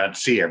they might not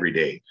see every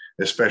day,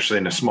 especially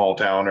in a small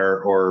town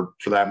or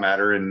for that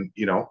matter, in,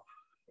 you know.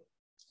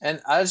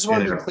 And I just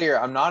want to be clear,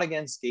 I'm not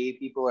against gay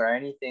people or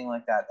anything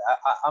like that.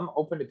 I'm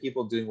open to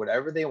people doing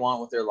whatever they want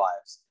with their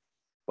lives.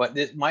 But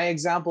my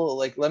example,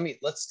 like,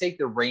 let's take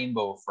the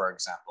rainbow, for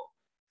example.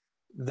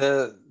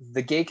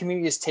 The gay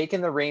community has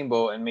taken the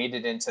rainbow and made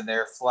it into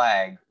their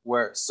flag,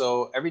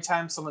 so every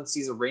time someone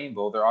sees a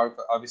rainbow, they're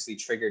obviously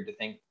triggered to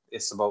think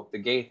it's about the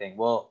gay thing.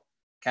 Well,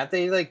 can't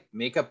they like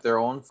make up their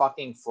own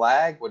fucking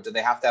flag? Or do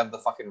they have to have the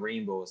fucking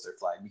rainbow as their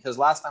flag? Because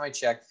last time I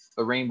checked,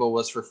 the rainbow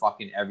was for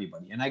fucking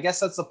everybody. And I guess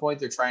that's the point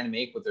they're trying to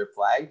make with their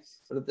flag.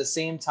 But at the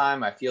same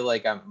time, I feel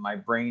like my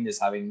brain is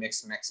having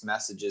mixed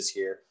messages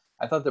here.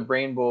 I thought the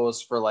rainbow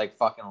was for like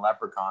fucking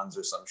leprechauns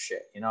or some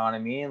shit. You know what I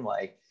mean?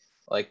 Like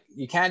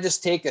you can't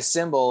just take a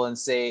symbol and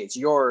say it's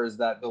yours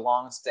that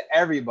belongs to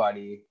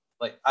everybody.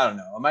 Like, I don't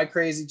know. Am I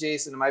crazy,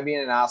 Jason? Am I being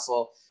an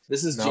asshole?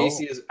 This is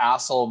JC's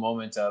asshole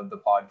moment of the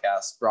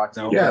podcast brought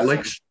to you. Yeah,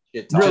 like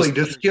really,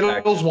 does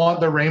Skittles want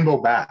the rainbow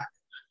back?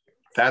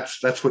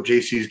 That's what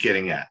JC's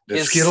getting at.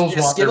 Does Skittles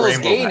want the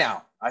rainbow gay back?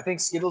 Now? I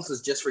think Skittles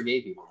is just for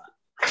gay people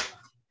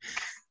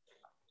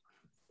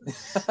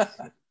now.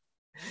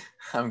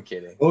 I'm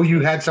kidding. Oh, you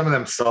had some of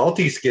them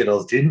salty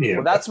Skittles, didn't you?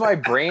 Well, that's my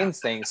brain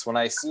thinks when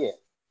I see it.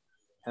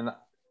 And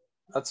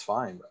that's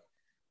fine, but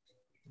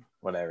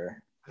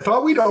whatever. I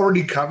thought we'd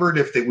already covered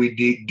if we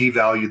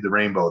devalued the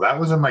rainbow. That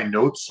was in my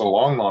notes a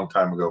long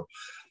time ago.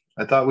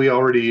 I thought we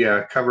already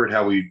covered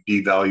how we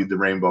devalued the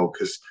rainbow,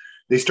 because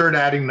they started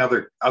adding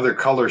other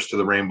colors to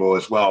the rainbow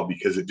as well,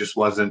 because it just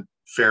wasn't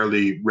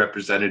fairly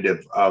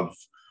representative of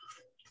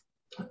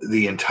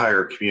the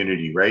entire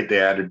community, right?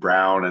 They added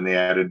brown and they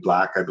added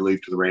black, I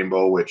believe, to the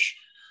rainbow, which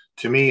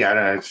to me, I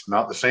don't know, it's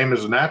not the same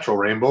as a natural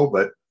rainbow,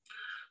 but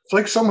it's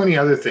like so many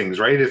other things,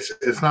 right?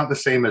 It's not the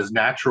same as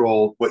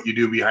natural. What you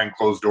do behind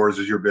closed doors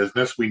is your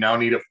business. We now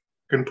need a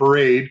fucking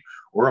parade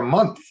or a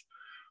month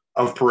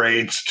of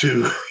parades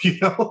to, you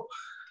know.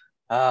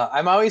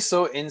 I'm always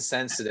so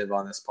insensitive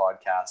on this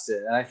podcast,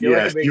 and I feel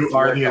yes, like you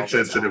are the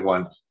insensitive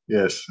one.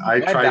 Yes,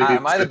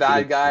 am I the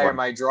bad guy, or am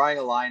I drawing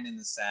a line in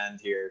the sand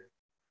here?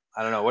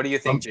 I don't know. What do you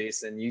think,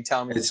 Jason? You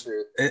tell me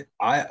the truth.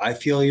 I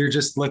feel you're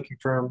just looking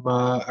from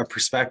a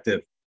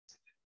perspective,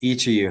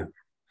 each of you.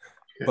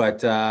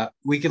 But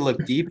we could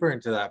look deeper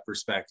into that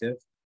perspective.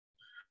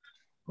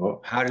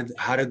 Well, how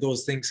did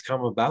those things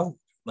come about?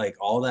 Like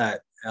all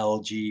that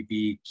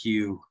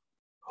LGBTQ,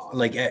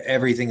 like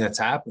everything that's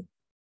happened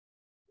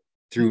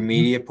through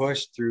media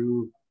push,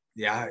 through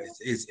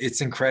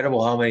it's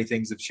incredible how many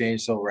things have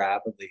changed so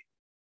rapidly.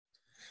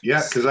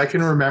 Yeah, because I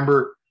can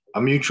remember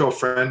a mutual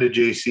friend of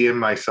JC and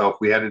myself.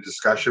 We had a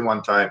discussion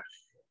one time,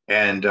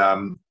 and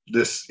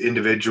this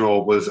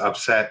individual was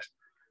upset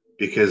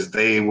because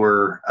they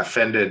were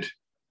offended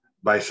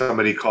by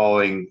somebody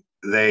calling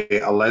they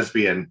a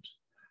lesbian,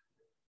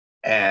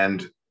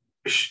 and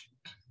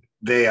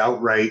they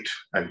outright,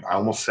 I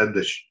almost said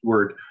this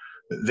word,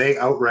 they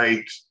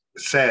outright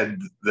said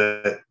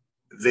that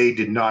they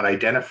did not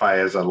identify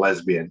as a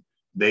lesbian.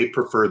 They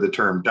prefer the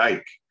term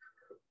dyke.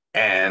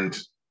 And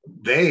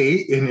they,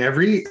 in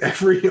every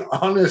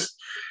honest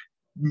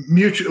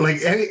mutual,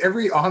 like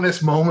every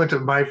honest moment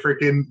of my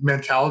freaking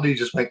mentality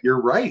just went,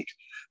 you're right.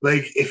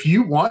 Like, if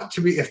you want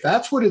to be, if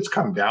that's what it's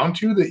come down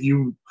to, that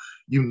you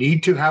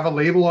need to have a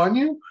label on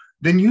you,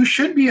 then you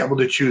should be able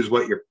to choose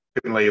what your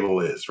label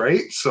is,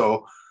 right?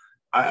 So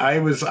I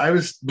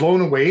was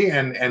blown away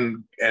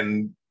and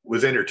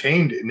was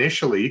entertained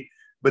initially,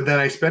 but then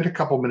I spent a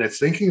couple minutes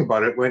thinking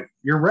about it. Went,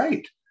 you're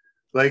right.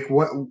 Like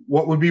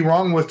what would be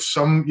wrong with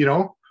some,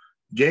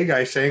 gay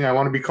guy saying, I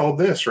want to be called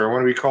this, or I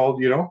want to be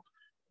called,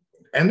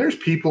 and there's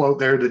people out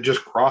there that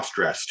just cross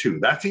dress too.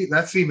 That's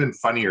the even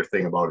funnier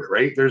thing about it,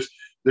 right? There's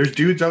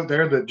dudes out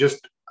there that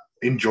just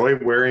enjoy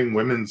wearing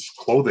women's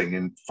clothing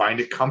and find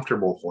it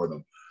comfortable for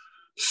them.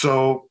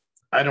 So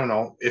I don't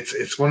know.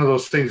 It's one of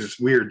those things. It's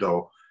weird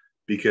though,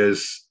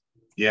 because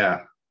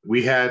yeah,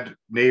 we had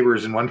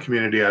neighbors in one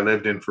community I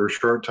lived in for a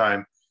short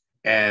time,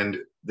 and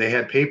they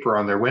had paper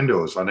on their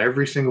windows. On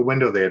every single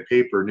window, they had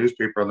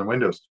newspaper on their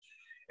windows,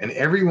 and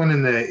everyone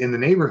in the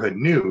neighborhood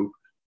knew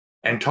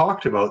and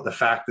talked about the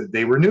fact that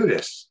they were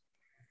nudists.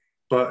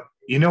 But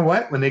you know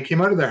what? When they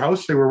came out of their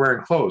house, they were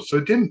wearing clothes, so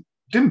it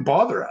didn't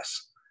bother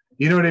us.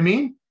 You know what I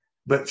mean?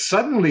 But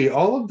suddenly,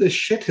 all of this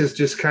shit has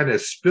just kind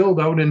of spilled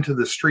out into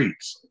the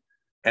streets,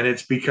 and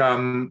it's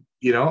become,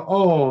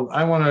 oh,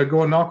 I want to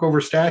go and knock over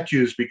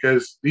statues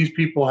because these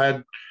people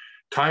had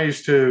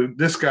ties to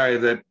this guy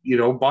that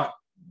bought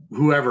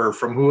whoever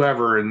from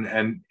whoever,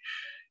 and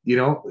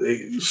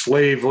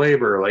slave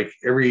labor. Like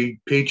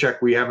every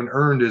paycheck we haven't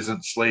earned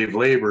isn't slave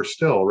labor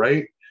still,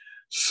 right?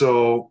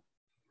 So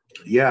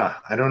yeah,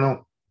 I don't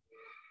know.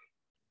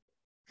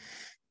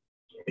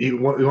 You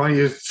want to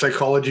use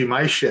psychology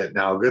my shit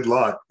now? Good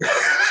luck.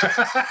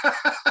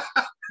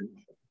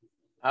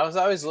 I was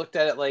always looked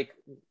at it like,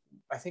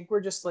 I think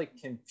we're just like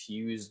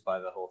confused by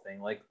the whole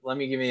thing. Like, let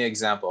me give you an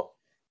example.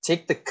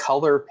 Take the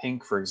color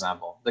pink, for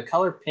example. The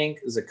color pink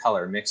is a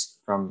color mixed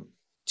from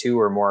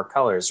two or more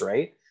colors,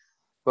 right?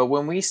 But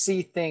when we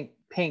think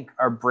pink,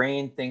 our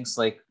brain thinks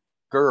like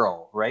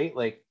girl, right?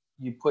 Like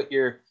you put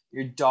your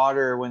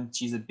daughter when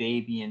she's a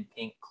baby in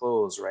pink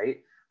clothes,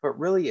 right? But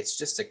really, it's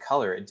just a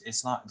color.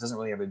 It's not. It doesn't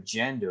really have a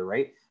gender,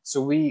 right?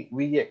 So we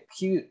get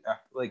cute.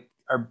 Like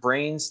our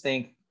brains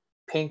think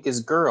pink is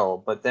girl,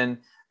 but then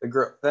the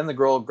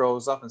girl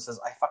grows up and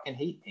says, "I fucking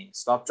hate pink.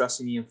 Stop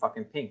dressing me in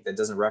fucking pink. That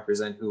doesn't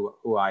represent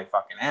who I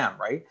fucking am,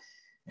 right?"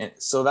 And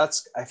so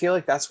I feel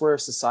like that's where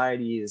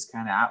society is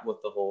kind of at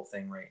with the whole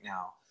thing right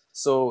now.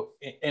 So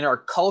in our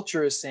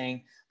culture is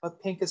saying,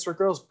 but pink is for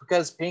girls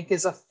because pink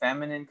is a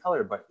feminine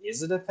color. But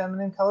is it a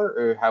feminine color,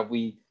 or have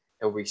we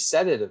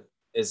said it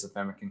is a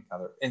feminine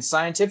color? And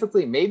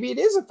scientifically, maybe it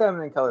is a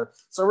feminine color.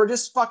 So we're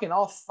just fucking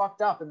all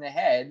fucked up in the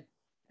head,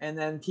 and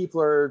then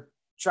people are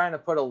trying to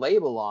put a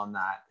label on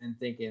that and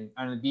thinking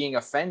and being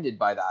offended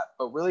by that.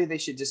 But really, they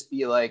should just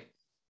be like,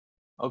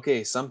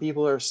 okay, some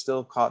people are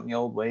still caught in the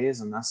old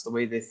ways, and that's the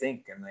way they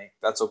think, and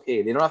that's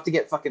okay. They don't have to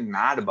get fucking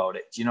mad about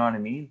it. Do you know what I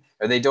mean?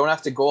 Or they don't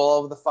have to go all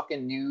over the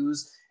fucking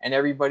news and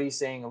everybody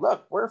saying,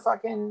 look, we're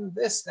fucking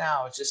this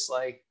now. It's just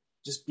like,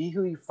 just be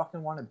who you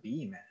fucking want to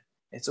be, man.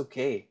 It's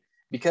okay.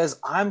 Because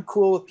I'm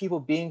cool with people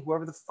being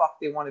whoever the fuck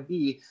they want to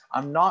be.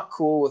 I'm not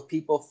cool with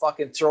people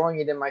fucking throwing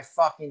it in my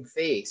fucking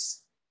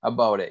face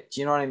about it.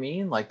 Do you know what I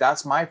mean? Like,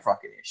 that's my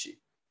fucking issue.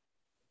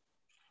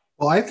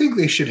 Well, I think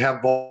they should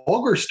have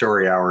vulgar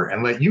story hour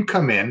and let you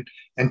come in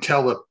and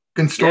tell the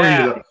fucking story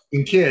to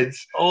the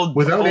kids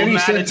without any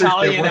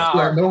censorship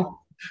whatsoever.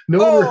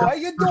 How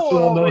you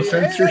doing? No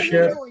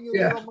censorship. How you doing, you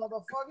little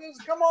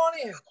motherfuckers? Come on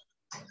in.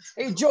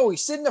 Hey, Joey,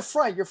 sit in the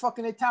front. You're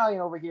fucking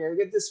Italian over here.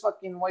 Get this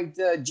fucking white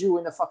Jew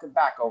in the fucking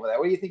back over there.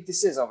 What do you think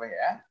this is over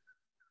here?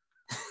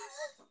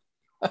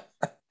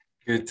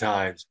 Good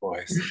times,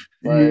 boys.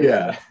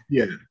 Yeah.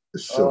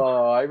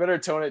 So, I better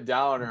tone it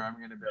down, or I'm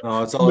gonna be.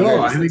 No, it's all good.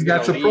 I think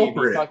that's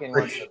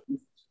appropriate.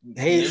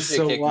 Hey,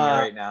 so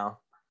right now.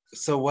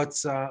 So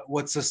what's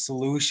the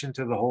solution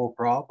to the whole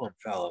problem,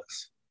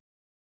 fellas?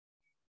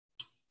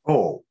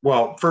 Oh,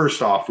 well,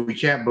 first off, we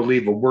can't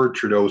believe a word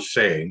Trudeau's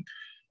saying,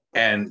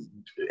 and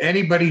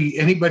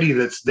anybody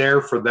that's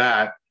there for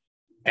that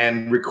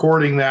and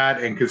recording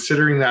that and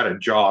considering that a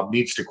job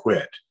needs to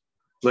quit.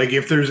 Like,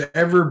 if there's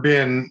ever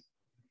been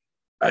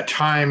a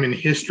time in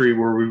history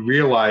where we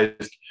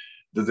realized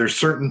that there's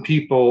certain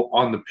people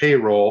on the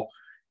payroll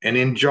and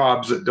in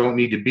jobs that don't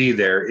need to be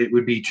there, it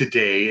would be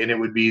today, and it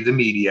would be the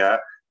media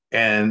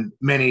and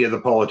many of the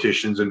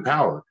politicians in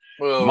power.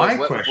 Well,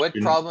 what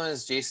problem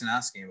is Jason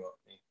asking about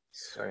me?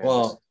 Sorry,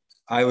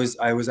 I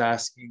was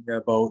asking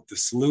about the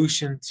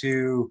solution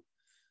to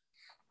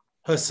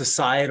a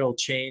societal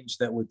change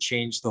that would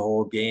change the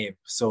whole game.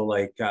 So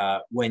like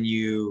when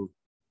you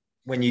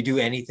do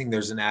anything,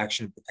 there's an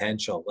action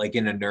potential. Like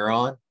in a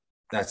neuron,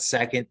 that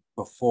second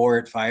before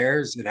it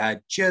fires, it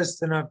had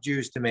just enough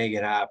juice to make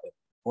it happen.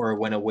 Or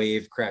when a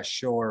wave crests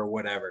shore or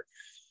whatever.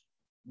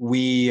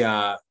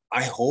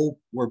 I hope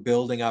we're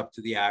building up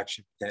to the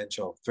action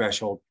potential,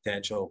 threshold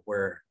potential,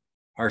 where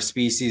our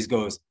species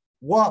goes,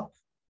 whoop,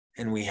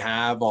 and we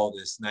have all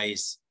this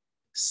nice,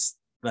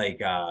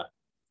 like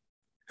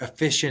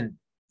efficient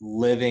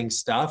living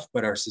stuff,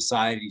 but our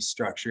society's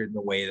structured in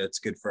the way that's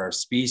good for our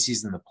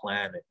species and the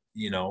planet,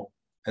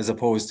 as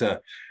opposed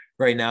to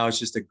right now, it's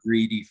just a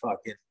greedy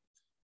fucking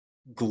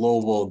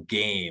global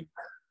game.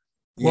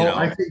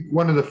 I think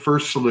one of the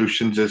first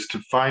solutions is to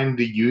find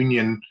the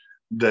union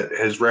that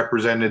has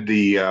represented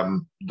the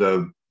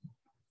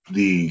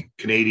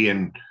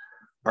Canadian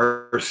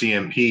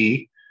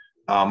RCMP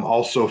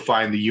Also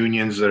find the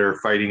unions that are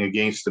fighting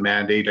against the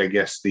mandate. I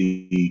guess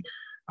the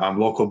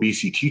local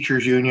BC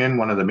Teachers Union,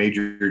 one of the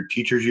major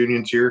teachers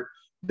unions here,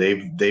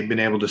 they've been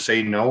able to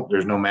say no,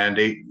 there's no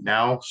mandate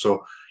now.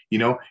 So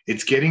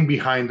it's getting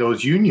behind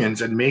those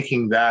unions and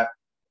making that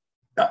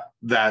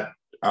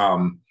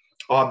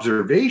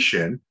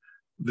observation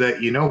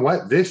that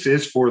what, this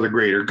is for the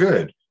greater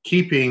good.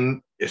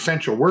 Keeping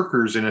essential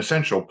workers in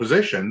essential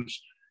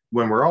positions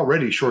when we're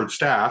already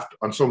short-staffed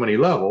on so many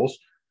levels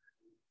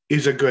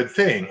is a good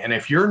thing. And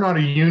if you're not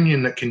a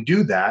union that can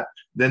do that,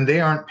 then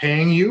they aren't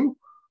paying you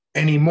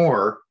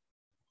anymore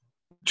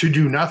to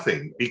do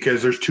nothing,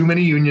 because there's too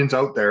many unions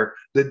out there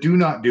that do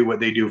not do what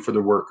they do for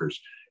the workers.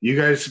 You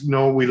guys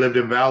know we lived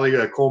in Valley,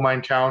 a coal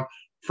mine town.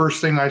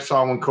 First thing I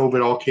saw when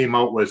COVID all came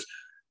out was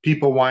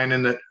people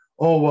whining that,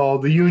 oh, well,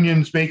 the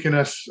union's making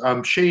us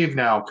shave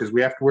now because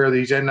we have to wear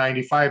these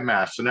N95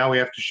 masks, so now we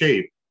have to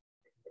shave.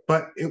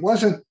 But it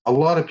wasn't a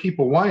lot of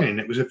people whining.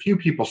 It was a few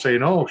people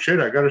saying, oh, shit,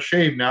 I got to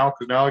shave now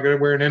because now I got to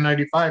wear an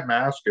N95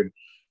 mask. And,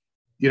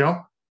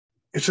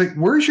 it's like,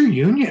 where's your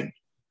union?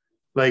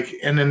 Like,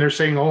 and then they're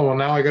saying, oh, well,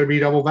 now I got to be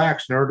double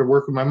vaxxed in order to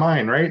work with my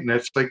mind, right? And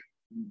it's like,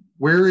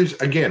 where is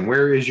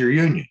your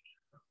union?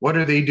 What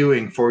are they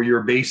doing for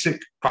your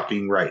basic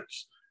fucking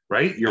rights,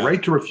 right? Your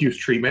right to refuse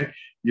treatment,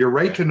 your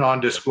right to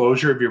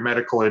non-disclosure of your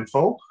medical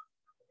info.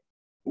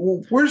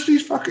 Where's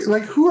these fucking,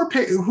 like,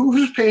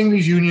 who's paying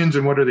these unions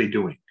and what are they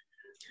doing,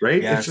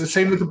 right? Yes. It's the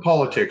same with the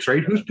politics,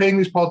 right? Who's paying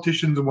these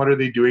politicians and what are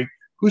they doing?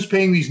 Who's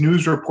paying these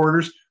news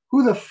reporters?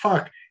 Who the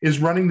fuck is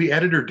running the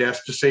editor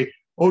desk to say,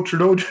 oh,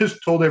 Trudeau just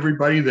told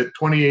everybody that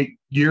 28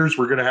 years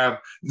we're going to have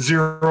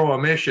zero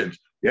emissions.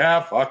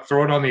 Yeah, fuck,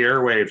 throw it on the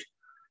airwaves.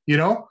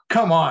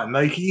 Come on.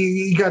 Like,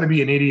 you got to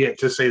be an idiot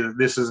to say that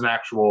this is an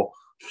actual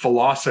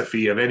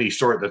philosophy of any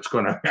sort that's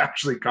going to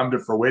actually come to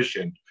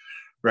fruition,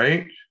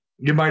 right?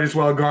 You might as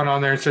well have gone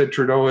on there and said,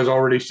 Trudeau has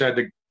already said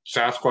that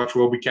Sasquatch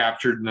will be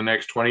captured in the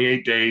next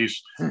 28 days.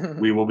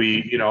 We will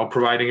be,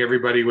 providing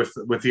everybody with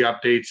the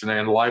updates and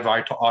then live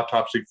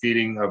autopsy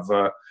feeding of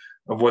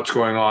what's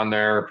going on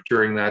there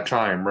during that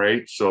time,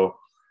 right? So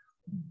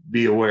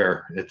be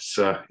aware.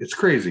 It's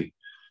crazy.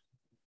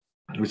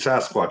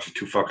 Sasquatch is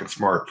too fucking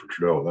smart for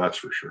Trudeau, that's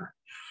for sure.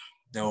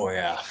 Oh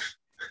yeah.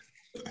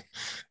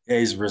 Yeah,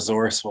 he's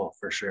resourceful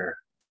for sure.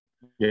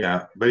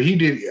 Yeah, but he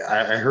did.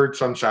 I heard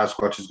some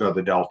Sasquatches got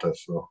the Delta.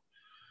 So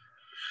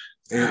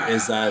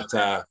is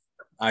that?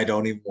 I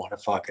don't even want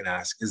to fucking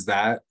ask. Is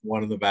that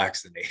one of the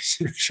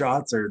vaccination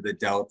shots or the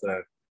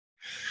Delta?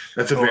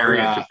 That's a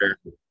variant.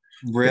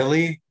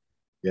 Really?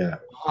 Yeah.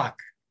 Fuck.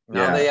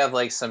 Now they have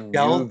like some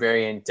new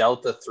variant,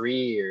 Delta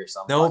 3 or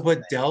something. No,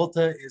 but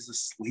Delta is a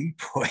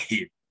sleep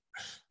wave.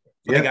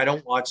 Like, I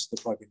don't watch the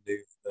fucking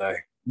news.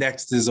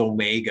 Next is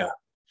Omega.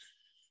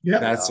 Yeah,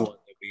 that's the one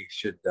that we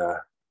should.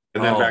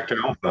 And then back to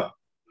Alpha.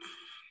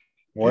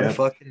 What a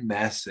fucking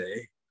mess,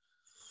 eh?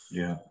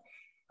 Yeah.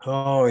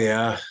 Oh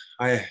yeah.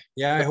 I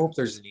hope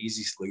there's an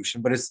easy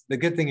solution, but the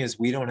good thing is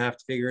we don't have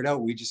to figure it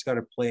out. We just got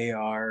to play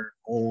our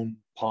own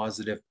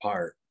positive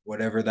part,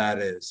 whatever that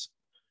is.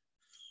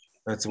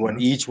 That's what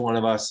each one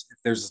of us, if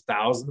there's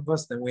 1,000 of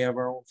us, then we have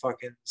our own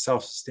fucking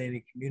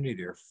self-sustaining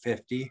community, or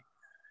 50.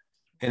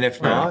 And if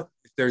not,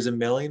 if there's 1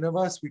 million of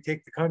us, we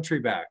take the country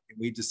back and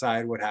we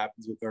decide what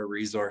happens with our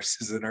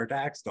resources and our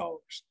tax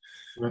dollars.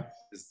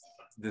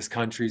 This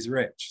country's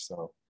rich,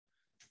 so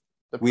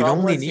we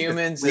only need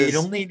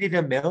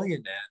 1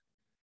 million, man.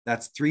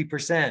 That's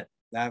 3%.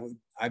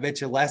 I bet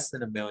you less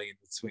than 1 million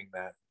would swing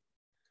that.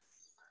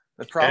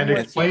 The problem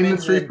with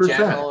humans in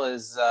general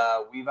is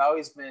we've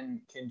always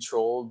been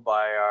controlled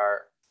by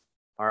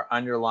our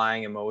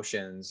underlying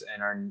emotions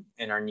and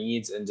our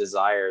needs and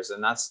desires,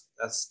 and that's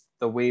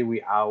the way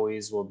we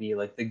always will be.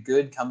 Like, the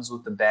good comes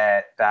with the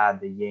bad,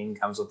 the yin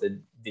comes with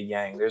the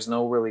yang. There's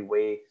no really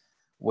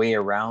way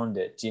around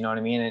it. Do you know what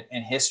I mean?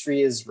 And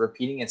history is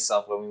repeating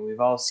itself. I mean, we've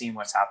all seen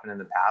what's happened in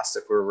the past.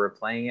 If we're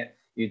replaying it,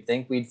 you'd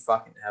think we'd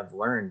fucking have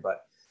learned,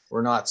 but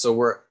we're not. So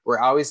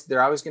they're always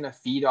going to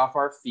feed off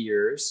our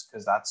fears,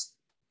 because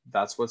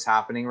that's what's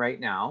happening right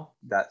now.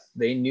 That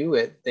they knew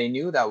it. They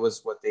knew that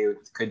was what they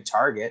could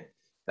target.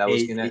 That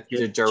was going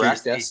to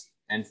direct us,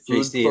 and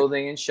food,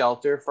 clothing, and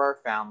shelter for our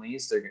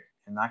families,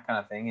 and that kind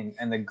of thing.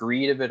 And the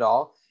greed of it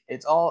all.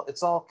 It's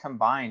all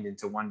combined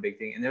into one big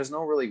thing, and there's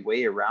no really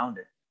way around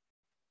it.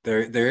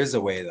 There is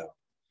a way, though.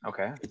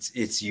 Okay.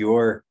 It's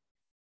you're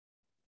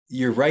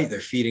right. They're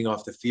feeding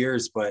off the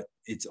fears, but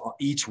it's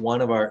each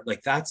one of our,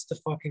 like, that's the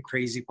fucking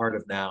crazy part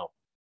of now,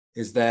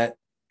 is that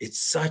it's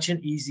such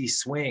an easy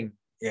swing.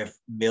 If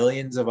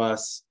millions of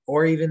us,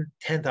 or even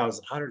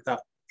 10,000, 100,000,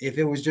 if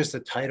it was just a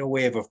tidal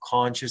wave of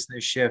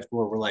consciousness shift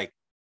where we're like,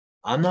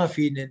 I'm not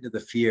feeding into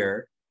the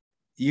fear,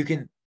 you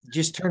can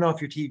just turn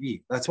off your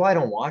TV. That's why I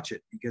don't watch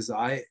it, because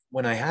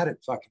when I had it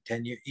fucking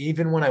 10 years,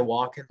 even when I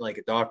walk in like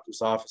a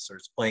doctor's office or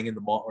it's playing in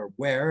the mall or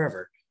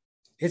wherever,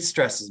 it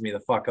stresses me the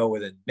fuck out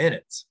within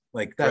minutes.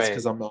 Like, that's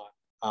because I'm not,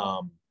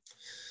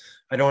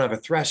 I don't have a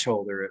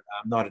threshold, or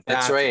I'm not adapted.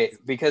 That's right.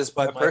 Because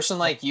But a person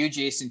like you,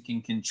 Jason,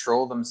 can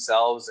control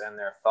themselves and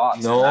their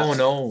thoughts. But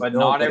no,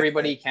 not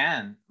everybody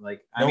can.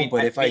 Like, I mean,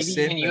 but if I maybe sit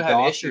even in you the have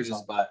doctor's issues,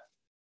 office, but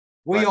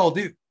we all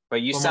do.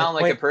 but you But my sound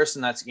like a point,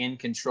 person that's in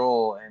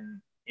control and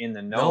in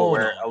the know. no,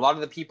 Where a lot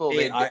of the people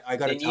Hey, I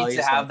got they to tell need you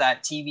to have something.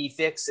 that TV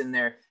fix in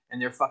their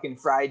fucking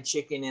fried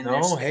chicken in their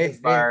No, Snickers hey,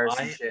 bars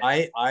and shit.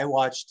 I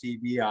watch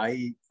TV. I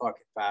eat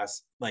fucking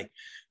fast. Like,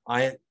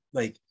 I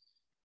like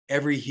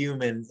every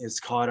human is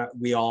caught up.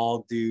 We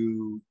all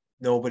do.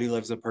 Nobody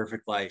lives a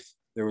perfect life.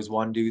 There was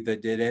one dude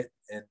that did it,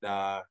 and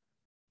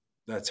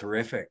that's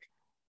horrific.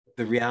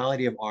 The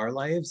reality of our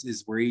lives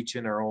is we're each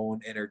in our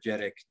own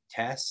energetic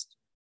test,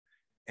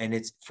 and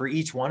it's for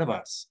each one of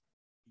us.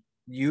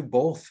 You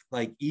both,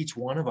 like each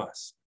one of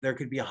us, there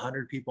could be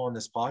 100 people on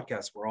this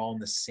podcast. We're all in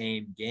the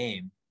same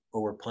game,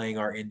 but we're playing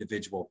our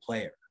individual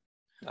player.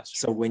 That's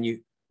true. So when you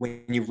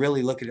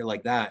really look at it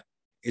like that,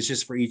 it's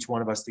just for each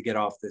one of us to get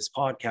off this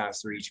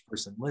podcast, or each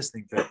person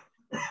listening, to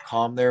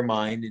calm their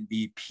mind and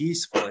be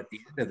peaceful at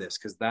the end of this.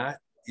 Because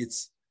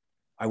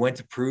I went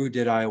to Peru,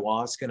 did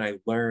ayahuasca, and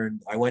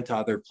I went to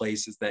other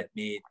places that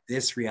made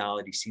this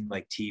reality seem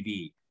like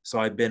TV. So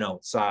I've been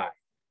outside,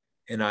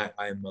 and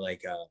I'm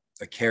like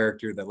a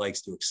character that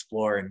likes to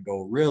explore and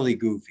go really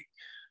goofy.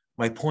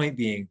 My point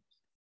being,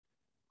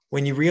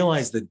 when you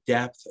realize the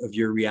depth of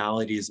your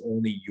reality is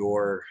only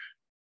your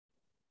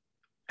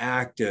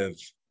active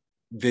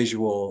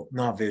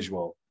not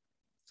visual,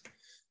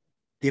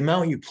 the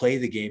amount you play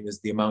the game is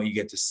the amount you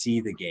get to see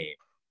the game.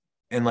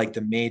 And like the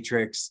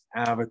Matrix,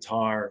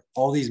 Avatar,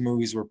 all these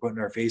movies were put in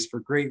our face for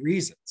great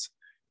reasons,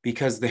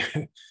 because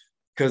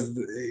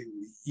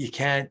you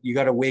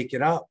got to wake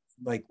it up.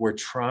 Like, we're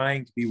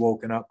trying to be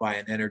woken up by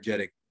an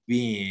energetic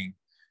being,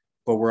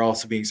 but we're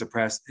also being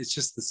suppressed. It's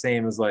just the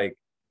same as like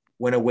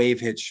when a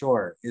wave hits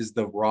shore, are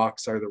the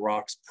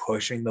rocks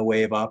pushing the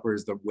wave up, or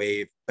is the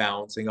wave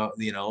bouncing up?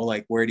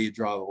 Like, where do you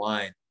draw the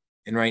line?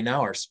 And right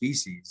now our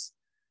species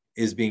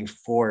is being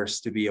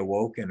forced to be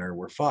awoken, or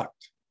we're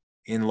fucked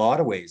in a lot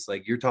of ways.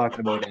 Like, you're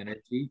talking about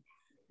energy,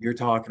 you're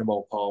talking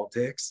about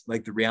politics.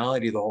 Like, the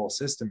reality of the whole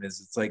system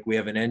is, it's like we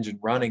have an engine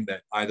running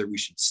that either we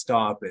should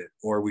stop it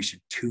or we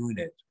should tune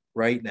it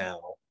right now,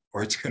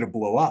 or it's going to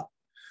blow up.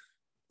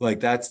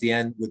 Like, that's the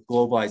end with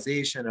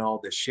globalization and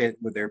all this shit.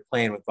 Where they're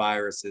playing with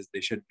viruses,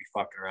 they shouldn't be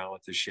fucking around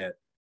with this shit.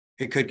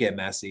 It could get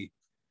messy.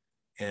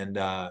 And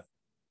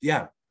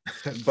yeah,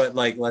 but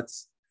like,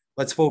 let's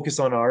focus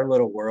on our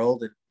little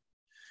world and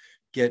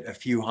get a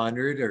few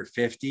 100 or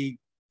 50,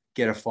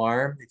 get a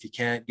farm. If you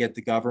can't get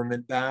the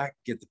government back,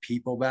 get the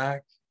people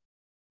back,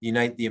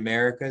 unite the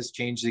Americas,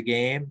 change the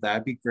game.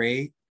 That'd be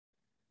great.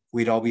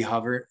 We'd all be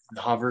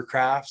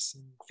hovercrafts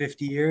in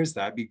 50 years.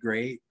 That'd be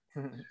great.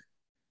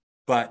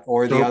 But,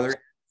 or the other,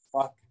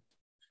 fuck,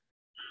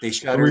 they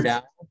shut her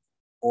down.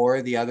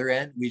 Or the other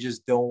end, we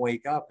just don't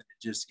wake up, and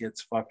it just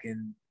gets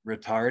fucking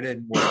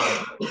retarded.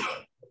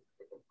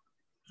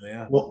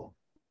 Yeah. Well,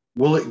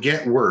 will it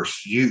get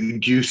worse? Do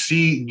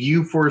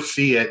you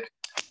foresee it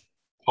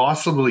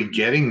possibly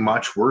getting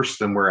much worse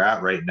than we're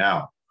at right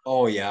now?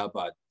 Oh yeah,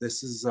 but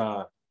this is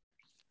the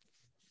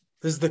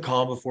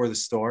calm before the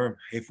storm.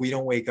 If we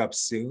don't wake up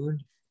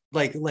soon,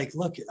 like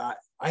look,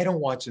 I don't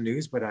watch the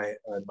news, but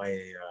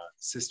my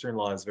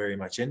sister-in-law is very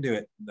much into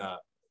it.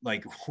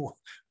 Like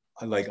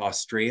like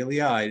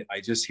Australia,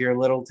 I just hear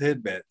little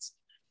tidbits.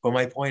 But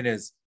my point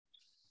is,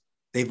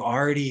 they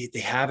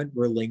haven't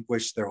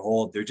relinquished their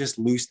hold. They're just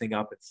loosening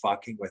up and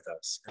fucking with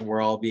us. And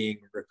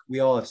we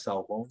all have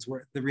cell phones.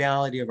 The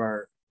reality of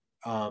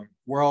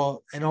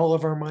all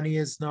of our money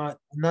is none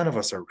of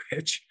us are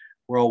rich.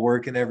 We're all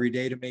working every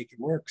day to make it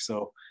work.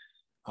 So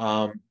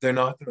they're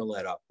not going to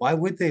let up. Why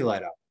would they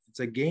let up? It's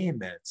a game,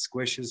 man.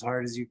 Squish as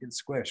hard as you can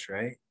squish,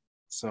 right?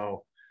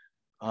 So,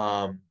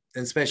 and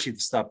especially the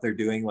stuff they're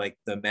doing, like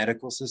the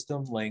medical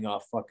system, laying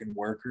off fucking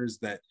workers,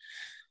 that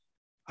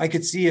I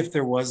could see if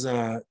there was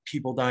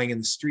people dying in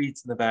the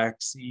streets and the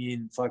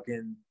vaccine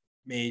fucking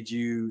made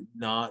you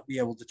not be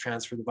able to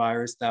transfer the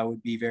virus, that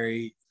would be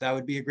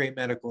a great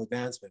medical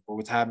advancement. But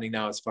what's happening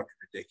now is fucking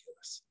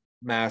ridiculous.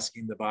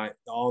 Masking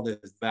all the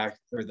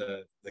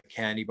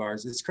candy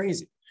bars, it's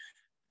crazy.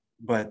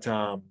 But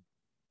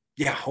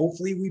yeah,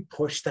 hopefully we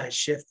push that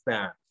shift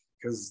back,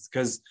 because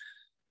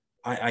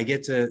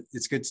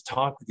it's good to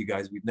talk with you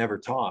guys. We've never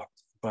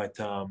talked, but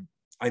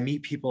I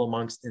meet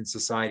people in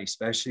society,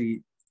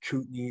 especially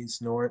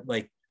Kootenays, North,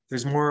 like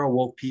there's more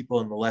awoke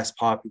people in the less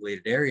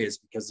populated areas,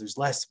 because there's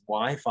less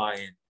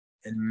Wi-Fi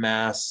and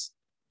mass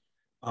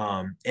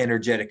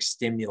energetic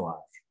stimuli,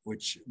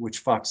 which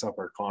fucks up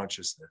our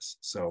consciousness.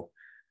 So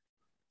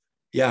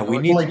yeah, we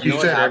need, like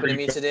you said, happened to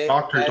every me today,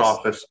 doctor's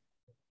office,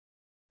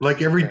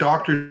 like every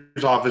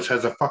doctor's office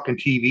has a fucking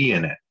TV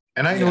in it.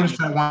 And I noticed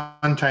that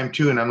one time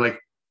too, and I'm like,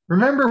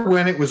 remember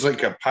when it was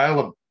like a pile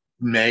of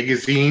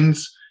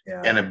magazines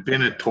and a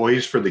bin of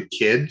toys for the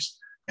kids?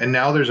 And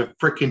now there's a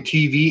freaking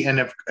TV, and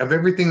of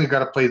everything, they got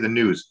to play the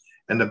news.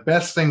 And the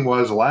best thing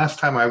was, the last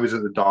time I was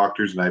at the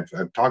doctor's, and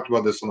I've talked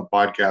about this on the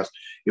podcast,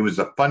 it was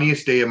the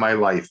funniest day of my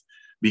life,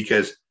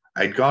 because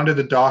I'd gone to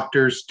the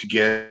doctors to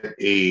get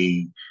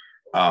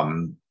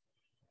um,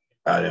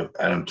 an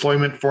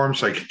employment form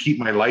so I could keep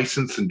my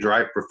license and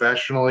drive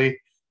professionally.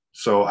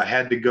 So I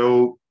had to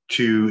go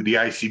to the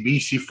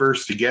ICBC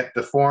first to get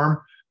the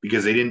form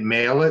because they didn't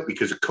mail it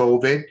because of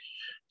COVID.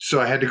 So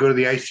I had to go to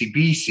the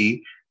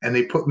ICBC, and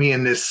they put me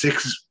in this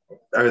six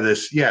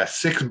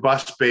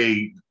bus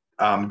bay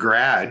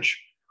garage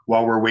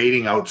while we're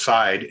waiting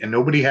outside, and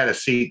nobody had a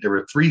seat. There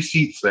were 3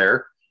 seats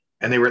there,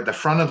 and they were at the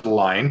front of the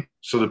line.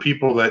 So the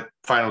people that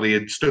finally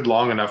had stood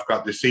long enough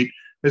got the seat.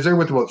 I was there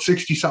with about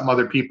 60 something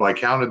other people. I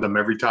counted them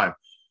every time.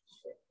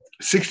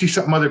 60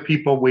 something other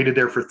people waited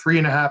there for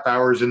 3.5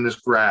 hours in this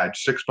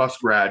garage, 6-bus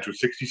garage with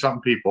 60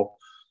 something people.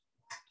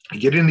 I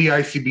get in the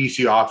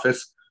ICBC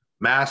office,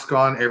 mask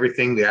on,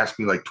 everything. They ask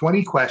me like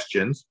 20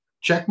 questions,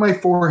 check my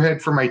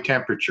forehead for my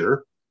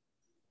temperature.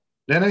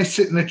 Then I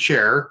sit in a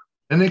chair,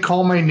 and they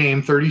call my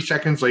name. 30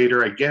 seconds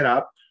later, I get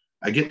up,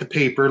 I get the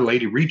paper.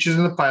 Lady reaches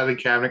in the filing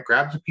cabinet,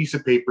 grabs a piece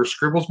of paper,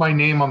 scribbles my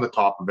name on the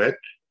top of it,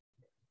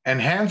 and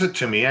hands it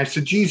to me. I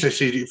said, geez, I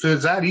said, if it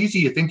was that easy,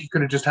 you think you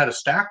could have just had a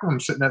stack of them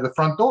sitting at the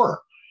front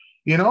door,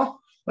 you know?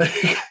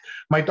 Like,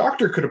 my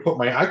doctor could have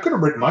I could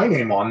have written my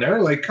name on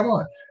there. Like, come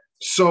on.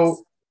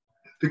 So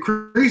the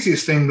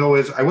craziest thing, though,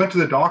 is I went to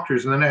the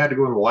doctors, and then I had to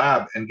go to the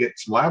lab and get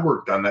some lab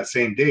work done that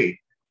same day.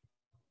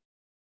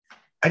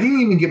 I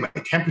didn't even get my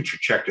temperature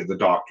checked at the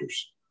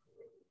doctor's.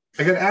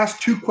 I got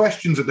asked 2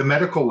 questions at the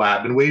medical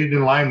lab and waited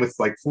in line with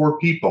like 4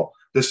 people.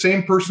 The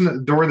same person at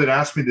the door that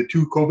asked me the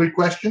 2 COVID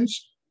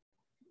questions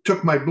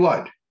took my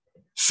blood.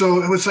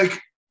 So it was like,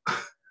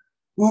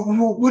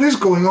 what is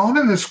going on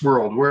in this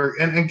world?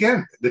 And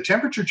again, the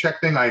temperature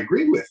check thing I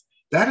agree with.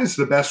 That is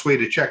the best way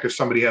to check if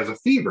somebody has a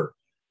fever.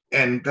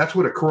 And that's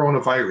what a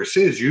coronavirus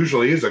is,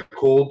 usually is a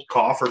cold,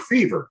 cough, or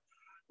fever,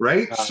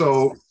 right?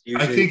 So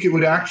I think it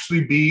would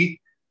actually be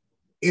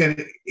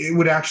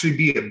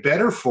a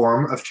better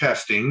form of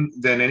testing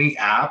than any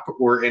app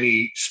or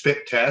any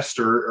spit test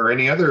or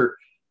any other,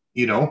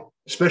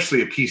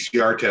 especially a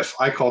PCR test.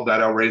 I called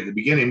that out right at the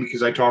beginning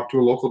because I talked to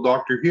a local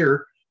doctor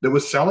here that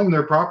was selling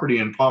their property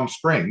in Palm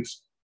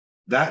Springs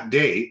that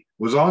day,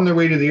 was on their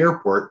way to the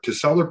airport to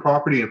sell their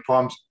property in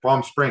Palm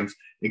Springs,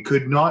 and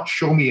could not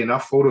show me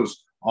enough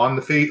photos on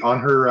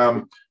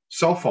her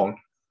cell phone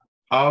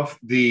of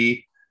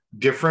the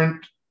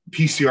different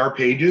PCR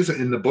pages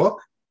in the book,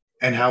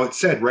 and how it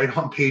said right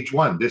on page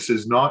 1, this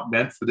is not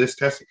meant for this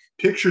testing.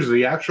 Pictures of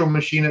the actual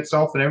machine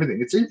itself and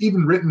everything. It's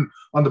even written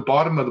on the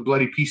bottom of the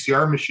bloody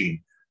PCR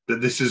machine that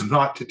this is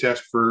not to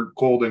test for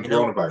cold and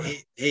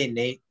coronavirus. Hey,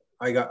 Nate,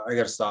 I got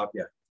to stop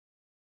you.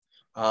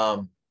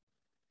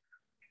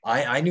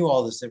 I knew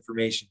all this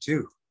information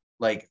too,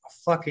 like a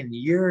fucking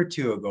year or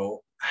 2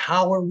 ago.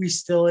 How are we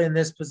still in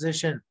this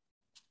position?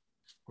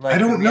 Like, I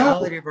don't the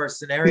reality of our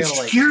scenario,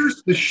 it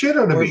scares the shit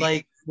out of me.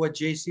 Like what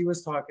JC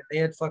was talking, they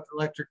had fucking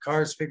electric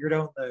cars figured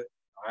out in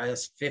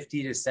the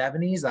 50 to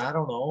 70s. I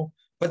don't know,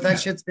 but that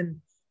shit's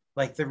been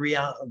like the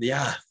reality.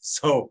 Yeah.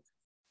 So,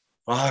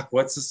 fuck.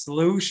 What's the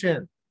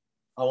solution?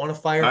 I want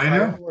to fire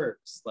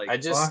fireworks.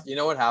 Like, you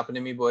know what happened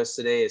to me, boys,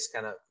 today is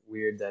kind of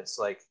weird. That's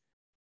like,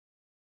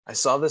 I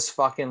saw this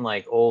fucking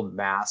like old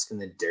mask in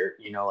the dirt,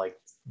 like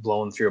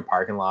blowing through a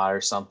parking lot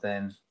or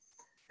something.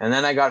 And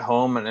then I got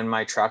home and in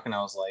my truck, and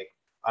I was like,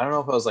 I don't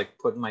know if I was like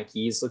putting my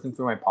keys, looking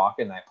through my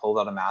pocket, and I pulled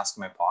out a mask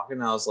in my pocket,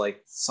 and I was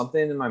like,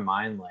 something in my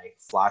mind like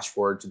flash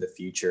forward to the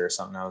future or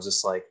something. I was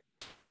just like,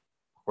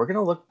 we're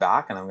gonna look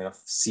back and I'm gonna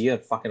see a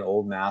fucking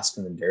old mask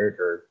in the dirt,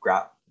 or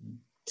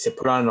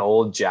put on an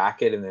old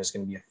jacket, and there's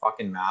gonna be a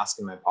fucking mask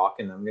in my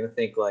pocket, and I'm gonna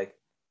think like,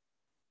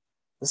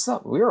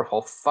 we were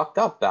all fucked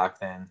up back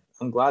then.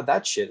 I'm glad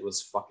that shit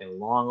was fucking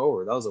long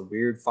over. That was a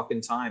weird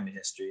fucking time in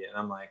history, and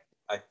I'm like,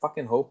 I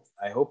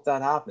hope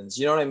that happens.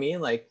 You know what I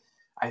mean? Like,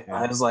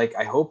 I was like,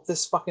 I hope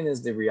this fucking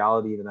is the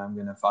reality that I'm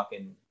gonna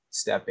fucking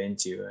step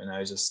into. And I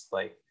was just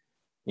like,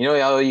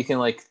 how you can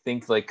like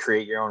think like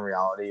create your own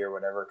reality or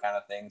whatever kind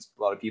of things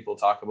a lot of people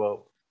talk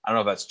about. I don't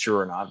know if that's true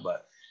or not,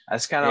 but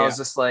that's kind of, I was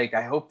just like,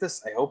 I hope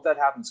that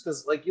happens.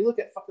 Cause like you look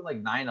at fucking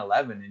like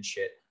 9/11 and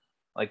shit,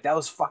 like that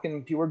was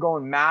fucking, people were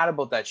going mad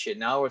about that shit.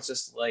 Now it's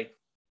just like,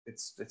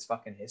 it's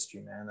fucking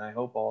history, man. I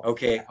hope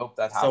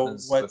that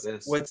happens. So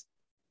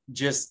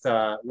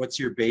what's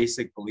your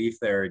basic belief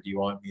there? Do you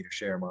want me to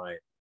share mine?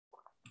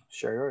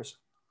 Share yours.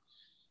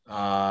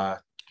 That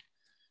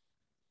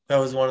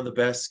was one of the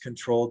best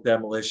controlled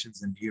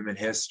demolitions in human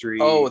history.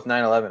 Oh, with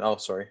 9/11. Oh,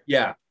 sorry.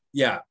 Yeah.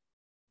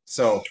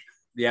 So,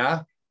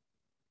 yeah,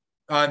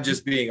 I'm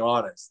just being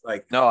honest.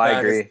 Like, no, I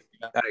agree.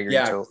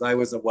 Yeah, I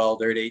was a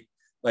welder.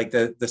 Like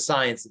the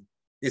science.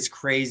 It's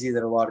crazy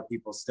that a lot of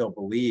people still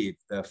believe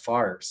the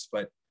farce,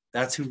 but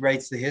that's who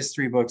writes the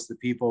history books. The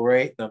people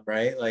write them,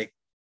 right? Like,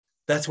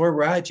 that's where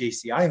we're at,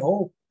 JC. I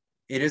hope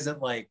it isn't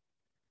like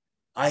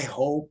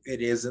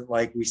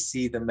we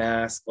see the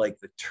mask like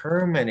the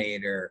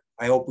Terminator.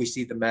 I hope we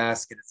see the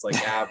mask and it's like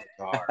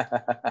Avatar,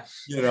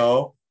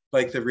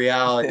 like the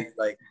reality,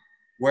 like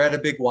we're at a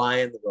big Y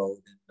in the road,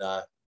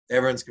 and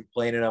everyone's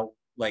complaining about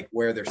like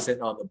where they're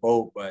sitting on the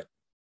boat, but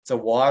it's a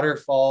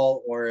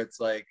waterfall or it's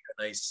like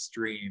a nice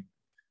stream,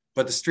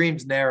 but the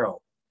stream's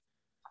narrow.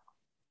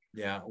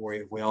 Yeah,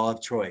 we all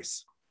have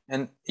choice.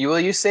 And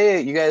you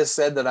say, you guys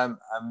said that I'm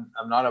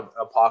not an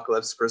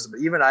apocalypse person, but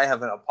even I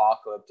have an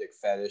apocalyptic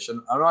fetish.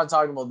 I'm not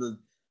talking about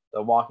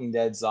the Walking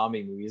Dead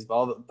zombie movies,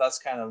 but that's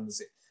kind of the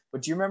same.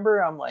 But do you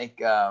remember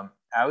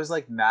I was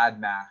like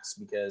Mad Max,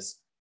 because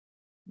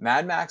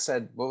Mad Max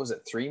had, what was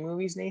it, 3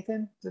 movies,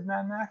 Nathan? Did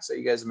Mad Max? Are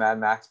you guys a Mad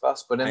Max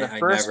buffs? But in the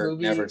first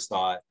movie, never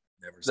saw it.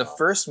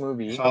 First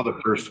movie, I saw the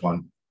first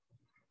one.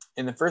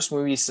 In the first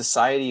movie,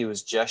 society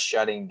was just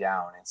shutting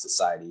down in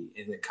society,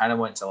 and it kind of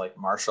went to like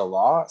martial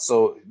law.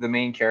 So the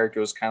main character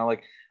was kind of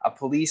like a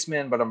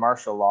policeman, but a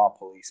martial law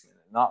policeman.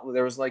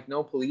 There was like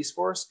no police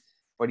force,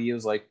 but he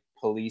was like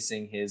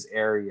policing his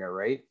area,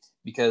 right?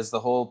 Because the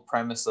whole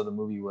premise of the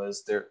movie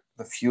was the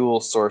fuel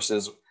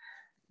sources,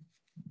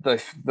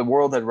 the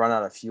world had run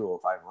out of fuel,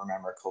 if I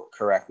remember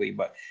correctly.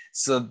 But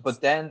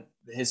then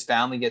his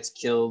family gets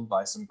killed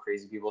by some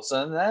crazy people.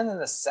 So then in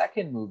the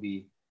second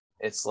movie,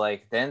 it's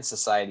like, then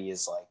society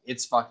is like,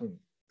 it's fucking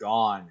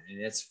gone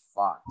and it's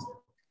fucked.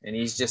 And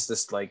he's just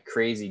this like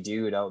crazy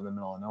dude out in the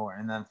middle of nowhere.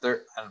 And then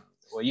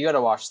well, you got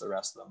to watch the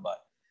rest of them.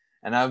 But,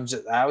 and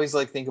I always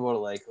like think about it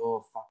like,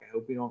 oh fuck, I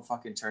hope we don't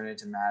fucking turn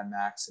into Mad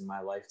Max in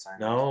my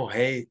lifetime. No,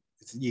 hey,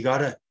 you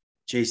gotta,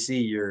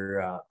 JC,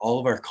 your all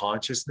of our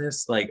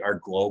consciousness, like our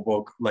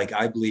global, like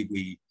I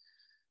believe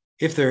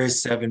if there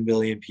is 7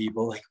 billion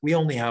people, like we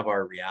only have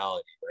our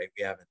reality,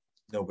 right?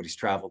 Nobody's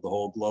traveled the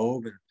whole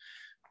globe, and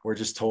we're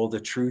just told the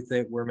truth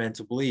that we're meant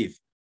to believe.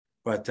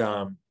 But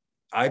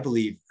I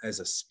believe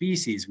as a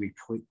species, we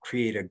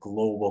create a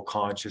global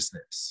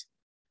consciousness,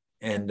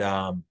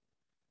 and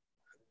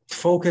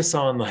focus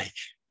on like,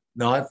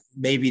 not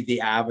maybe the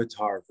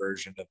Avatar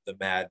version of the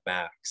Mad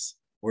Max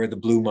where the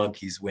blue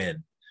monkeys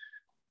win.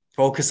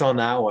 Focus on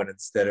that one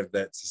instead of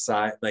that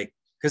society. Like,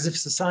 because if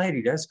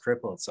society does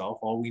cripple itself,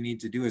 all we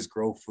need to do is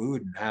grow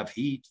food and have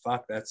heat.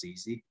 Fuck, that's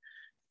easy.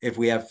 If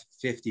we have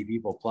 50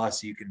 people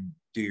plus, you can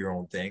do your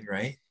own thing,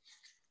 right?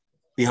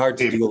 Be hard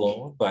to do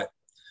alone, but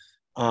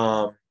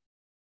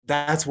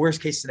that's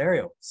worst case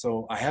scenario.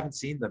 So I haven't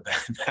seen the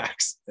Mad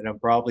Max, and I'm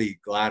probably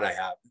glad I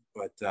haven't.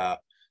 But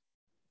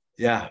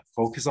yeah,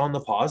 focus on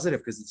the positive,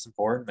 because it's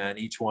important, man.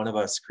 Each one of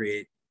us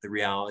create the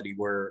reality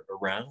we're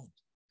around.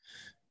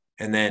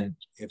 And then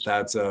if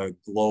that's a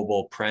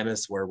global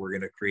premise where we're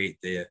going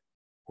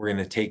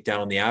to take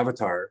down the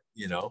Avatar,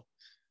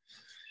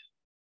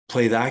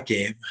 play that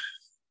game.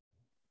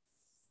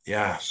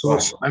 Yeah. So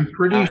I'm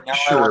pretty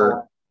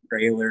sure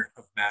trailer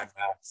of Mad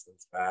Max.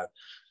 That's bad.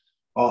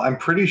 Well, I'm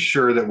pretty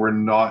sure that we're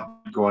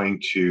not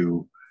going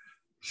to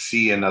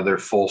see another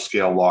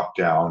full-scale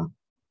lockdown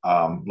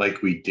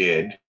like we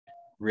did.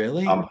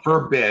 Really?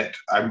 For a bit.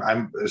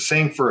 I'm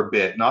saying for a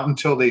bit, not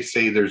until they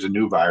say there's a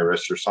new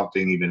virus or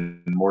something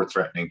even more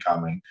threatening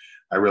coming.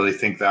 I really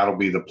think that'll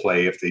be the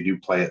play if they do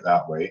play it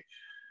that way.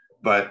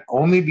 But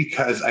only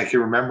because I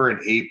can remember in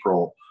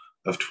April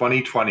of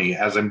 2020,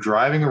 as I'm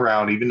driving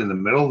around, even in the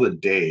middle of the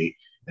day,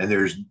 and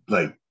there's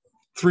like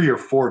 3 or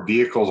 4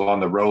 vehicles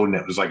on the road, and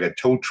it was like a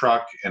tow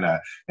truck and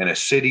a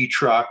city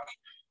truck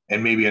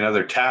and maybe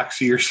another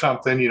taxi or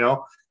something,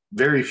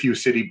 very few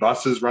city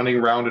buses running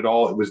around at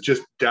all. It was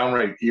just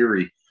downright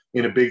eerie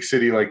in a big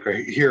city like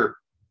right here.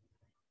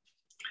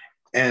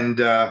 And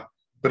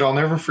but I'll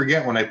never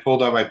forget when I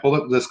pulled up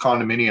this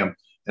condominium,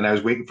 and I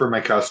was waiting for my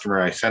customer.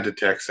 I sent a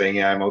text saying,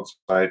 yeah, I'm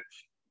outside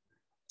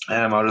and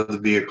I'm out of the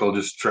vehicle,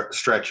 just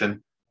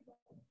stretching.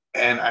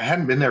 And I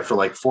hadn't been there for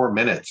like 4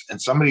 minutes, and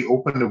somebody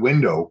opened a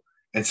window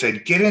and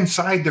said, get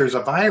inside, there's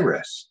a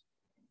virus.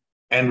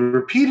 And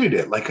repeated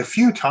it like a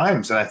few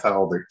times. And I thought,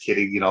 oh, they're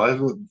kidding. That's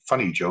a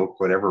funny joke,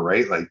 whatever,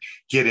 right? Like,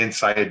 get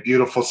inside, a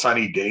beautiful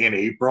sunny day in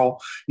April,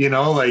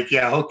 like,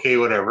 yeah, okay,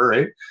 whatever,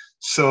 right?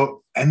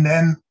 So, and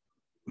then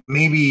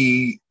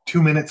maybe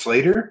 2 minutes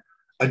later,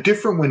 a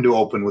different window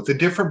opened with a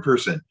different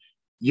person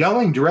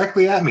yelling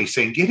directly at me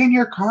saying, get in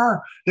your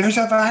car. There's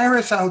a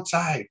virus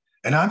outside.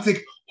 And I'm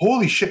thinking,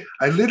 holy shit.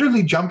 I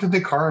literally jumped in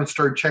the car and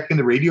started checking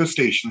the radio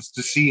stations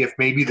to see if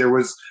maybe there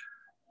was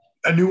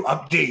a new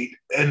update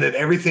and that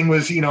everything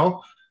was,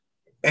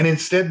 and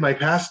instead my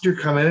passenger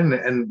come in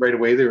and right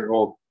away they were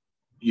all,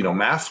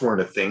 masks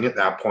weren't a thing at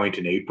that point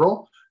in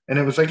April. And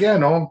it was like, yeah,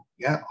 no,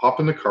 yeah, hop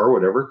in the car,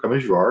 whatever, come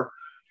as you are.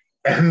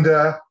 And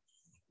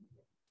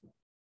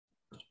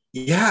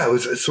yeah, it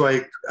was, so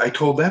I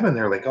told them, and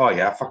they're like, oh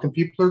yeah, fucking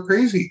people are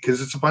crazy,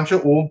 because it's a bunch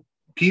of old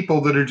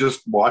people that are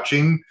just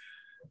watching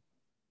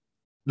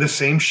the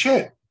same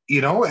shit,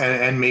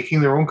 and making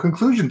their own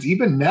conclusions.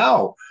 Even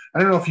now, I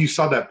don't know if you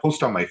saw that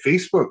post on my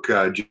Facebook,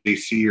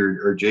 JC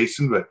or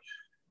Jason, but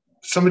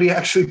somebody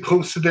actually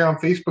posted there on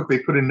Facebook. They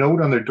put a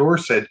note on their door,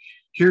 said,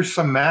 here's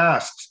some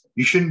masks.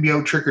 You shouldn't be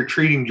out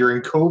trick-or-treating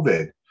during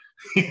COVID.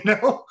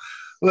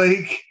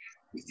 Like,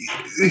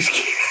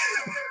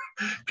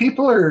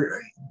 people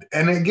are,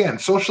 and again,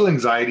 social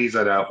anxiety is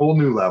at a whole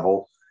new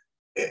level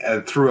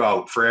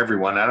throughout for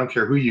everyone. I don't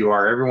care who you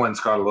are. Everyone's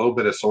got a little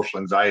bit of social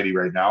anxiety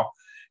right now.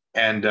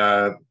 And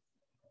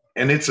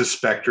and it's a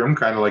spectrum,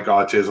 kind of like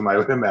autism, I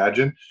would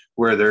imagine,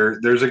 where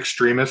there's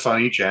extremists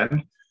on each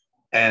end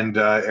and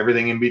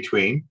everything in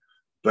between.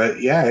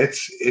 But yeah,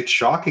 it's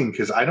shocking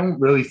because I don't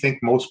really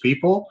think most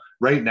people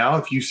right now,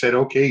 if you said,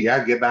 okay,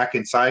 yeah, get back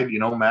inside,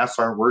 masks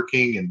aren't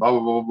working and blah, blah,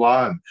 blah,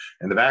 blah,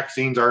 and the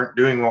vaccines aren't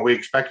doing what we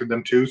expected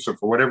them to. So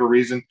for whatever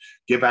reason,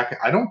 get back.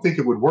 I don't think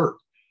it would work.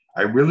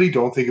 I really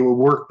don't think it would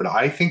work. But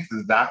I think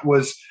that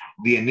was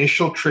the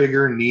initial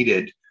trigger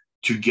needed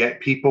to get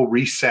people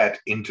reset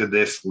into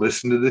this,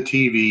 listen to the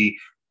TV.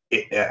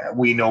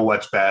 We know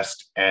what's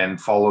best and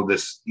follow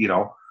this,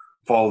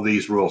 follow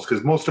these rules.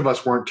 Because most of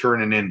us weren't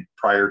turning in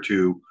prior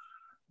to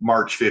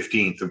March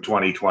 15th of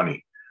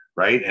 2020,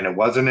 right? And it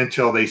wasn't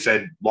until they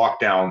said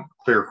lockdown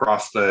clear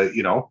across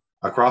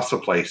across the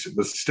place. It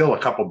was still a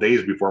couple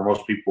days before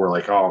most people were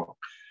like, oh,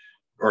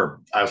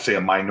 or I'll say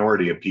a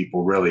minority of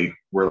people really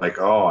were like,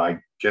 oh, I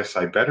guess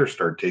I better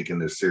start taking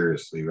this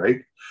seriously,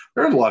 right?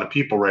 There are a lot of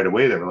people right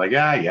away that were like,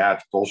 yeah,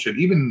 it's bullshit.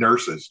 Even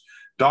nurses,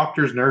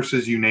 doctors,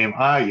 nurses, you name,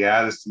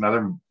 yeah, this is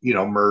another,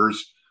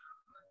 MERS,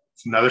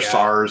 it's another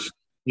SARS,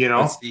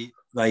 But see,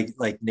 like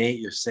Nate,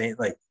 you're saying,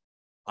 like,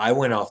 I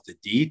went off the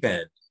deep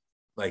end.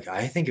 Like,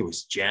 I think it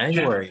was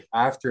January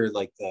after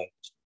I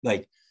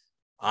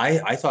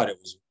thought it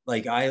was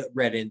like, I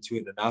read into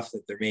it enough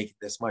that they're making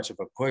this much of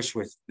a push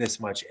with this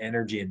much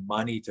energy and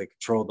money to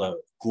control the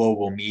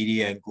global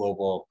media and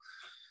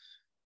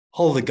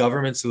all the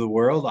governments of the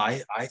world.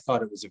 I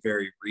thought it was a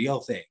very real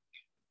thing.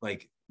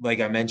 Like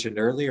I mentioned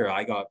earlier,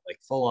 I got like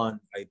full on,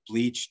 I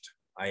bleached,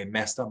 I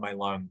messed up my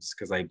lungs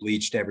because I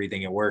bleached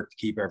everything at work to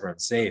keep everyone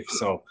safe.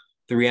 So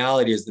the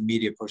reality is the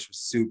media push was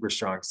super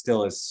strong,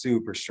 still is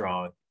super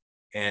strong.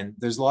 And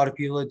there's a lot of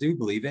people that do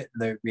believe it.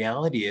 And the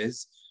reality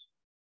is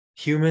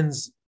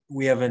humans,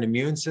 we have an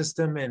immune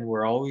system and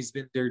we're always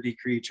been dirty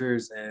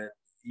creatures, and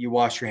you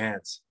wash your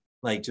hands.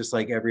 Like, just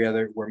like every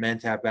other, we're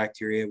meant to have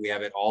bacteria. We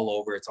have it all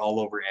over. It's all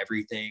over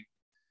everything.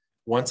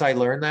 Once I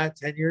learned that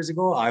 10 years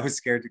ago, I was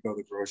scared to go to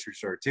the grocery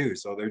store too.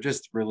 So they're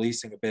just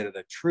releasing a bit of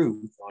the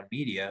truth on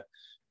media.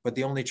 But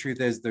the only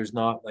truth is there's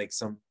not like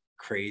some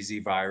crazy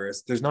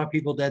virus. There's not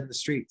people dead in the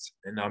streets.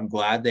 And I'm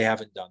glad they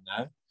haven't done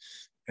that.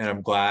 And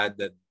I'm glad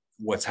that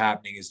what's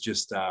happening is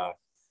just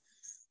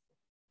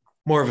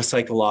more of a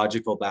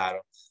psychological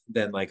battle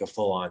than like a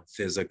full on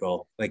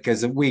physical. Like,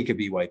 because we could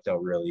be wiped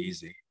out really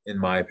easy, in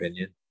my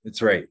opinion.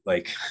 It's right.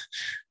 Like,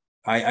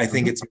 I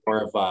think it's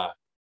more of a,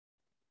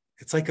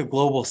 it's like a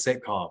global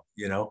sitcom,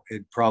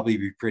 it'd probably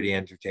be pretty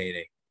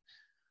entertaining.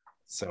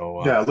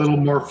 So yeah, a little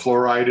more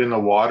fluoride in the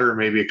water,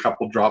 maybe a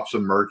couple drops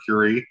of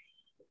mercury,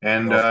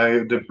 and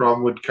the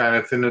problem would kind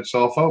of thin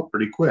itself out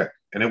pretty quick,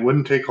 and it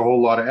wouldn't take a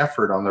whole lot of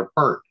effort on their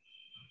part.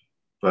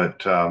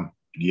 But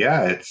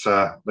yeah, it's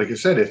like I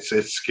said,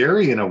 it's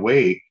scary in a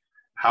way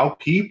how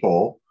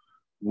people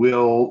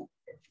will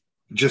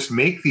just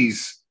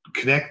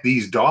connect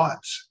these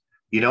dots.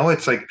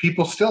 It's like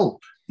people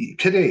still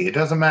today, it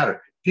doesn't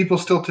matter. People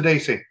still today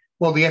say,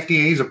 well, the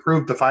FDA's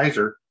approved the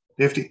Pfizer.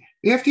 The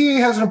FDA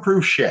hasn't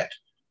approved shit,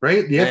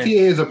 right? The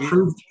FDA has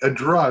approved a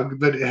drug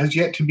that has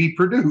yet to be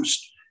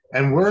produced.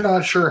 And we're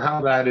not sure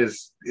how that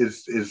is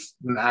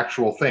an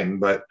actual thing,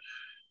 but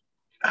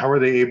how are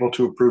they able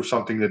to approve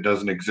something that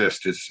doesn't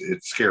exist?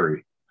 It's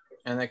scary.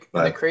 And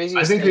the craziest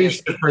I think they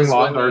should bring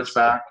lawn darts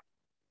back.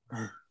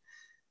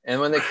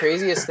 And when the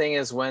craziest thing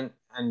is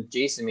and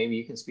Jason, maybe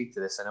you can speak to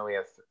this. I know we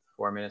have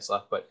 4 minutes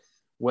left, but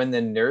when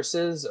the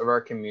nurses of our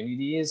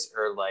communities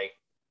are like,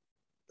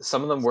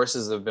 some of the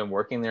nurses have been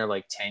working there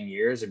like 10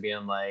 years, are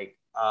being like,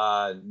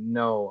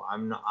 no,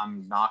 I'm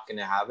not going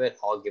to have it.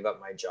 I'll give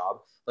up my job.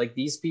 Like,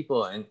 these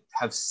people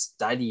have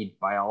studied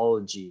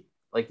biology.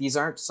 Like, these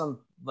aren't some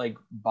like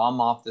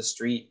bum off the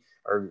street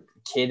or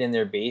kid in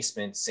their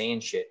basement saying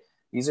shit.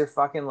 These are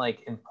fucking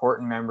like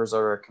important members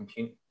of our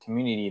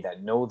community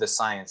that know the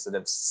science, that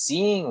have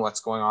seen what's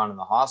going on in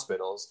the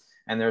hospitals.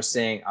 And they're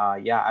saying,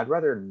 yeah, I'd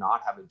rather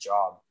not have a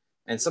job.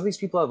 And some of these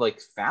people have like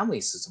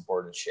families to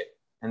support and shit.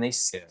 And they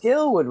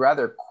still would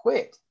rather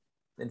quit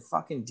than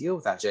fucking deal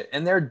with that shit.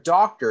 And they're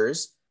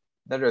doctors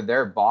that are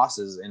their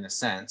bosses, in a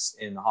sense,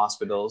 in the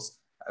hospitals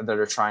that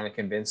are trying to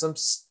convince them.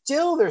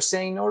 Still, they're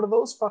saying no to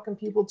those fucking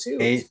people too.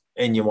 Hey,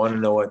 and you want to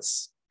know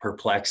what's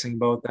perplexing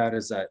about that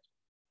is that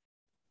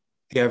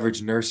the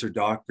average nurse or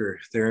doctor,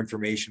 their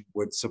information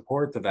would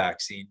support the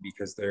vaccine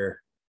because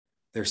they're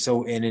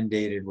so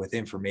inundated with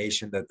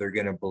information that they're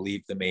going to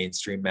believe the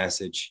mainstream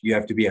message. You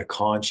have to be a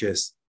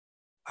conscious,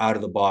 out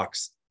of the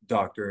box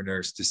doctor or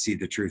nurse to see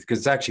the truth, because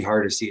it's actually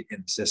hard to see it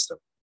in the system.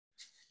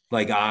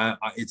 Like,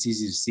 it's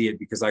easy to see it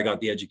because I got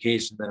the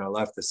education, then I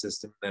left the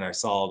system, then I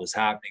saw all this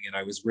happening, and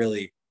I was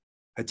really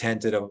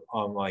attentive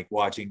on like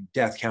watching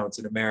death counts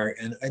in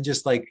America, and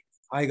just like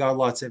I got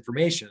lots of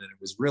information, and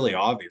it was really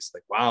obvious,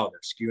 like, wow,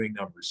 they're skewing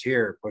numbers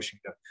here,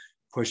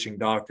 pushing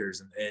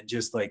doctors, and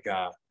just like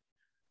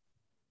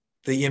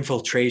the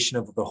infiltration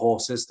of the whole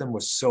system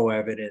was so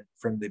evident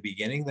from the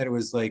beginning that it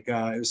was like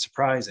it was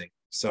surprising.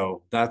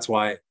 So that's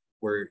why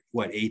we're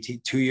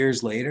 2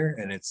 years later,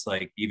 and it's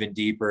like even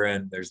deeper,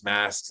 and there's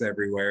masks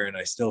everywhere, and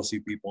I still see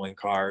people in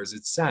cars.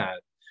 It's sad.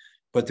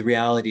 But the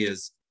reality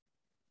is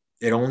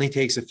it only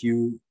takes a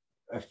few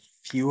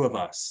of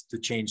us to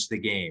change the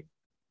game.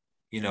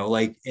 You know,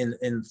 like in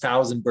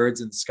 1,000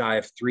 birds in the sky,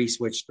 if 3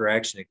 switch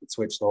direction, it could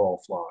switch the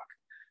whole flock.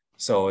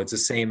 So it's the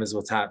same as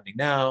what's happening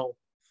now.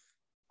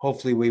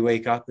 Hopefully we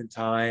wake up in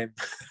time.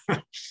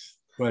 But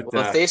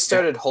well, if they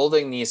started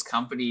holding these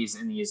companies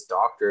and these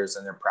doctors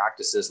and their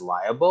practices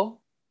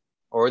liable,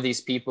 or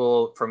these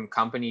people from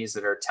companies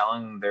that are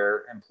telling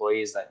their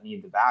employees that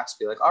need the vax,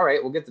 be like, all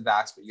right, we'll get the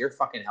vax, but you're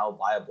fucking held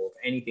liable if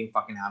anything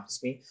fucking happens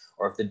to me.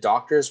 Or if the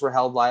doctors were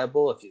held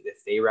liable,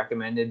 if they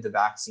recommended the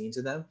vaccine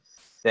to them,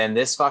 then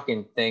this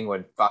fucking thing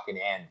would fucking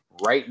end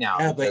right now.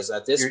 Yeah, because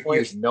at this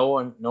point, no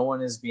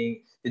one is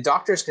being, the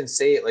doctors can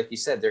say it, like you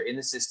said, they're in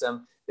the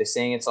system, they're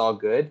saying it's all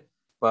good.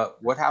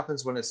 But what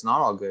happens when it's not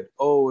all good?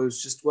 Oh, it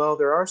was just, well,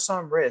 there are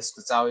some risks.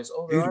 It's always,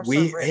 there are some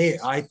risks. Hey,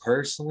 I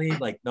personally,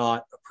 like,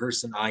 not a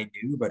person I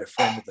knew, but a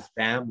friend of the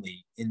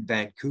family in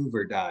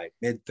Vancouver died,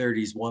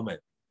 mid-30s woman,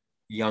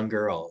 young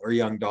girl or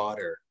young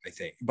daughter, I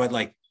think. But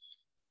like,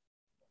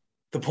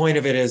 the point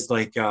of it is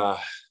like,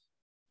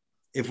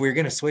 if we're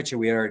going to switch it,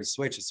 we already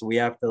switch it. So we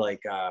have to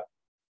like,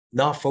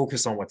 not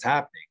focus on what's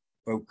happening,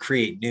 but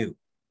create new.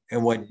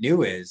 And what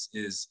new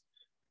is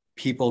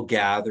people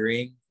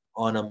gathering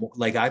on a,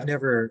 like, I've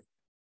never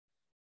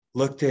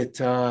looked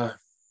at,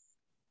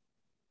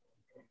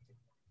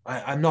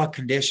 I'm not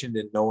conditioned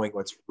in knowing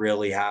what's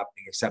really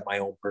happening except my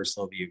own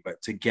personal view,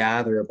 but to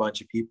gather a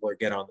bunch of people or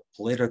get on the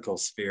political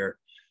sphere,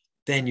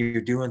 then you're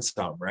doing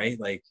something, right?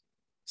 Like,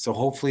 so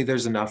hopefully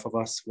there's enough of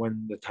us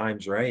when the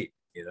time's right,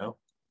 you know?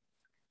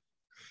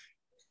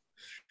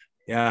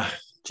 Yeah.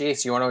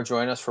 Jace, you want to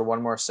join us for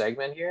one more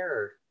segment here?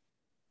 Or?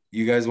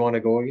 You guys want to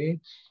go again?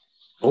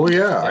 Oh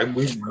yeah,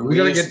 we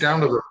got to get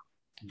down to the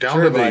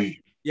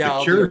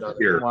cure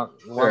here. One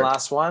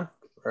last one?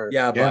 Or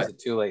yeah, but is it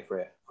too late for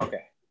you?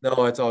 Okay.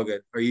 No, it's all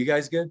good. Are you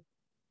guys good?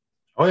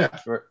 Oh yeah.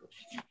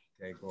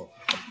 Okay, cool.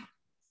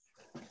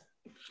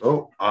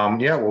 So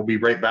yeah, we'll be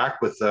right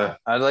back with the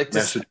I'd like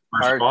to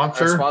our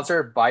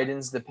sponsor,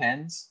 Biden's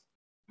Depends.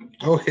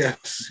 Oh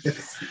yes,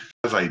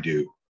 as I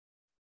do.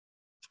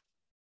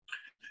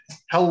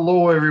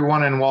 Hello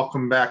everyone and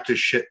welcome back to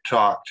Shit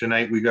Talk.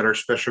 Tonight we got our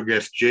special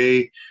guest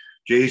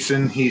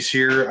Jason. He's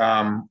here.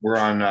 We're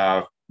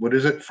on what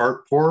is it?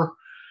 Fart Pour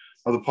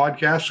of the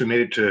podcast. We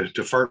made it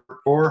to Fart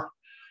Pour.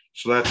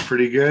 So that's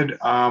pretty good.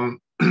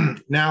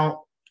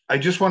 Now, I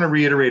just want to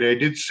reiterate, I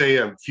did say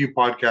a few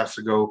podcasts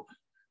ago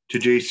to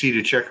JC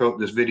to check out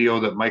this video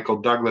that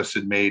Michael Douglas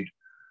had made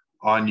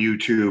on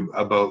YouTube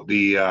about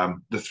the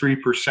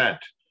 3%.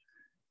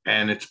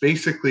 And it's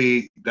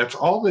basically, that's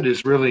all that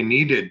is really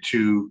needed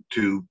to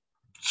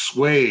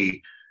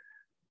sway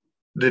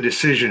the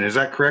decision. Is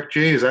that correct,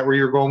 Jay? Is that where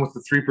you're going with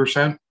the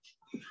 3%?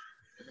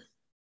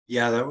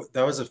 Yeah,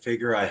 that was a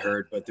figure I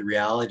heard, but the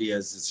reality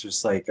is it's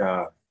just like,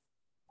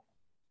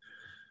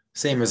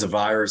 same as a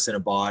virus in a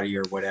body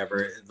or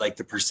whatever, like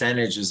the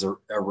percentage is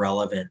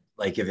irrelevant.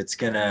 Like if it's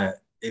gonna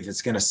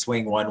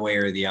swing one way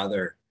or the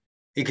other,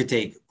 it could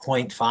take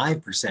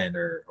 0.5%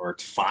 or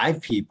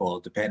 5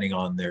 people, depending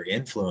on their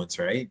influence,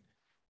 right?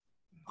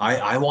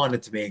 I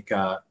wanted to make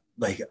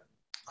like,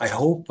 I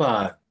hope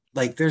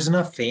like there's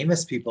enough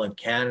famous people in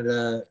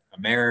Canada,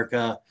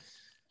 America,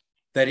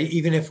 that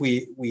even if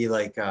we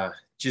like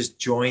just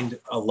joined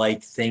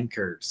alike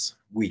thinkers,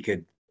 we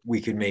could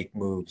make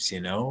moves,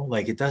 you know?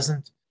 Like it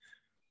doesn't,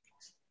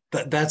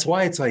 that's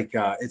why it's like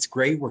it's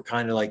great we're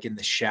kind of like in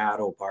the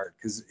shadow part,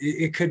 because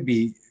it could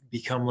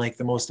become like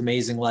the most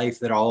amazing life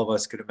that all of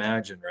us could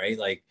imagine, right?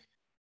 Like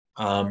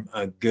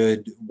a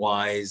good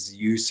wise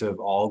use of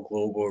all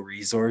global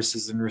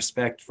resources and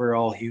respect for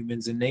all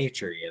humans and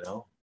nature, you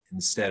know,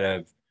 instead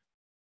of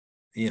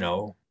you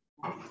know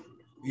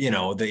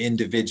the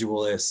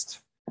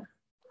individualist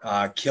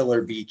kill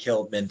or be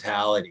killed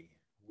mentality,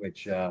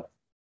 which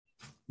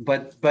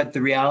but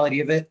the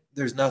reality of it,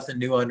 there's nothing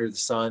new under the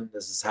sun.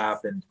 This has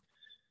happened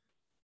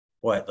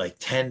like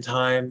 10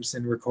 times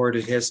in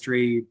recorded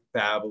history: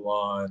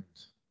 Babylon,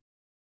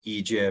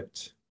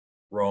 Egypt,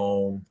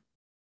 Rome,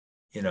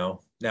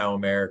 now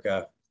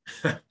America.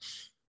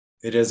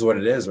 It is what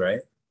it is,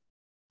 right?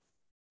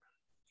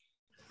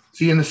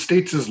 See, in the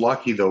States is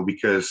lucky though,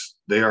 because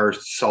they are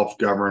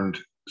self-governed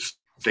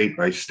state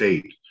by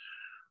state,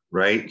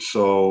 right?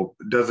 So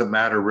it doesn't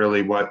matter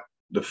really what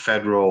the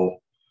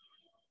federal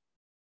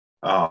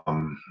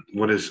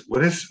what is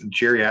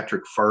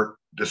geriatric fart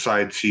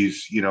decides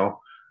he's,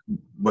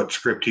 what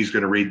script he's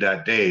going to read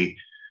that day.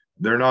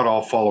 They're not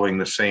all following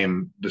the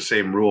same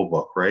rule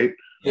book, right?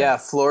 Yeah,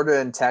 Florida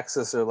and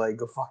Texas are like,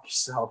 go fuck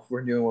yourself.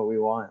 We're doing what we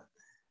want.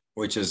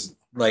 Which is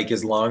like,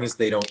 as long as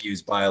they don't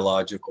use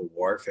biological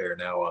warfare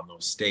now on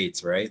those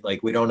states, right?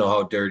 Like, we don't know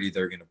how dirty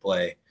they're going to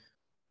play.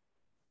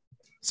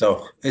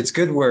 So it's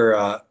good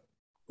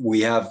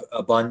we have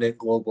abundant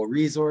global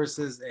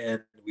resources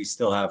and we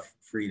still have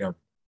freedom.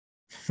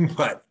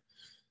 But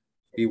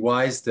be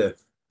wise to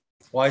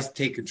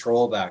take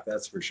control back.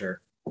 That's for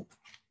sure.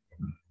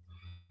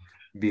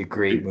 Be a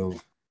great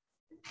move.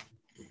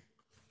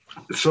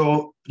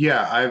 So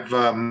yeah, I've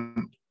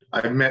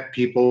I've met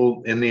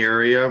people in the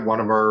area. One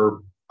of our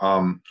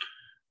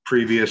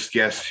previous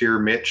guests here,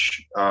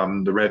 Mitch,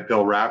 the Red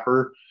Pill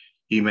rapper,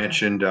 he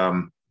mentioned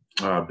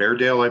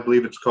Beardale, I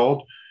believe it's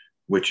called,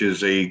 which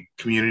is a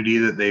community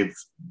that they've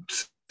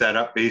set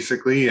up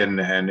basically, and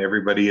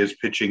everybody is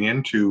pitching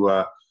in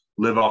to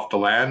live off the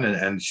land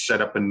and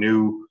set up a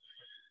new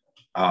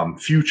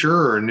future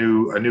or a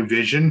new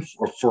vision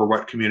for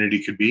what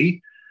community could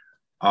be.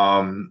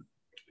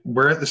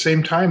 Where at the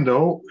same time,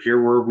 though,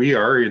 here where we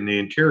are in the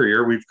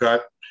interior, we've got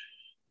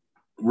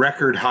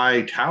record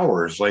high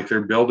towers. Like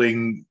they're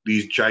building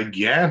these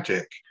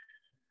gigantic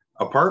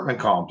apartment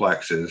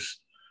complexes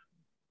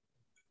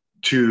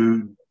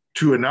to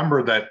a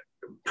number that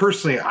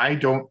personally I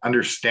don't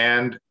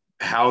understand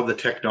how the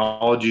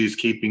technology is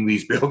keeping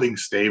these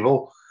buildings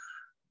stable,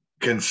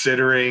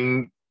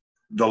 considering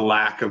the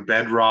lack of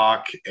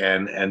bedrock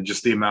and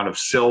just the amount of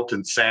silt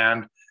and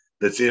sand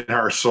that's in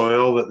our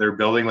soil that they're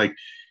building. Like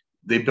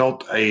they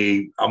built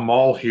a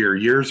mall here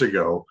years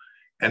ago,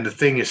 and the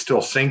thing is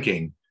still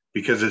sinking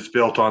because it's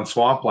built on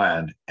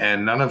swampland,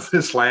 and none of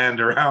this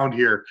land around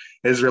here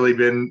has really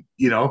been,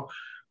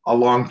 a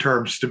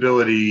long-term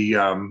stability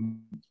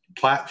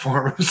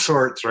platform of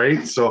sorts,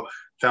 right? So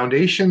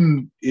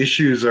foundation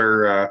issues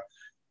have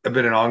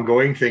been an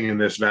ongoing thing in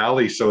this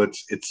valley. So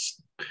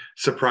it's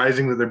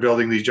surprising that they're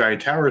building these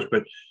giant towers,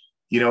 but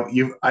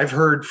I've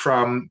heard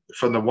from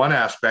the one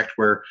aspect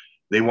where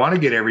they want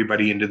to get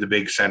everybody into the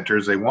big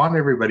centers. They want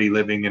everybody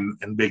living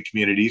in big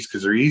communities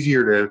because they're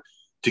easier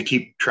to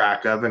keep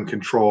track of and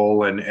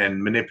control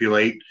and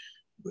manipulate,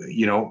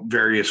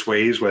 various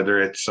ways,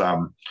 whether it's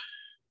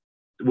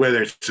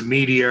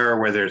media or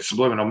whether it's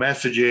subliminal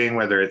messaging,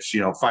 whether it's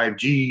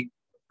 5G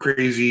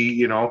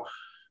crazy,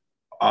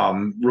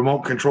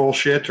 remote control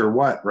shit or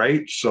what,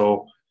 right?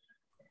 So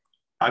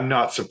I'm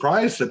not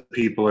surprised that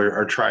people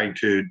are trying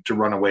to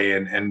run away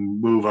and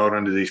move out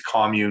into these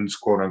communes,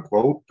 quote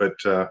unquote. But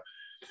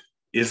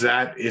is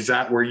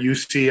that where you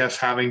see us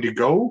having to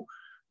go,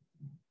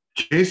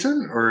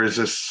 Jason, or is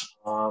this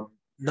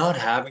not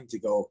having to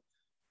go?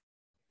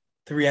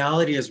 The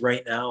reality is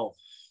right now,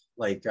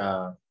 like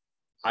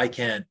I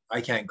can't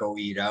go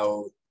eat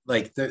out.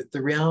 Like the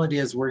reality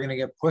is we're gonna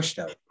get pushed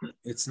out.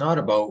 It's not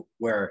about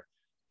where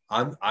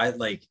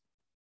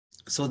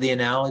so the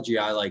analogy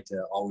I like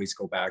to always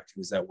go back to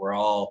is that we're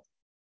all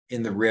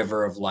in the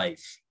river of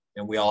life,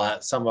 and we all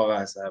have, some of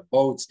us have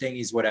boats,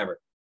 dinghies, whatever,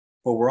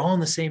 but we're all in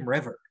the same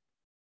river.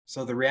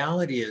 So the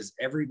reality is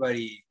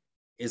everybody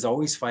is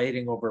always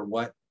fighting over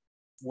what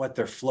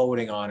they're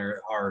floating on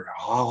or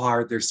how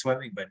hard they're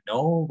swimming, but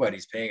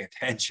nobody's paying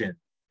attention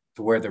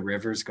to where the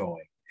river's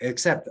going,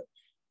 except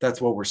that's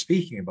what we're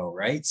speaking about,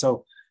 right?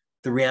 So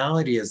the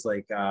reality is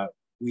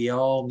we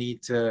all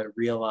need to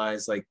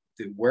realize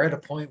we're at a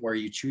point where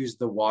you choose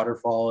the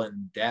waterfall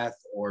and death,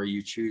 or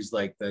you choose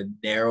the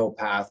narrow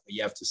path, but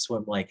you have to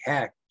swim like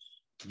heck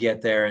to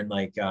get there. And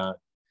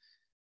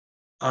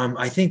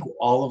I think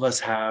all of us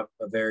have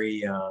a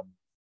very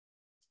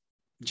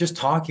just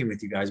talking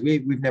with you guys,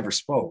 we've never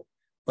spoke,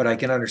 but I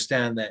can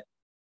understand that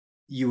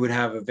you would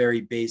have a very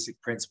basic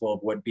principle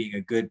of what being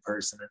a good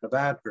person and a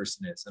bad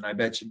person is. And I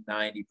bet you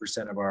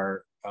 90% of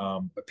our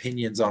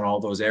opinions on all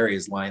those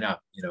areas line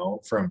up,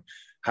 from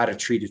how to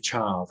treat a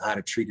child, how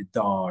to treat a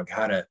dog,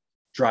 how to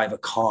drive a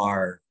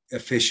car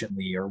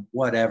efficiently or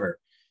whatever.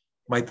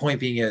 My point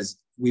being is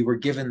we were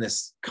given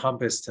this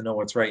compass to know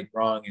what's right and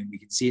wrong, and we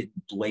can see it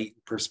in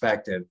blatant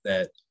perspective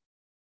that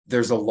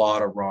there's a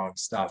lot of wrong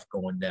stuff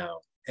going down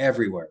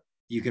everywhere.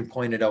 You can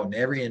point it out in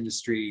every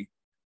industry.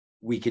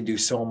 We can do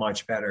so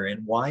much better.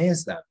 And why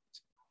is that?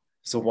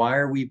 So why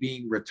are we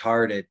being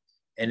retarded?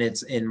 And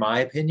it's, in my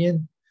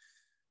opinion,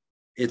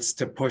 it's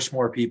to push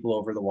more people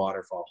over the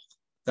waterfall.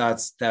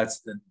 That's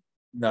the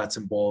nuts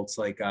and bolts.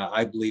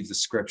 I believe the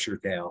scripture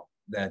tale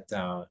that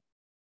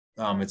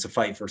it's a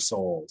fight for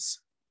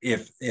souls.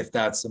 If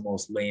that's the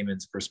most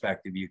layman's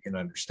perspective you can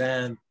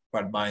understand,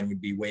 but mine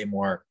would be way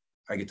more,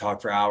 I could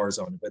talk for hours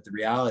on it. But the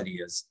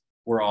reality is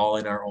we're all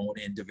in our own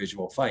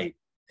individual fight.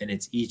 And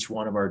it's each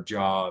one of our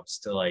jobs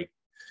to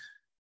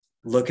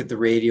look at the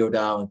radio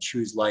dial and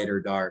choose light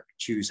or dark,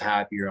 choose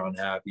happy or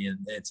unhappy. And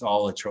it's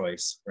all a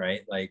choice,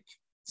 right?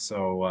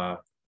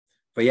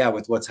 But yeah,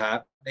 with what's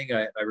happening,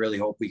 I really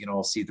hope we can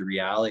all see the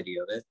reality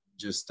of it.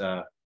 Just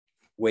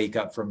wake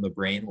up from the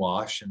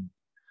brainwash and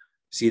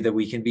see that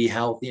we can be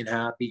healthy and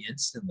happy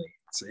instantly.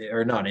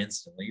 Or not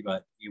instantly,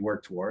 but you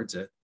work towards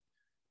it.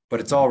 But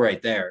it's all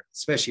right there,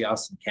 especially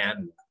us in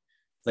Canada.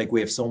 We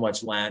have so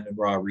much land and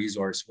raw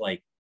resource.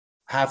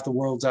 Half the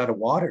world's out of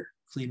water,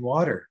 clean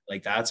water.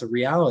 That's a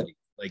reality.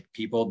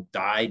 People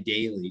die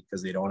daily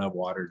because they don't have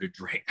water to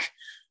drink.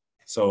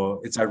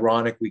 So it's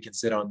ironic we can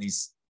sit on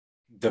these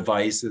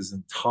devices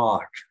and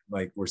talk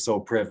we're so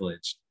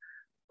privileged.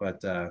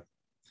 But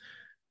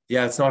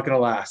yeah, it's not going to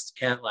last.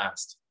 Can't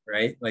last,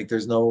 right?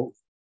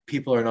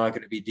 People are not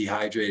going to be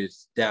dehydrated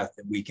to death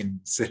and we can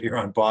sit here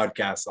on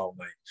podcasts all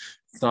night.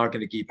 It's not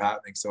going to keep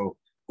happening. So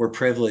we're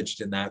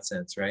privileged in that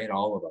sense, right?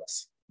 All of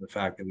us. The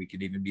fact that we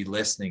could even be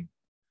listening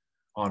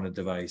on a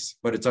device,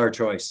 but it's our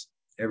choice.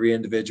 Every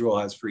individual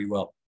has free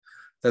will.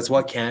 That's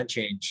what can't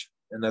change.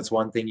 And that's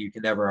one thing you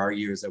can never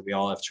argue, is that we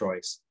all have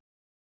choice.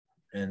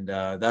 And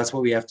that's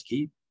what we have to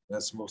keep.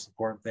 That's the most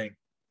important thing.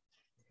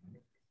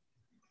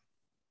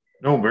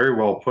 No, very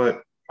well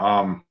put.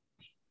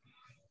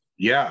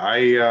 Yeah,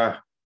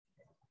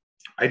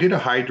 I did a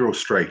hydro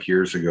strike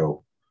years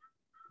ago,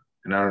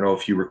 and I don't know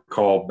if you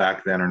recall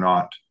back then or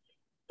not,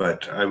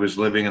 but I was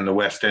living in the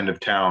west end of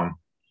town,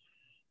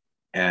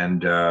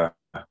 and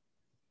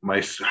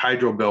my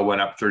hydro bill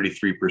went up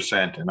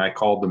 33%, and I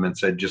called them and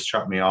said, just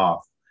shut me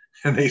off.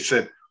 And they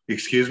said,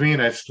 excuse me?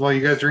 And I said, well,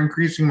 you guys are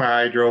increasing my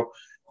hydro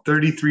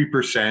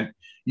 33%.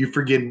 You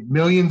forgive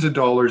millions of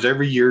dollars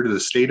every year to the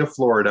state of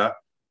Florida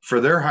for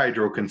their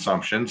hydro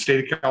consumption,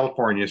 state of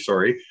California,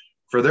 sorry,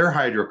 for their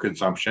hydro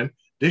consumption.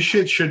 This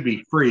shit should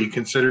be free,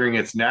 considering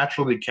it's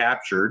naturally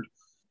captured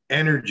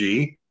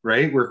energy,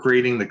 right? We're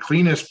creating the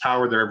cleanest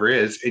power there ever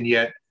is. And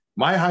yet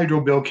my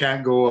hydro bill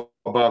can't go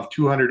above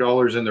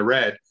 $200 in the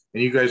red,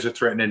 and you guys are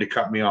threatening to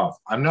cut me off.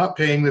 I'm not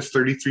paying this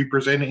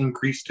 33%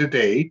 increase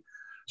today,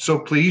 so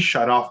please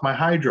shut off my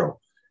hydro.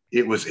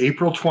 It was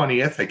April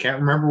 20th. I can't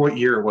remember what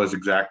year it was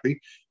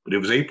exactly, but it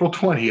was April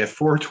 20th,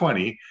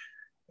 420.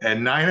 At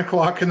 9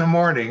 o'clock in the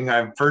morning,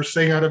 I'm first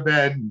thing out of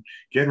bed, and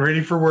getting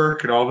ready for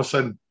work, and all of a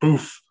sudden,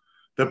 poof,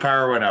 the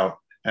power went out.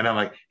 And I'm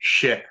like,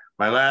 shit,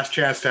 my last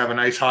chance to have a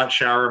nice hot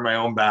shower in my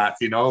own bath,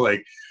 you know,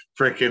 like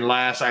freaking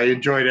last. I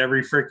enjoyed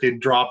every freaking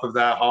drop of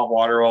that hot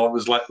water while it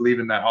was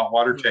leaving that hot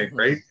water tank,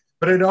 right?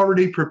 But I'd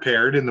already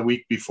prepared in the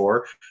week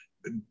before,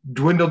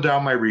 dwindled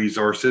down my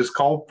resources,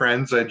 called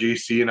friends at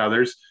GC and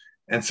others,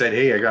 and said,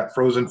 hey, I got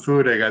frozen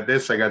food, I got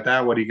this, I got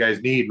that, what do you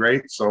guys need,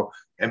 right? So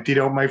emptied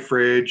out my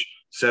fridge,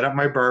 set up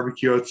my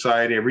barbecue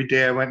outside. Every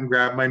day I went and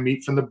grabbed my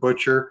meat from the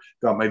butcher,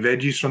 got my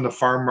veggies from the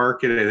farm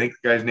market. I think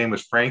the guy's name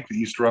was Frank that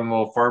used to run the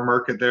little farm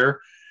market there.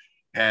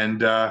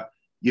 And,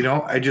 you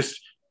know,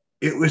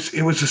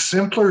 it was a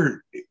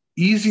simpler,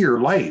 easier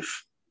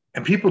life.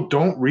 And people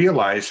don't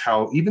realize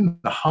how even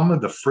the hum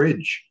of the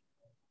fridge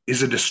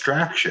is a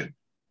distraction.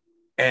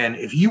 And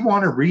if you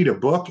want to read a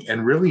book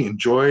and really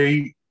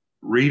enjoy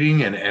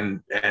reading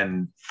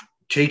and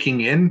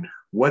taking in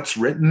what's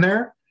written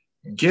there,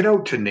 get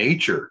out to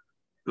nature.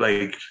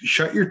 Like,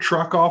 shut your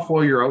truck off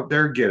while you're out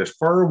there, get as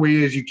far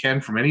away as you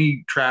can from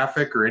any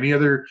traffic or any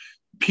other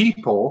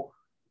people,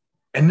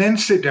 and then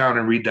sit down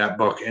and read that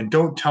book. And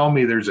don't tell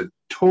me there's a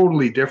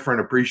totally different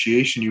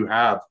appreciation you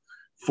have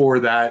for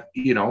that,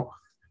 you know,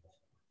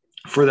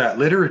 for that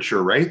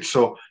literature, right?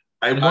 So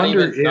I wonder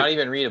if not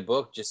even read a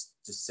book, just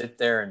sit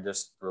there and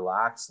just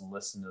relax and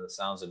listen to the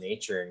sounds of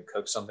nature and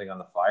cook something on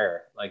the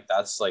fire. Like,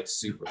 that's like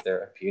super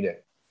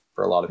therapeutic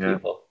for a lot of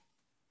people.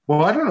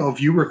 Well, I don't know if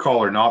you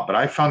recall or not, but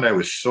I found I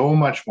was so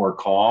much more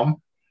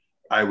calm.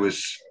 I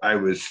was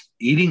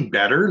eating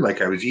better,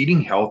 like I was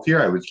eating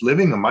healthier. I was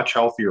living a much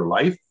healthier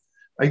life.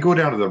 I go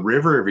down to the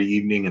river every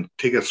evening and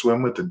take a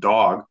swim with the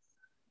dog.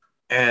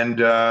 And,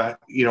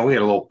 you know, we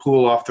had a little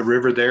pool off the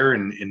river there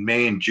in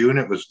May and June.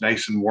 It was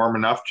nice and warm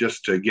enough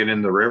just to get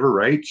in the river,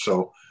 right?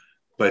 So,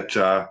 but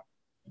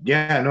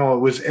yeah, no, it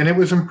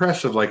was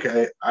impressive. Like,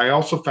 I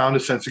also found a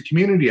sense of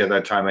community at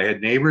that time. I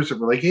had neighbors that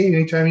were like, hey,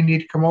 anytime you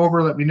need to come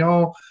over, let me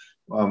know.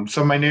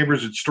 Some of my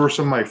neighbors would store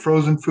some of my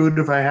frozen food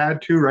if I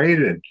had to, right?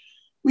 And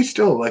we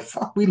still, like,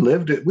 fuck, I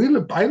lived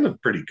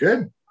pretty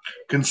good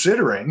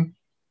considering,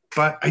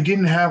 but I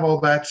didn't have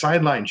all that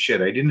sideline shit.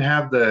 I didn't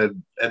have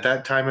at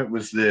that time it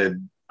was the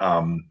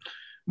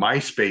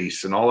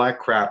MySpace and all that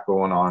crap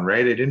going on,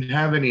 right? I didn't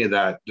have any of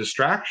that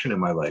distraction in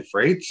my life,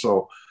 right?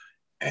 So,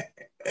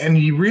 and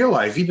you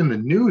realize even the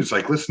news,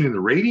 like listening to the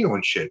radio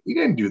and shit, we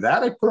didn't do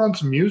that. I put on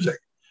some music,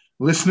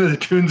 listen to the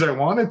tunes I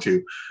wanted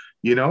to,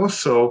 you know?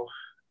 So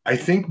I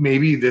think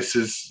maybe this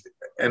is,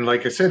 and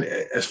like I said,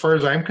 as far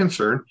as I'm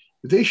concerned,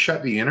 if they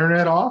shut the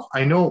internet off,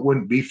 I know it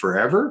wouldn't be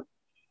forever.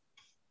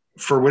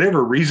 For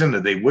whatever reason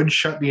that they would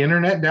shut the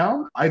internet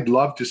down, I'd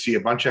love to see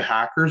a bunch of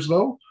hackers,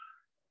 though,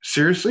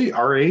 seriously,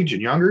 our age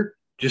and younger,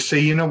 just say,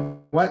 you know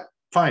what?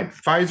 Fine.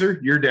 Pfizer,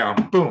 you're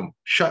down. Boom.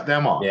 Shut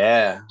them off.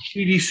 Yeah.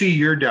 CDC,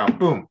 you're down.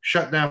 Boom.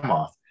 Shut them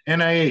off.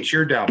 NIH,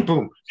 you're down.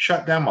 Boom.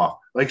 Shut them off.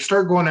 Like,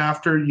 start going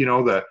after, you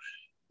know, the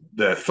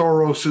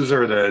Thoroses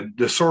or the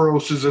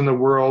Soroses in the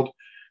world.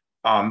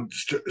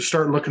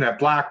 Start looking at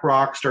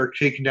BlackRock, start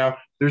taking down.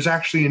 There's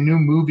actually a new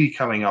movie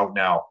coming out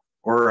now,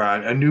 or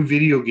a new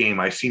video game.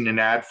 I seen an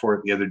ad for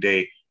it the other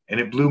day, and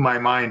it blew my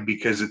mind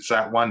because it's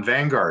that one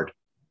Vanguard,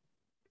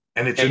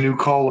 and it's a new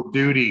Call of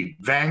Duty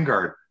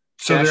Vanguard.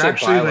 So they're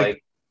actually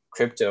like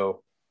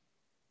crypto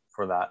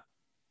for that,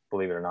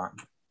 believe it or not.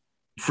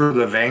 For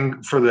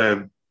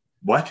the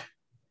what?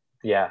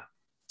 Yeah.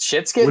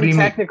 Shit's getting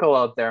technical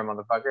out there,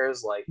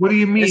 motherfuckers. Like, what do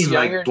you mean?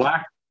 Like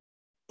black?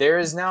 There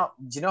is now,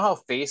 do you know how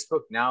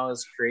Facebook now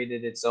has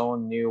created its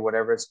own new,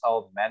 whatever it's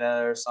called,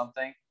 Meta or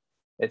something?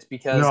 It's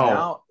because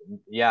now,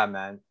 yeah,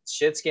 man,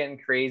 shit's getting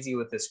crazy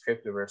with this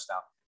cryptoverse now.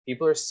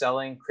 People are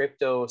selling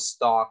crypto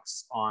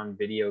stocks on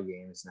video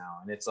games now,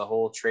 and it's a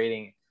whole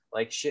trading,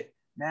 like, shit.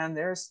 man,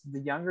 there's the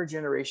younger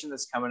generation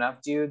that's coming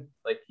up, dude.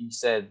 Like you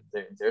said,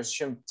 there's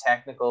some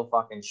technical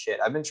fucking shit.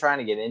 I've been trying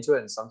to get into it,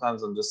 and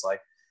sometimes I'm just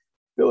like,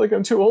 feel like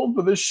I'm too old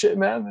for this shit,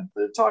 man.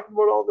 They're talking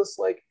about all this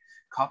like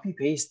copy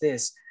paste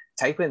this,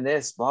 type in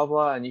this, blah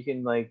blah, and you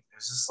can like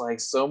there's just like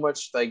so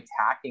much like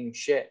hacking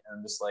shit. And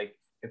I'm just like,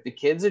 if the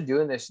kids are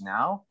doing this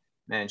now,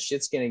 man,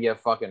 shit's gonna get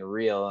fucking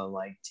real in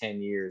like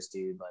 10 years,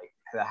 dude. Like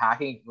the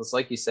hacking, it's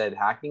like you said,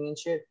 hacking and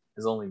shit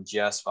has only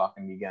just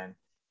fucking begun.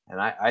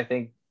 And I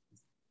think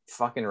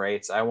fucking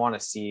rates, I want to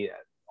see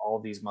all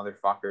these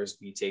motherfuckers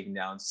be taken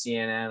down.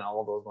 CNN,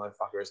 all those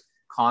motherfuckers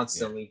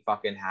constantly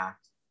fucking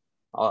hacked.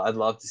 I'd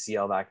love to see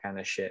all that kind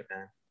of shit,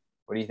 man.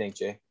 What do you think,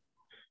 Jay?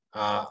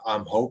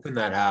 I'm hoping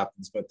that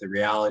happens, but the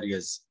reality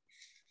is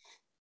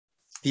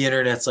the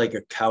internet's like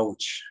a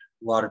couch.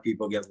 A lot of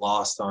people get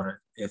lost on it.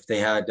 If they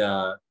had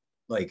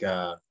like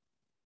a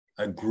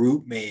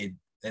group made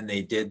and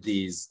they did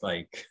these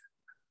like,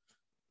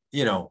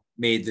 you know,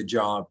 made the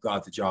job,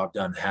 got the job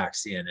done, hack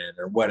CNN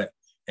or what,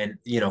 and,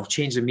 you know,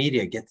 change the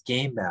media, get the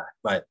game back.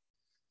 But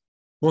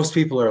most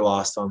people are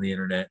lost on the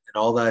internet,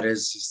 and all that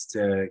is just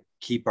to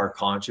keep our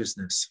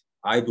consciousness.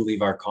 I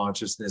believe our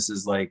consciousness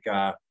is like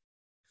an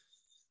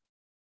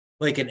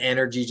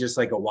energy, just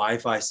like a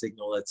Wi-Fi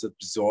signal that's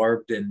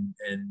absorbed and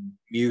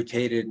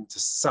mutated into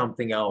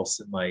something else,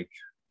 and like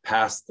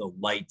past the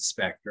light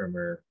spectrum,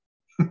 or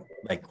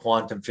like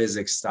quantum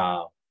physics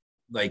style.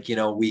 Like, you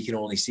know, we can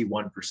only see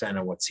 1%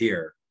 of what's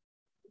here.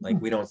 Like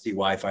we don't see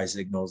Wi-Fi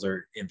signals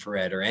or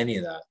infrared or any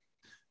of that.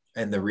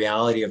 And the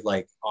reality of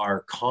like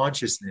our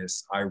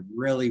consciousness, I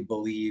really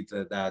believe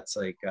that that's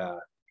like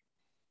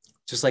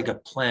just like a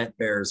plant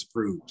bears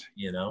fruit,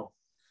 you know,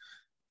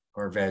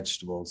 or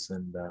vegetables.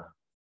 And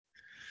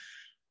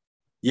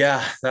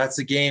yeah, that's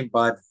a game,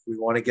 bud. We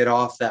want to get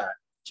off that,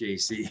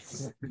 JC.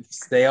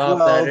 Stay off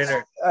that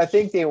internet. I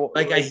think they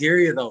like, I hear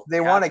you though. They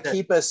want to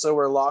keep us so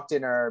we're locked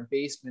in our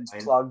basements,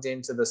 plugged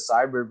into the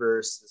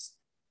cyberverse. Is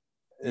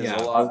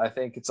a lot. I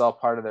think it's all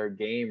part of their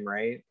game,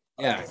 right?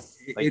 Yeah,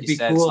 like it'd be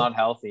said, cool. It's not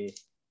healthy.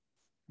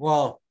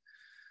 Well,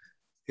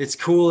 it's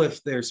cool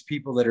if there's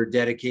people that are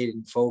dedicated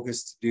and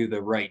focused to do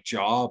the right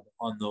job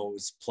on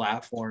those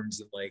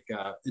platforms, and like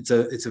it's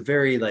a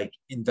very like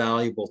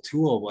invaluable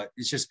tool, but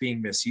it's just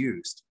being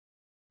misused,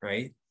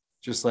 right?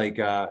 Just like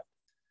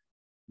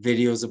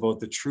videos about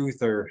the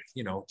truth are,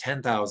 you know,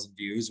 10,000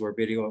 views, or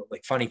video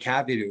like funny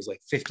cat videos like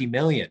 50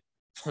 million.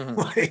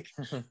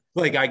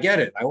 like I get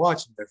it, I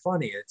watch them, they're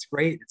funny, it's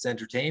great, it's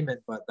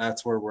entertainment, but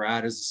that's where we're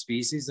at as a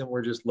species, and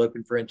we're just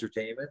looking for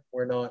entertainment.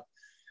 We're not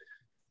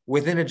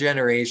within a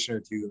generation or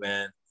two,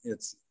 man.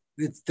 It's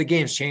the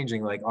game's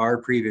changing. Like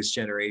our previous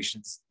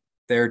generations,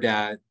 their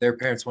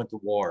parents went to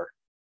war,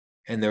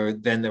 and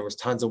there was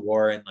tons of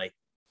war, and like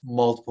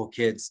multiple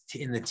kids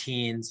in the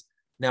teens.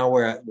 Now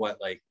we're at what,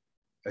 like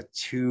a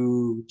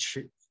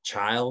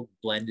child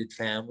blended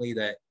family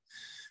that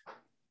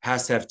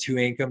has to have two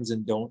incomes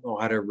and don't know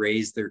how to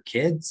raise their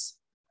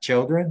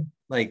children.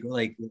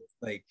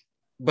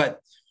 But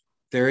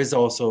there is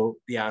also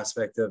the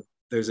aspect of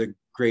there's a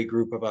great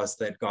group of us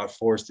that got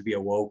forced to be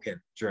awoken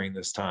during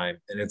this time.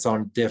 And it's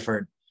on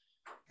different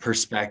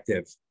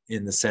perspective,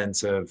 in the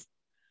sense of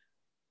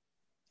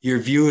your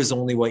view is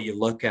only what you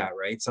look at,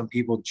 right? Some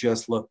people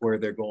just look where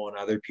they're going.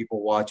 Other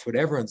people watch what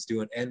everyone's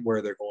doing and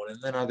where they're going. And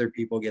then other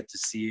people get to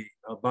see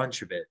a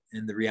bunch of it.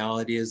 And the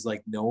reality is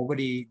like no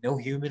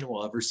human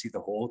will ever see the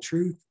whole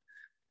truth.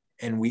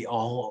 And we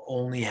all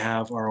only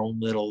have our own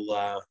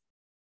little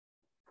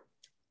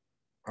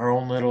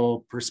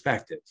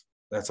perspective.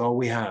 That's all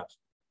we have.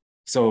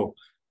 So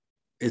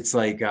it's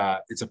like,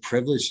 it's a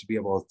privilege to be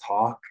able to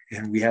talk,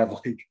 and we have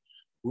like,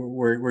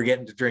 we're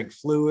getting to drink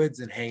fluids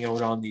and hang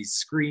out on these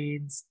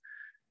screens.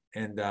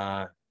 And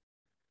yeah,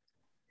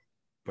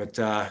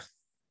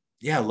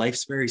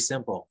 life's very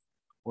simple.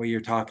 What you're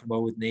talking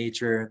about with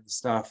nature and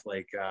stuff,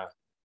 like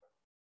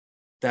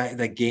that,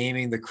 the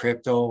gaming, the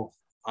crypto,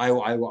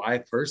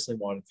 I personally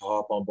wanted to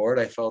hop on board.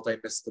 I felt I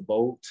missed the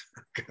boat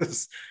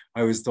because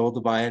I was told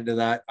to buy into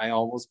that. I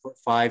almost put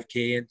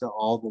 5K into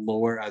all the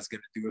lower. I was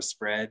going to do a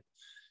spread,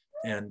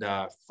 and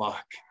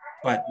fuck.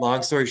 But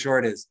long story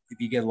short is,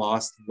 if you get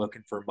lost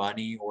looking for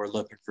money or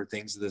looking for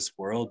things of this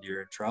world,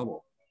 you're in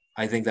trouble.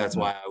 I think that's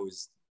why I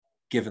was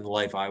given the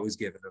life I was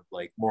given, of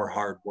like more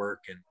hard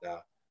work and,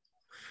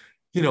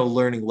 you know,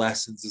 learning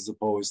lessons, as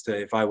opposed to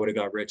if I would have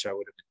got rich, I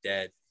would have been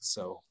dead.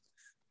 So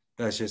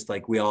that's just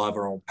like, we all have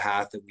our own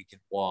path that we can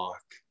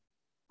walk.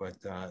 But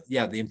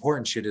yeah, the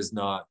important shit is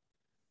not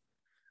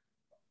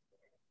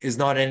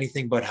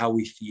anything but how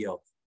we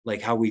feel,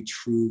 like how we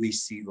truly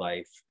see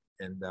life.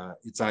 And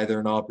it's either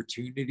an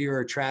opportunity or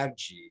a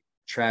tragedy,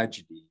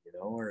 you know,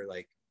 or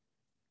like,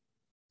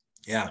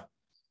 yeah.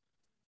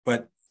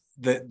 But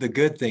the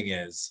good thing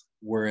is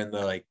we're in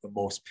the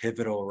most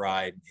pivotal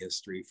ride in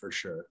history for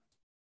sure.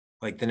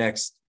 Like the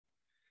next,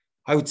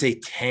 I would say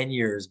 10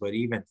 years, but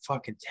even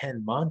fucking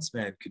 10 months,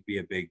 man, could be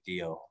a big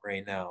deal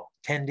right now.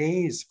 10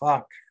 days,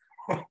 fuck.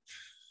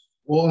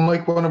 Well, and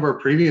like one of our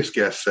previous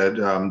guests said,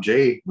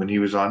 Jay, when he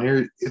was on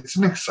here, it's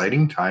an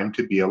exciting time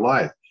to be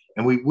alive.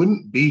 And we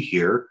wouldn't be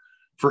here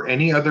for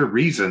any other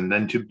reason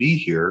than to be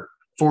here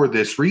for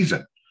this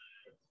reason,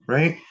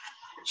 right?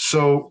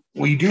 So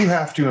we do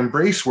have to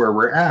embrace where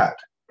we're at,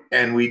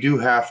 and we do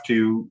have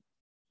to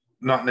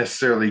not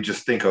necessarily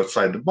just think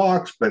outside the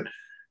box, but,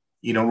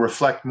 you know,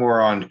 reflect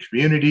more on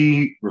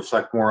community,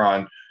 reflect more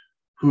on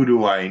who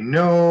do I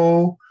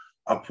know,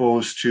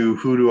 opposed to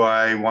who do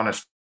I want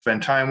to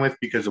spend time with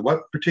because of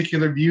what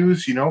particular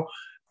views. You know,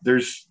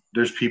 there's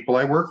people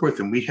I work with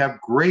and we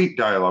have great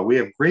dialogue, we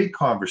have great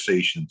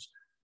conversations.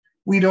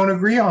 We don't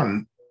agree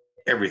on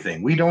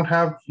everything, we don't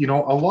have, you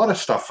know, a lot of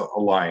stuff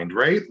aligned,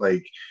 right?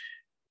 Like,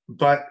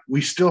 but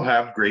we still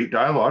have great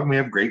dialogue and we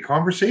have great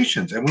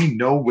conversations, and we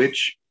know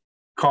which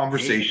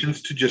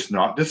conversations to just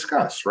not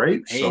discuss,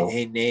 right?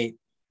 Hey Nate,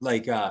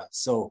 like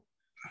so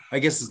I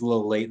guess it's a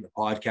little late in the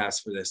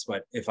podcast for this,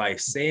 but if I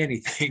say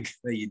anything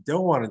that you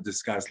don't want to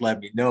discuss, let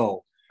me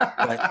know.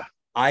 But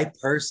I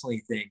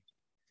personally think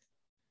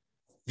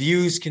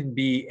views can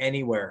be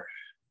anywhere.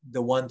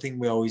 The one thing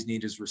we always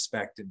need is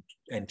respect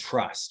and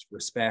trust.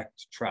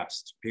 Respect,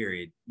 trust,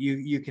 period.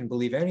 You can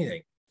believe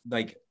anything.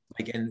 Like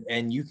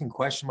and you can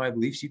question my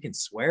beliefs, you can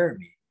swear at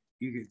me,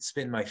 you can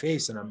spit in my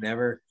face, and I'm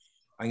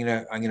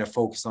gonna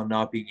focus on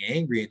not being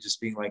angry and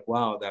just being like,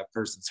 wow, that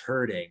person's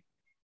hurting.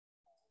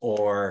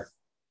 Or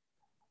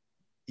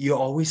you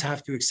always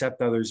have to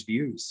accept others'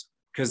 views,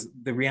 because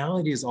the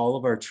reality is all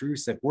of our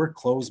truths, if we're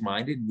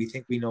closed-minded and we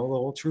think we know the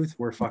whole truth,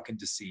 we're fucking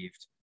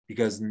deceived,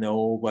 because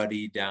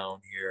nobody down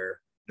here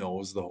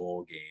knows the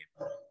whole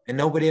game, and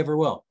nobody ever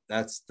will.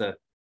 That's the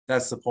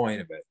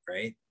point of it,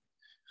 right?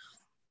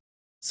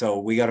 So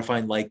we got to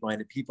find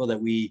like-minded people that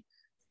we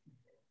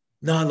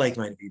not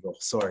like-minded people,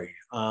 sorry,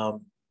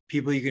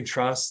 people you can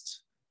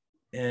trust,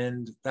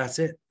 and that's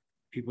it.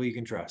 People you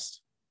can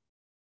trust.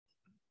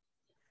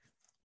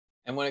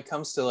 And when it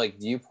comes to like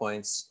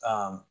viewpoints,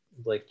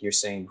 like you're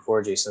saying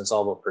before, Jason, it's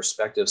all about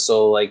perspective.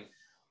 So like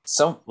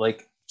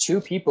two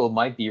people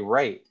might be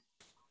right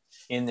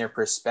in their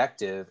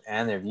perspective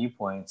and their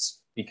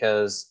viewpoints,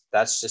 because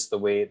that's just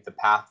the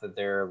path of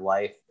their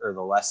life or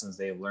the lessons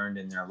they've learned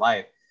in their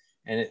life.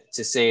 And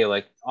to say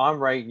like, I'm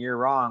right and you're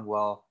wrong,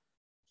 well,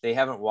 they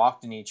haven't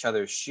walked in each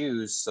other's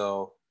shoes.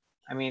 So,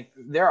 I mean,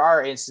 there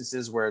are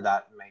instances where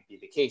that might be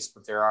the case,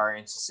 but there are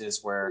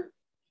instances where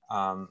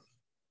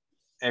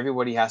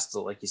everybody has to,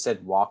 like you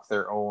said, walk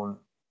their own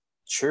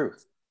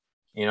truth.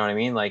 You know what I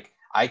mean? Like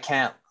I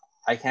can't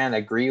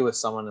agree with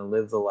someone and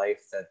live the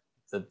life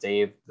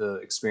the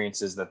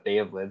experiences that they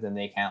have lived, and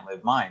they can't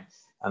live mine.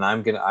 And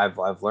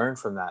I've learned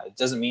from that. It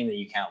doesn't mean that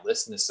you can't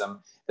listen to some.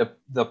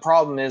 The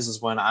problem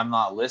is when I'm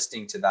not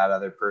listening to that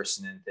other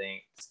person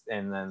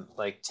and then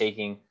like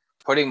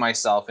putting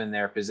myself in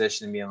their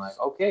position and being like,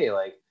 okay,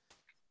 like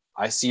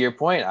I see your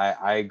point.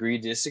 I agree,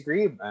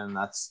 disagree. And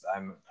I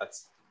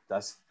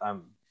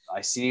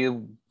see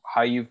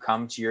how you've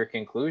come to your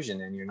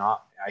conclusion, and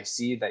I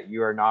see that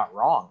you are not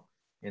wrong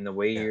in the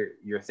way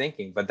you're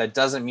thinking, but that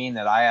doesn't mean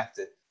that I have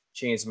to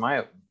change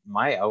my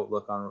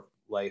outlook on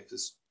life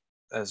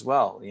as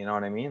well. You know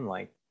what I mean?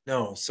 Like,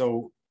 no.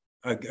 So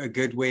a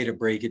good way to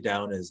break it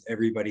down is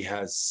everybody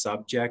has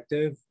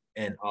subjective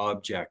and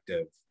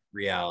objective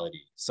reality.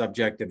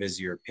 Subjective is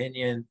your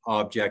opinion.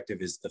 Objective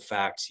is the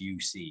facts you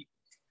see.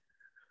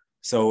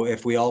 So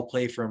if we all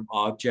play from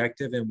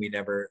objective and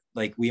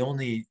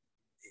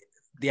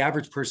the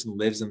average person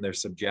lives in their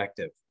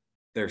subjective,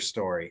 their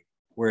story.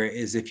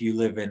 Whereas if you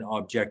live in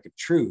objective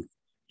truth,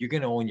 you're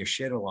going to own your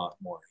shit a lot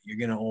more. You're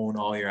going to own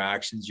all your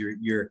actions,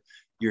 your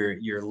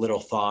little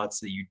thoughts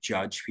that you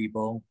judge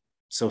people.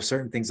 So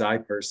certain things I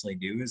personally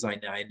do is I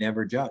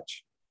never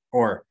judge.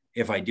 Or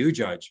if I do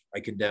judge, I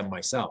condemn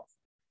myself,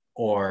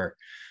 or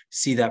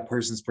see that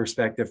person's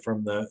perspective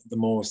from the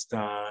most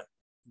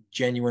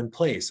genuine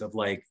place of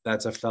like,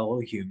 that's a fellow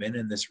human,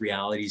 and this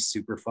reality is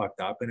super fucked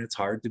up, and it's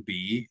hard to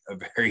be a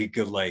very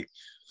good, like,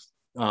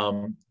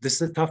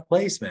 this is a tough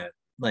place, man.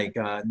 Like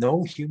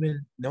no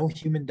human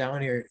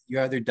down here,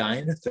 you're either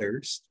dying of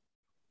thirst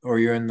or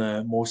you're in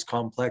the most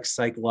complex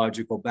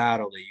psychological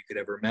battle that you could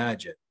ever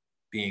imagine,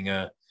 being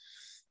a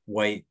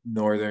white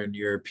Northern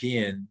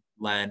European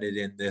landed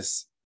in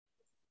this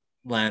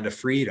land of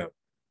freedom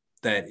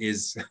that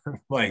is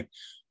like,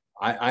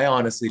 I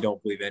honestly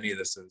don't believe any of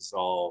this is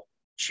all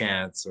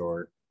chance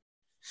or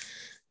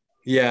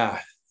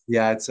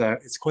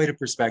it's quite a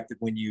perspective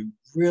when you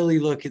really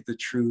look at the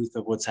truth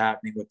of what's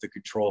happening with the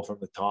control from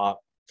the top.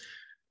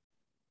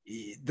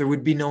 There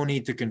would be no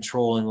need to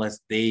control unless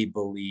they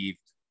believed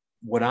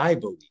what I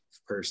believe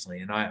personally.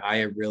 And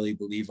I really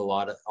believe a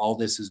lot of all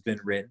this has been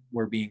written.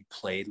 We're being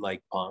played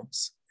like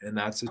punks, and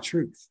that's the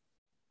truth.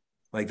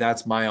 Like,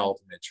 that's my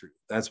ultimate truth.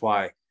 That's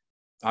why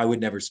I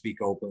would never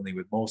speak openly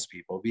with most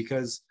people,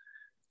 because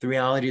the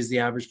reality is the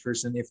average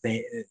person, if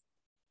they,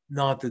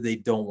 not that they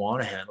don't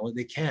want to handle it,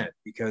 they can't,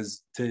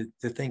 because to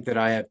think that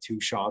I have 2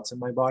 shots in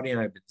my body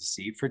and I've been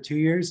deceived for 2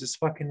 years is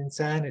fucking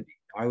insanity.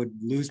 I would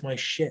lose my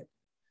shit.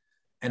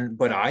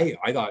 But I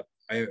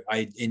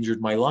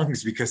injured my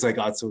lungs because I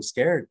got so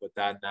scared, but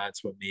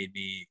that's what made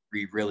me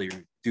really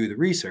do the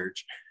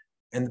research.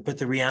 But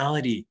the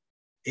reality,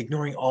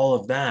 ignoring all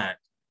of that,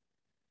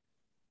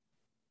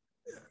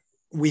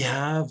 we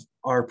have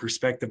our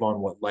perspective on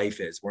what life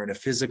is. We're in a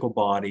physical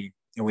body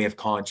and we have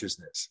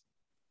consciousness.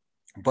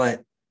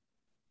 But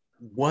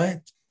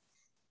what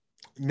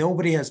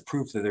nobody has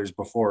proof that there's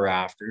before or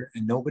after,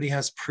 and nobody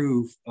has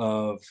proof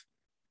of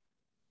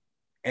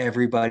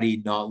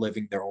everybody not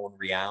living their own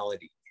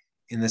reality,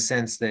 in the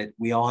sense that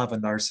we all have a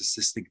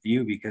narcissistic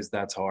view because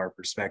that's how our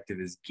perspective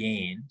is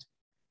gained.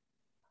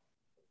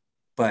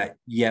 But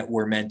yet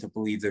we're meant to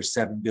believe there's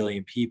 7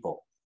 billion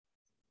people.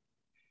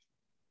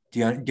 Do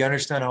you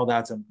understand how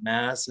that's a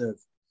massive,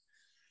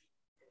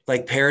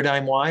 like,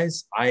 paradigm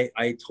wise? I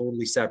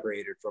totally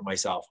separated from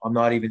myself. I'm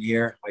not even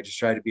here. I just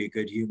try to be a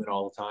good human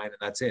all the time, and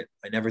that's it.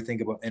 I never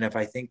think about, and if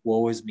I think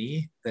woe is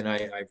me, then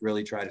I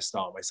really try to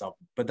stop myself.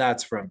 But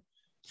that's from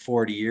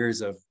 40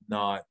 years of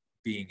not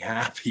being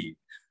happy.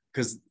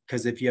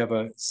 Because if you have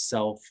a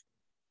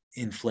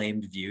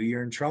self-inflamed view,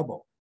 you're in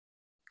trouble,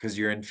 because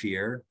you're in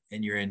fear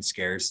and you're in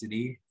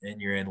scarcity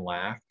and you're in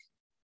lack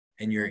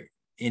and you're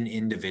in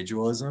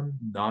individualism,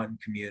 not in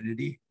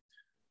community.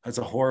 That's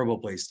a horrible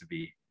place to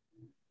be.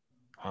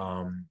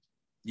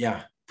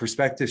 Yeah,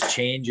 perspective's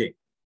changing.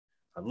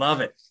 I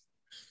love it.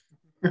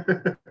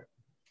 Well,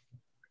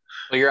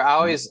 you're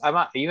always, I'm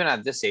not, even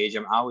at this age,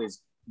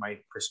 my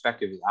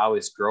perspective is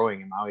always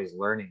growing. I'm always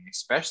learning,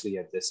 especially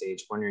at this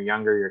age. When you're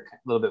younger, you're a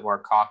little bit more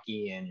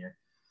cocky and you're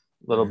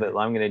a little bit,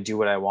 I'm going to do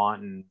what I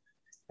want.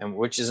 And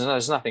which is,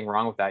 there's nothing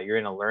wrong with that. You're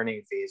in a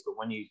learning phase, but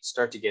when you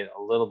start to get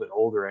a little bit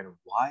older and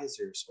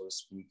wiser, so to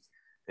speak,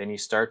 then you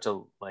start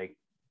to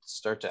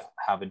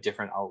have a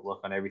different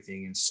outlook on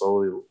everything and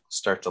slowly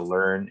start to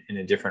learn in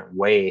a different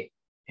way.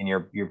 And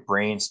your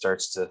brain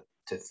starts to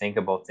think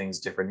about things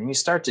different. And you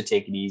start to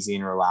take it easy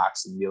and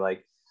relax and be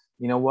like,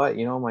 you know what,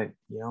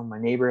 my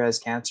neighbor has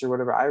cancer,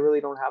 whatever. I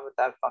really don't have it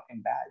that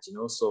fucking bad,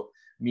 So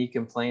me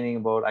complaining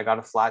about, I got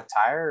a flat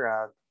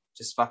tire,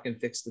 just fucking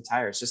fix the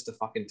tire. It's just a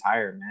fucking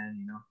tire,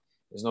 man.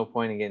 There's no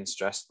point in getting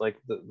stressed. Like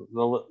the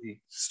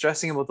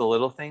stressing about the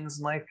little things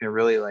in life can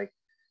really like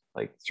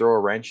throw a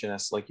wrench in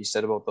us, like you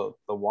said about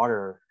the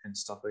water and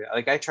stuff like that.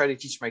 Like I try to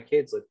teach my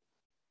kids,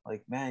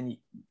 like man,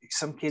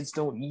 some kids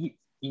don't eat.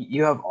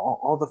 You have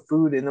all the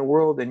food in the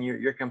world, and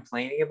you're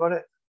complaining about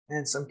it.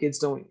 And some kids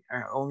don't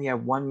only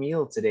have one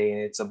meal today,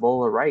 and it's a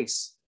bowl of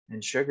rice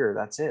and sugar.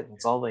 That's it.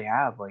 That's all they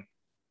have. Like,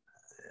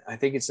 I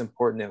think it's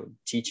important that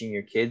teaching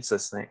your kids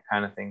this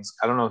kind of things.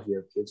 I don't know if you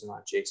have kids or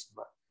not, Jason,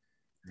 but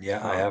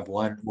yeah, I have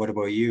one. What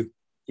about you?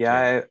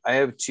 Yeah, I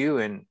have two,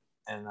 and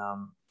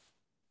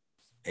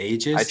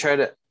ages. I try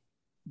to.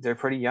 They're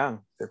pretty young.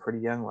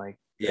 Like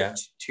yeah.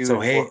 Two. So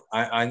hey,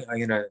 I'm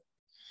gonna.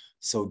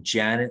 So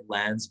Janet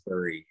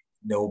Lansbury,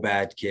 No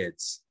Bad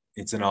Kids.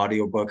 It's an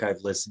audiobook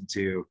I've listened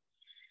to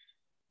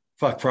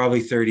probably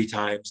 30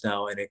 times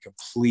now, and it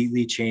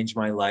completely changed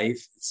my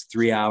life. It's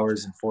 3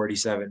 hours and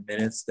 47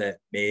 minutes that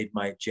made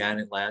my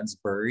Janet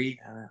Lansbury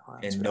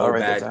and No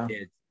Bad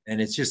Kids.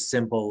 And it's just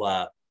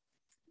simple.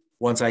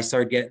 Once I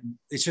start getting,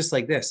 it's just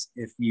like this.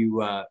 If you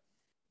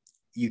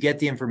get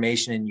the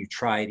information and you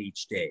try it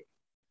each day.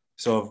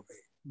 So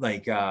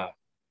like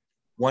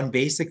one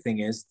basic thing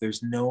is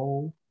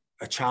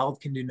a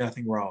child can do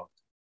nothing wrong.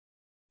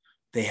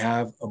 They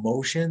have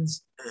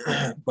emotions,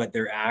 but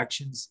their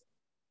actions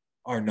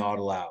are not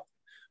allowed.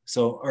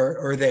 So,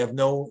 or they have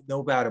no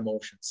bad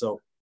emotions.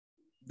 So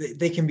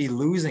they can be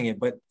losing it,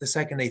 but the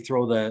second they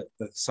throw the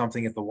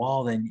something at the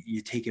wall, then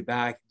you take it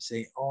back and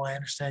say, oh, I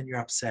understand you're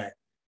upset,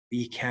 but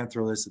you can't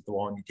throw this at the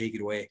wall, and you take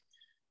it away.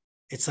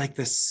 It's like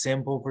the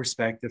simple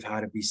perspective how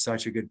to be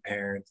such a good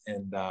parent.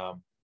 And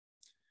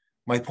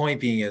my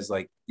point being is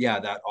like, yeah,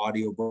 that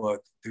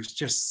audiobook, there's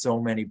just so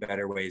many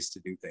better ways to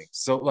do things.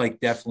 So like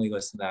definitely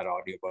listen to that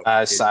audiobook.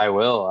 I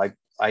will.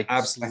 I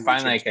absolutely I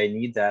find like I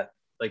need that.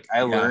 Like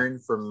I learn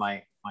from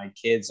my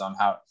kids on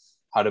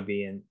how to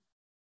be in.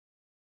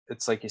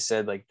 It's like you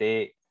said, like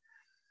I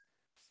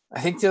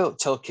think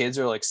till kids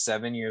are like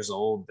 7 years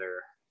old,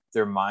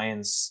 their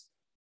minds,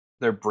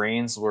 their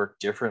brains work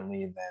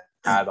differently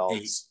than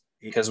adults.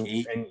 Because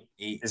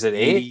is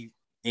it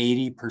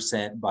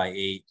 80% by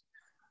 8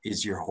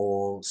 is your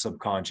whole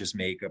subconscious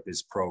makeup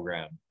is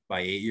programmed.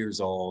 By 8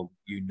 years old,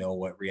 you know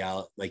what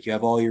reality, like you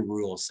have all your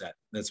rules set.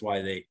 That's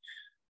why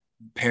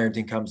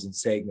parenting comes in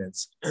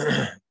segments,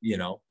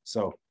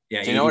 So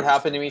yeah. Do you know what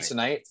happened to me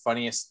tonight?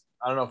 Funniest.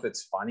 I don't know if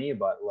it's funny,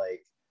 but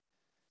like,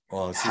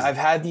 well, I've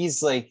had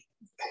these like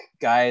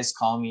guys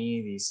call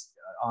me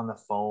on the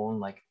phone.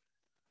 Like,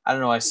 I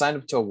don't know. I signed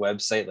up to a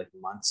website like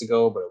months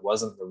ago, but it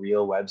wasn't the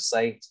real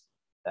website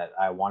that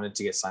I wanted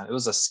to get signed. It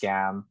was a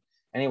scam.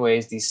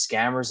 Anyways, these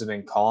scammers have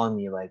been calling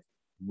me like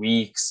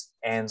weeks,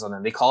 ends on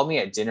them. They called me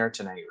at dinner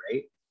tonight,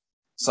 right?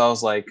 So I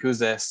was like, who's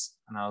this?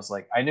 And I was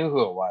like, I knew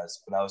who it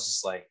was, but I was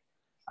just like,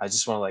 I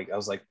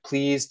was like,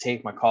 please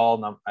take my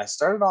call. And I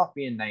started off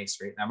being nice,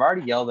 right? And I've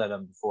already yelled at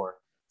them before.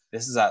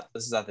 This is at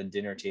the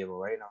dinner table,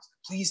 right? And I was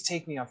like, please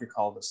take me off your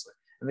call list.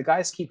 And the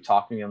guys keep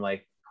talking to me.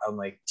 I'm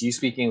like, do you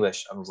speak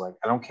English? I was like,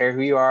 I don't care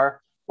who you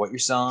are, what you're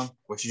selling,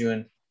 what you're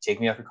doing. Take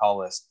me off your call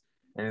list.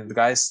 And the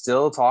guy's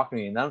still talking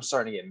to me. And then I'm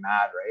starting to get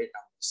mad, right?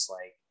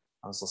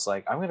 I was just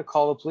like, I'm going to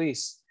call the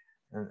police.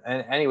 And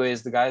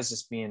anyways, the guy's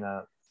just being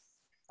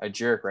a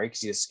jerk, right?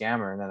 Because he's a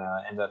scammer, and then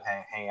end up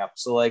hanging up.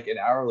 So like an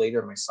hour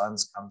later, my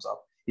son's comes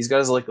up. He's got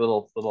his like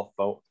little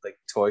phone, like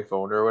toy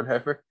phone or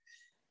whatever.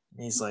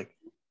 And he's like,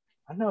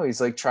 I don't know. He's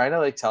like trying to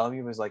like tell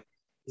me, he's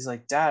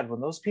like, Dad, when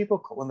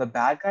the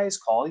bad guys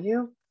call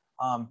you,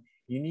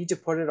 you need to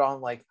put it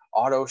on like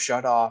auto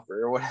shut off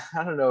or what.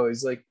 I don't know.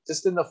 He's like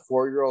just in the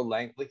 4-year-old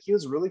language. Like he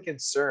was really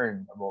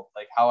concerned about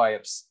like how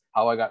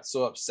I got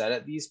so upset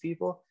at these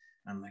people.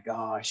 And I'm like,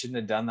 oh, I shouldn't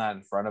have done that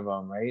in front of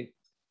him, right?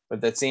 But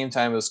at the same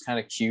time, it was kind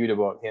of cute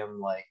about him.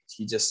 Like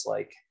he just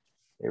like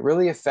it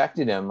really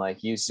affected him. Like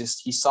he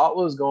saw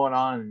what was going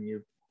on, and he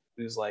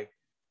was like,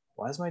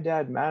 why is my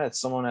dad mad at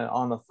someone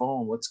on the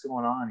phone? What's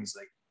going on? He's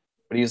like,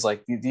 but he's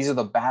like, these are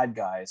the bad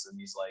guys, and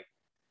he's like,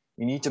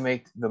 you need to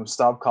make them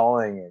stop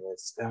calling. And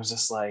it was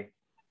just like,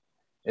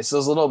 it's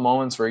those little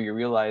moments where you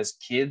realize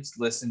kids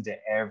listen to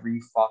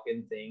every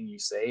fucking thing you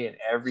say, and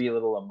every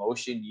little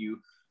emotion you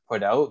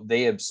put out,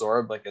 they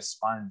absorb like a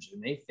sponge,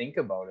 and they think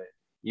about it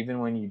even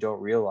when you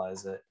don't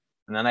realize it.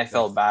 And then I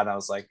felt bad. I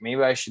was like,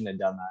 maybe I shouldn't have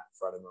done that in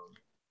front of him.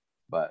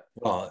 But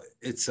well,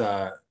 it's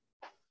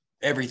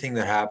everything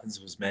that happens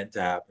was meant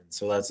to happen.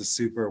 So that's a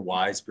super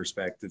wise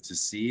perspective to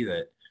see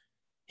that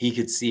he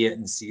could see it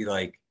and see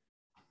like,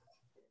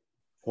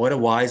 what a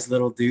wise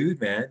little dude,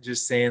 man.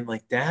 Just saying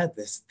like, Dad,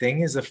 this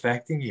thing is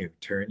affecting you.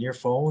 Turn your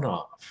phone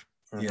off.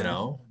 mm-hmm. You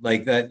know,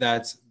 like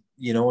that's,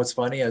 you know, what's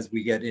funny as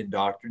we get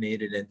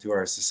indoctrinated into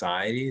our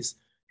societies,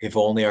 if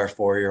only our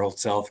 4-year-old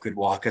self could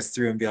walk us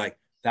through and be like,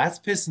 that's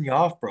pissing you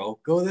off, bro.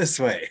 Go this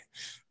way.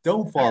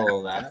 Don't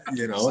follow that.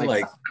 You know,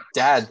 like,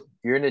 Dad,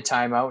 you're in a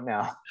timeout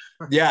now.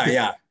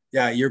 yeah.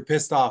 You're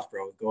pissed off,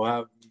 bro.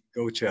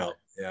 Go chill.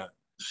 Yeah.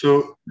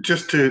 So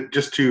just to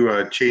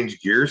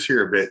change gears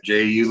here a bit,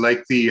 Jay, you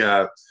like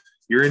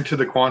you're into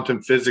the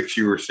quantum physics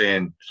you were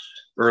saying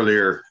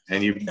earlier,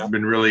 and you've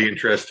been really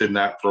interested in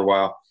that for a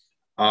while.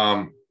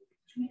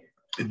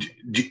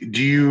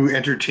 Do you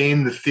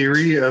entertain the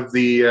theory of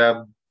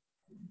the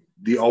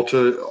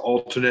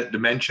alternate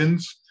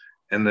dimensions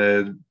and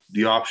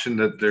the option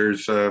that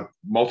there's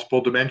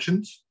multiple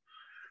dimensions?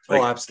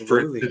 Like,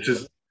 absolutely.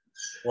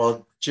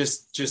 Well,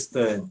 just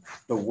the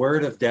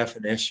word of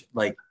definition,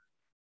 like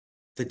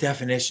the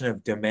definition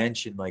of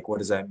dimension, like what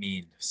does that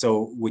mean?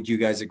 So would you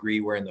guys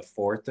agree we're in the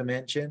 4th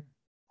dimension?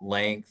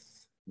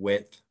 Length,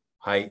 width,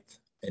 height,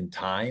 and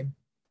time,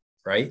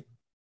 right?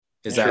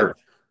 Is sure.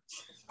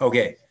 That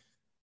okay?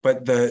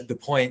 But a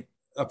point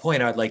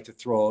I'd like to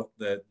throw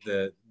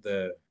the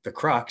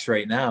crux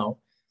right now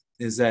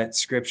is that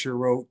scripture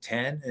wrote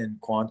 10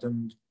 and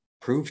quantum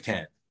proved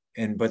 10.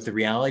 But the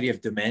reality of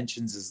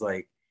dimensions is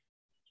like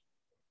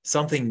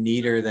something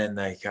neater than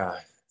like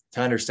to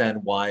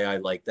understand why I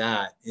like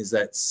that is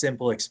that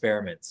simple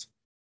experiments.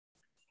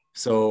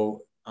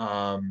 So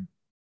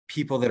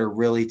people that are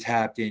really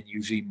tapped in,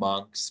 usually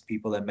monks,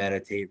 people that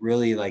meditate,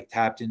 really like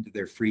tapped into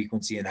their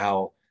frequency and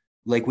how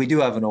like we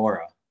do have an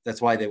aura.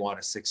 That's why they want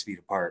us 6 feet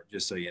apart,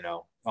 just so you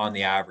know, on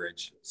the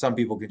average. Some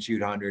people can shoot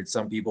 100.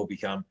 Some people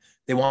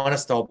they want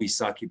us to all be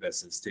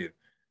succubuses too,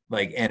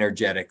 like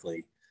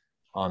energetically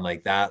on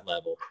like that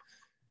level.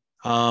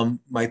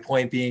 My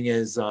point being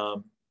is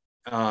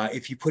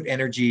if you put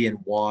energy in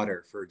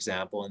water, for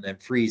example, and then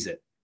freeze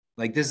it,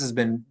 like this has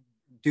been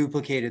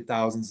duplicated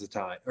thousands of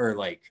times or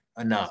like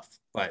enough,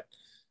 but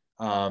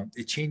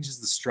it changes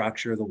the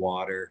structure of the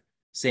water.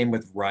 Same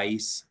with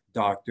rice.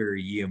 Dr.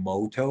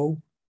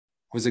 Yamoto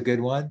was a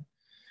good one.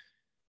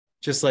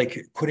 Just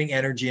like putting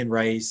energy in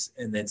rice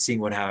and then seeing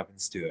what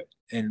happens to it.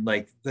 And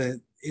like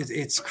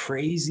it's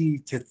crazy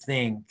to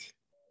think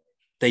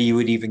that you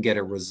would even get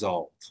a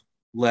result,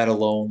 let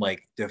alone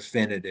like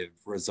definitive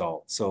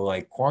results. So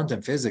like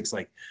quantum physics,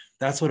 like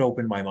that's what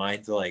opened my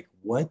mind to like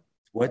what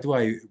do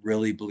I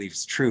really believe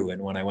is true?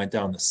 And when I went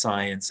down the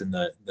science and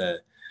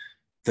the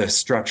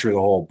structure of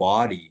the whole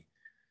body,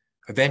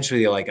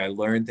 eventually like I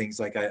learned things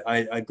like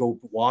I'd go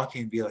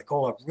walking and be like,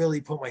 oh, I've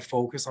really put my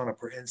focus on a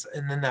person,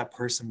 and then that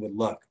person would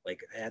look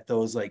like at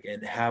those like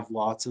and have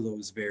lots of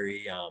those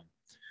very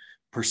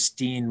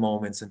pristine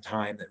moments in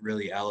time that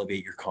really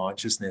elevate your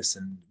consciousness.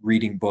 And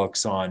reading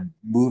books on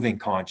moving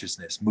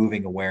consciousness,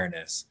 moving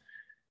awareness.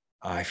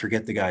 I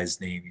forget the guy's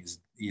name.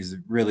 He's a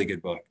really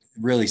good book,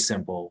 really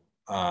simple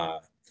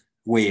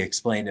way to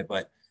explain it.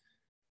 But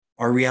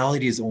our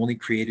reality is only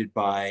created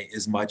by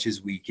as much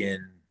as we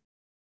can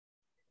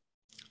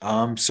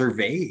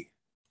survey.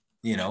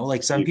 You know,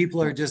 like some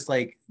people are just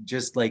like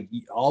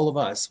all of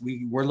us.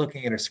 We're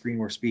looking at a screen,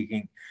 we're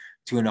speaking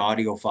to an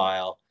audio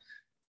file,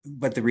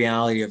 but the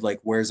reality of like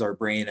where's our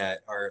brain at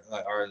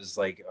ours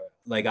like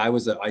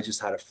I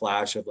just had a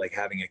flash of like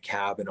having a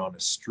cabin on a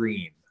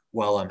stream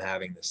while I'm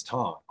having this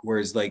talk,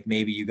 whereas like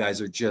maybe you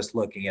guys are just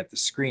looking at the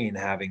screen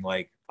having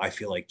like I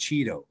feel like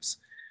Cheetos.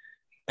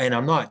 And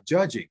I'm not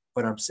judging,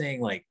 but I'm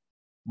saying like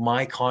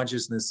my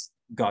consciousness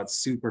got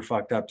super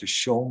fucked up to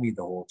show me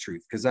the whole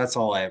truth, because that's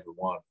all I ever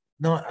wanted.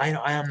 No,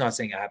 I am not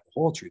saying I have the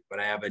whole truth, but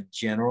I have a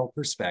general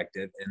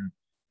perspective. And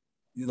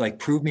like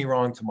prove me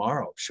wrong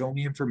tomorrow, show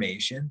me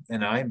information,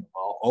 and I'm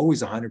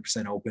always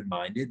 100%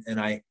 open-minded, and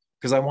I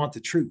because I want the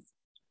truth.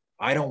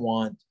 I don't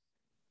want,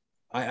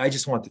 I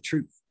just want the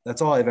truth.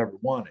 That's all I've ever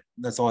wanted.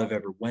 That's all I've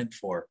ever went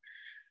for.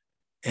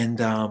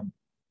 And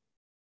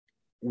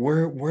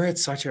we're at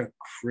such a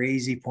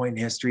crazy point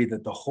in history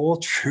that the whole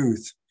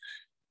truth,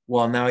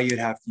 well, now you'd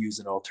have to use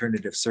an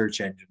alternative search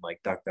engine like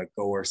DuckDuckGo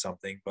or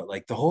something, but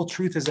like the whole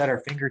truth is at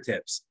our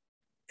fingertips.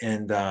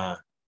 And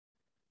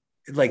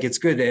like it's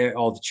good that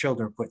all the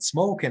children quit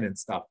smoking and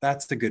stuff.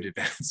 That's a good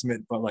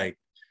advancement, but like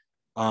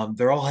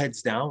they're all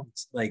heads down.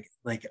 Like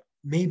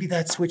maybe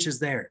that switch is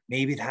there.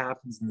 Maybe it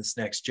happens in this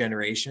next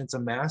generation. It's a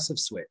massive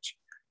switch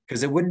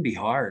because it wouldn't be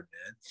hard,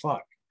 man.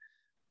 Fuck.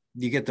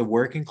 You get the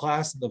working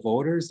class and the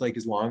voters, like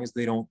as long as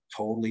they don't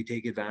totally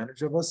take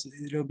advantage of us,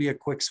 it'll be a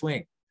quick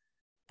swing.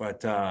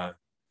 But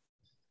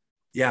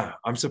yeah,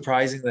 I'm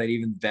surprising that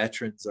even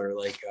veterans are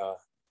like,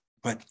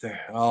 but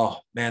oh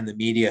man, the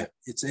media,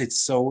 it's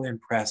so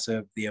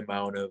impressive the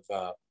amount of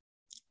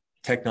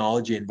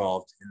technology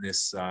involved in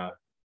this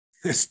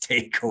this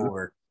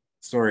takeover.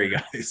 Sorry,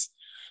 guys.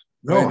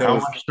 No, how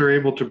much they're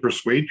able to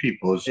persuade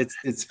people is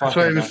it's that's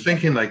why I was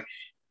thinking, like,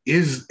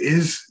 is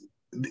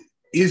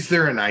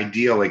there an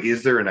ideal, like,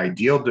 is there an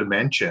ideal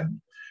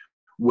dimension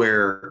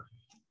where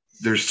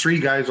there's three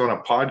guys on a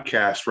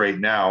podcast right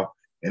now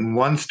and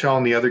one's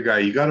telling the other guy,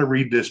 you got to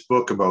read this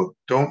book about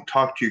don't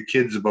talk to your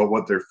kids about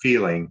what they're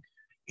feeling,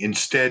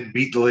 instead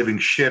beat the living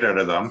shit out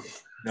of them.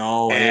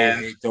 No, and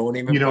hey, don't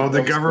even, you know,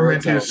 the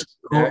government is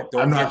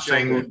I'm not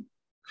saying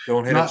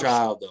don't hit a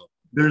child though.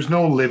 There's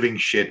no living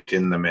shit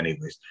in them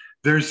anyways.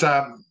 There's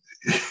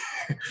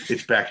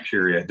it's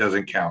bacteria, it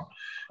doesn't count.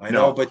 I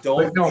know, but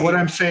don't. But no, what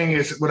I'm saying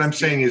is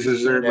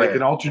there like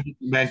an alternate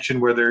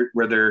dimension where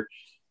they're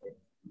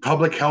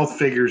public health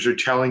figures are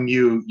telling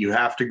you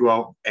have to go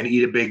out and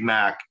eat a Big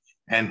Mac,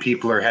 and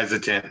people are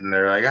hesitant and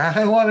they're like,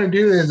 I want to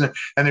do this,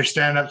 and they're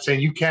standing up saying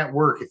you can't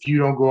work if you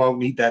don't go out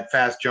and eat that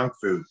fast junk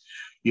food,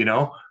 you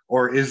know?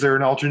 Or is there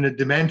an alternate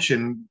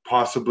dimension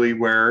possibly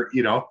where,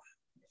 you know,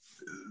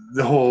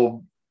 the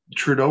whole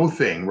Trudeau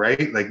thing,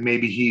 right? Like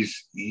maybe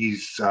he's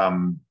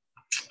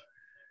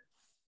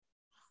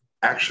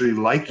actually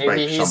liked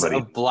by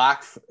somebody.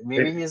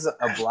 Maybe he's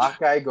a black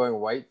guy going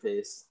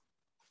whiteface.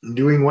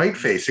 Doing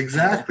whiteface,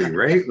 exactly,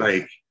 right?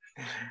 Like,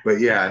 but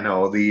yeah,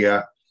 no,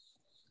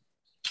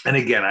 and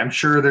again, I'm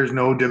sure there's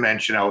no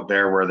dimension out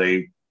there where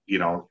they, you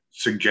know,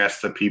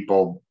 suggest that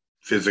people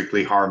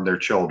physically harm their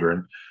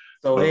children.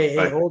 So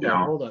hold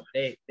on.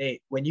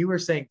 Hey, when you were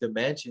saying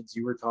dimensions,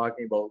 you were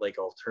talking about like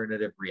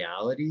alternative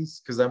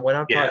realities. Because when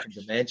I'm talking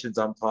dimensions,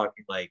 I'm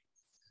talking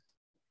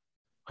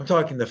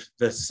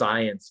the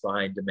science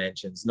behind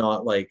dimensions,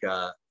 not like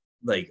a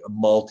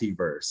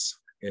multiverse.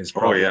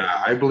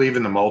 I believe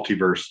in the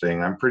multiverse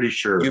thing. I'm pretty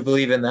sure. You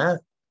believe in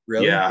that?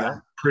 Really? Yeah,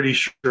 I'm pretty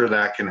sure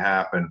that can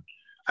happen.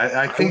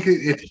 I think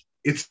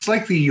it's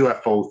like the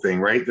UFO thing,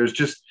 right? There's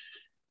just,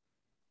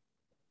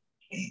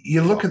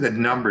 you look at the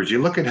numbers, you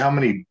look at how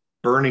many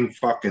burning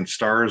fucking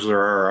stars there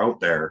are out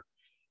there,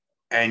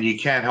 and you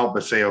can't help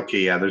but say, okay,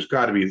 yeah, there's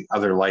got to be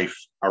other life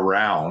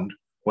around,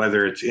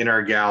 whether it's in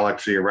our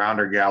galaxy, around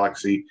our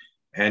galaxy.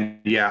 And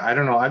yeah, I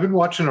don't know. I've been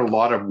watching a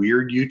lot of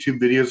weird YouTube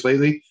videos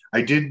lately.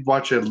 I did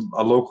watch a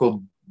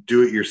local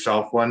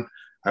do-it-yourself one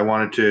I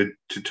wanted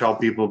to tell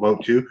people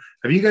about too.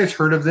 Have you guys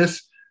heard of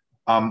this?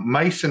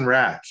 Mice and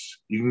rats.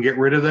 You can get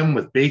rid of them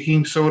with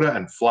baking soda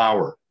and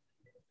flour.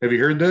 Have you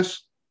heard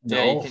this?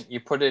 Yeah, no. You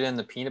put it in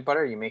the peanut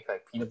butter. You make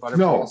like peanut butter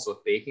balls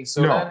with baking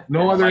soda.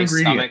 No other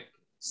ingredient.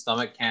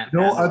 Stomach can't.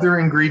 No other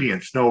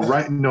ingredients. No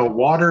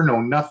water.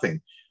 No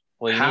nothing.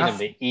 Well, you need them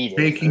to eat it.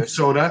 Baking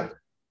soda.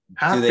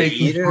 Half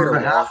baking soda,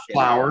 half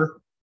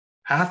flour.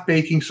 Half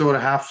baking soda,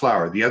 half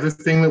flour. The other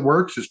thing that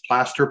works is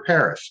plaster of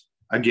Paris.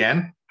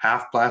 Again,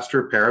 half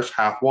plaster of Paris,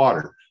 half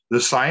water. The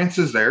science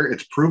is there.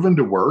 It's proven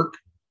to work.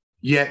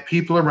 Yet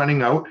people are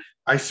running out.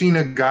 I seen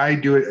a guy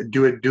do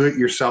it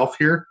yourself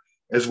here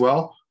as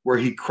well, where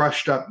he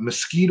crushed up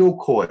mosquito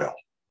coil,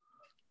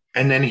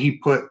 and then he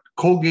put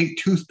Colgate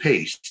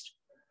toothpaste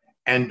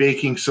and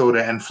baking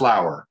soda and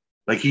flour.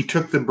 Like he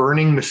took the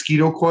burning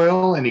mosquito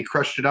coil and he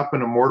crushed it up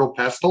in a mortal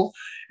pestle.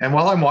 And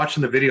while I'm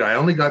watching the video, I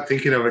only got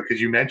thinking of it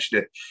because you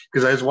mentioned it.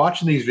 Because I was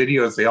watching these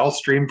videos, they all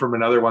stream from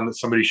another one that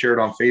somebody shared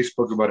on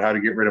Facebook about how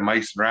to get rid of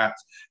mice and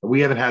rats. And we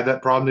haven't had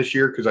that problem this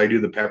year because I do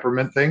the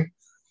peppermint thing.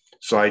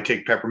 So I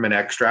take peppermint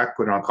extract,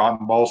 put it on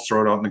cotton balls,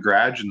 throw it out in the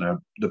garage, and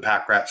the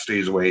pack rat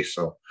stays away.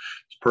 So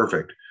it's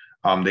perfect.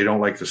 They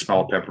don't like the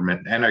smell of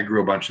peppermint. And I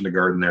grew a bunch in the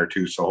garden there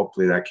too. So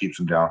hopefully that keeps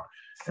them down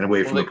and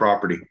away from the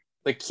property.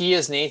 The key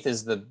is, Nate,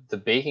 is the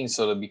baking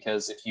soda,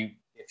 because if you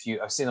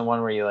I've seen the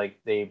one where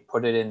they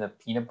put it in the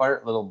peanut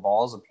butter, little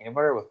balls of peanut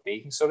butter with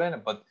baking soda in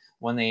it, but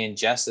when they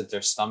ingest it,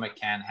 their stomach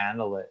can't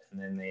handle it, and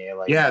then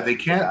they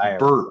can't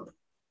burp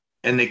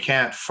and they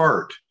can't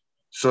fart,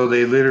 so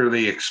they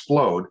literally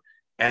explode.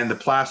 And the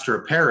plaster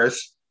of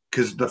Paris,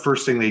 because the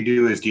first thing they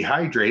do is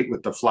dehydrate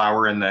with the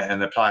flour and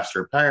the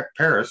plaster of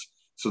Paris,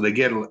 so they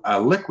get a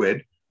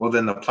liquid. Well,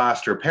 then the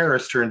plaster of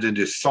Paris turns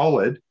into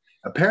solid.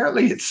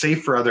 Apparently, it's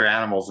safe for other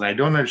animals, and I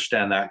don't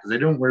understand that because I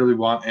don't really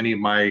want any of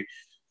my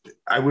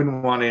I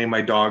wouldn't want any of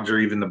my dogs or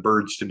even the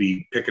birds to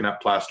be picking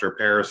up plaster of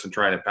Paris and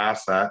trying to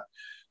pass that.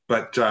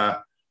 But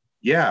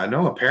yeah,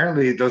 no,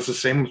 apparently it does the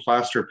same with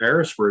plaster of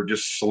Paris, where it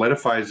just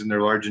solidifies in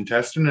their large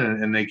intestine,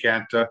 and they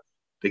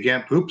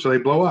can't poop, so they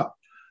blow up.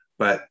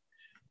 But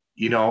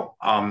I know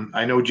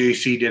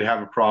JC did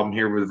have a problem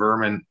here with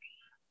vermin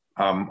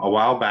a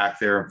while back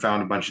there, and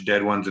found a bunch of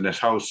dead ones in his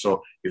house.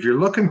 So if you're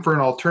looking for an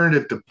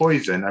alternative to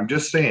poison, I'm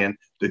just saying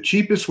the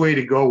cheapest way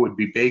to go would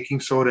be baking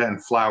soda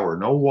and flour.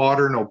 No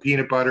water, no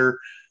peanut butter.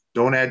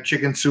 Don't add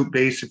chicken soup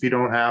base if you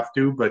don't have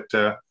to. But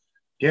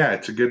yeah,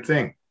 it's a good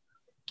thing.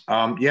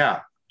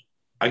 Yeah.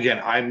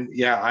 Again,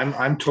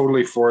 I'm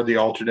totally for the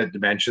alternate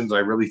dimensions. I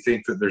really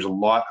think that there's a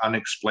lot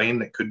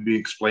unexplained that could be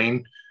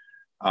explained,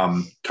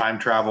 time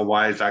travel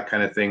wise, that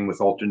kind of thing with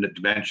alternate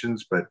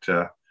dimensions. But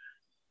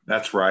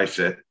that's where I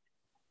sit.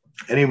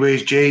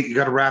 Anyways, Jay, you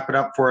got to wrap it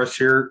up for us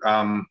here.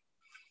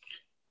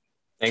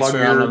 Thanks for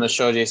being on the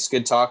show, Jay. It's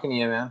good talking to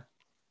you, man.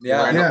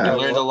 Yeah, I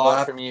learned a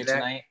lot from you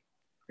tonight.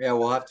 Yeah,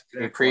 we'll have to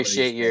connect. We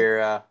appreciate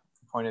your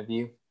point of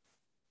view.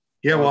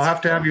 Yeah, we'll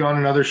have to have you on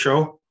another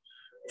show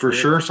for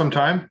sure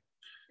sometime.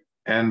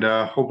 And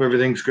hope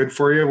everything's good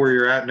for you where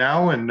you're at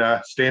now, and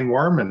staying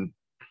warm. And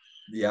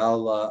yeah,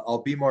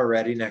 I'll be more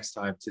ready next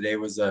time. Today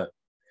was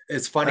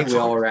it's funny,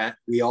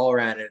 we all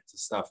ran into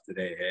stuff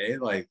today, hey?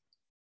 Like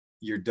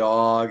your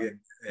dog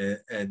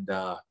and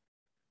what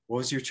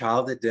was your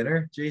child at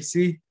dinner,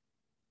 JC?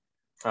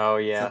 Oh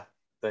yeah,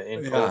 the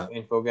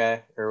info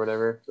guy or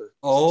whatever.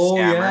 Oh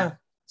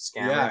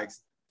Scammer.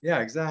 Yeah,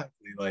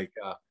 exactly. Like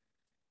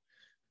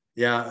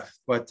yeah,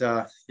 but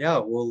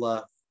yeah,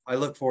 we'll I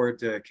look forward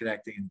to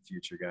connecting in the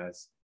future,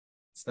 guys.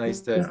 It's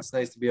nice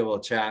to be able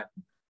to chat,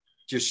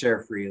 just share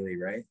freely,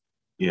 right?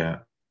 Yeah.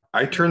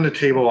 I turn the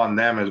table on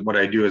them. As what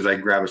I do is I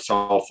grab a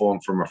cell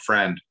phone from a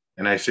friend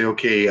and I say,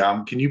 okay,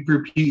 can you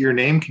repeat your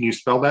name? Can you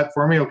spell that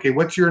for me? Okay,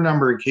 what's your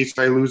number in case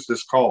I lose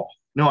this call?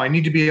 No, I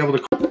need to be able to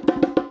call.